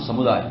வாழுகின்ற ஒரு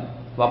சமுதாயம்.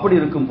 அப்படி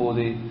இருக்கும்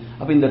போது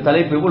அப்ப இந்த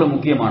தலைப்பு எவ்வளவு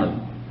முக்கியமானது,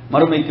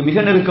 மறுமைக்கு மிக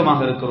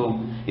நெருக்கமாக இருக்கிறோம்.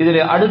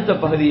 இதிலே அடுத்த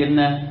பகுதி என்ன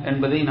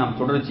என்பதை நாம்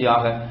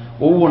தொடர்ச்சியாக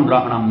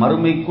ஒவ்வொன்றாக நாம்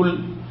மறுமைக்குள்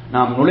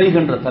நாம்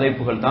நுழைகின்ற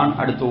தலைப்புகள் தான்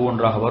அடுத்து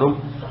ஒவ்வொன்றாக வரும்.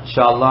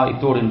 இன்ஷா அல்லாஹ்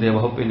இத்தோடு இன்றைய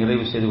வகுப்பை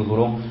நிறைவு செய்து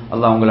கொள்கிறோம்.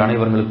 அல்லாஹ் உங்கள்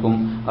அனைவர்களுக்கும்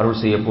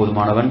அருள் செய்ய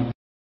போதுமானவன்.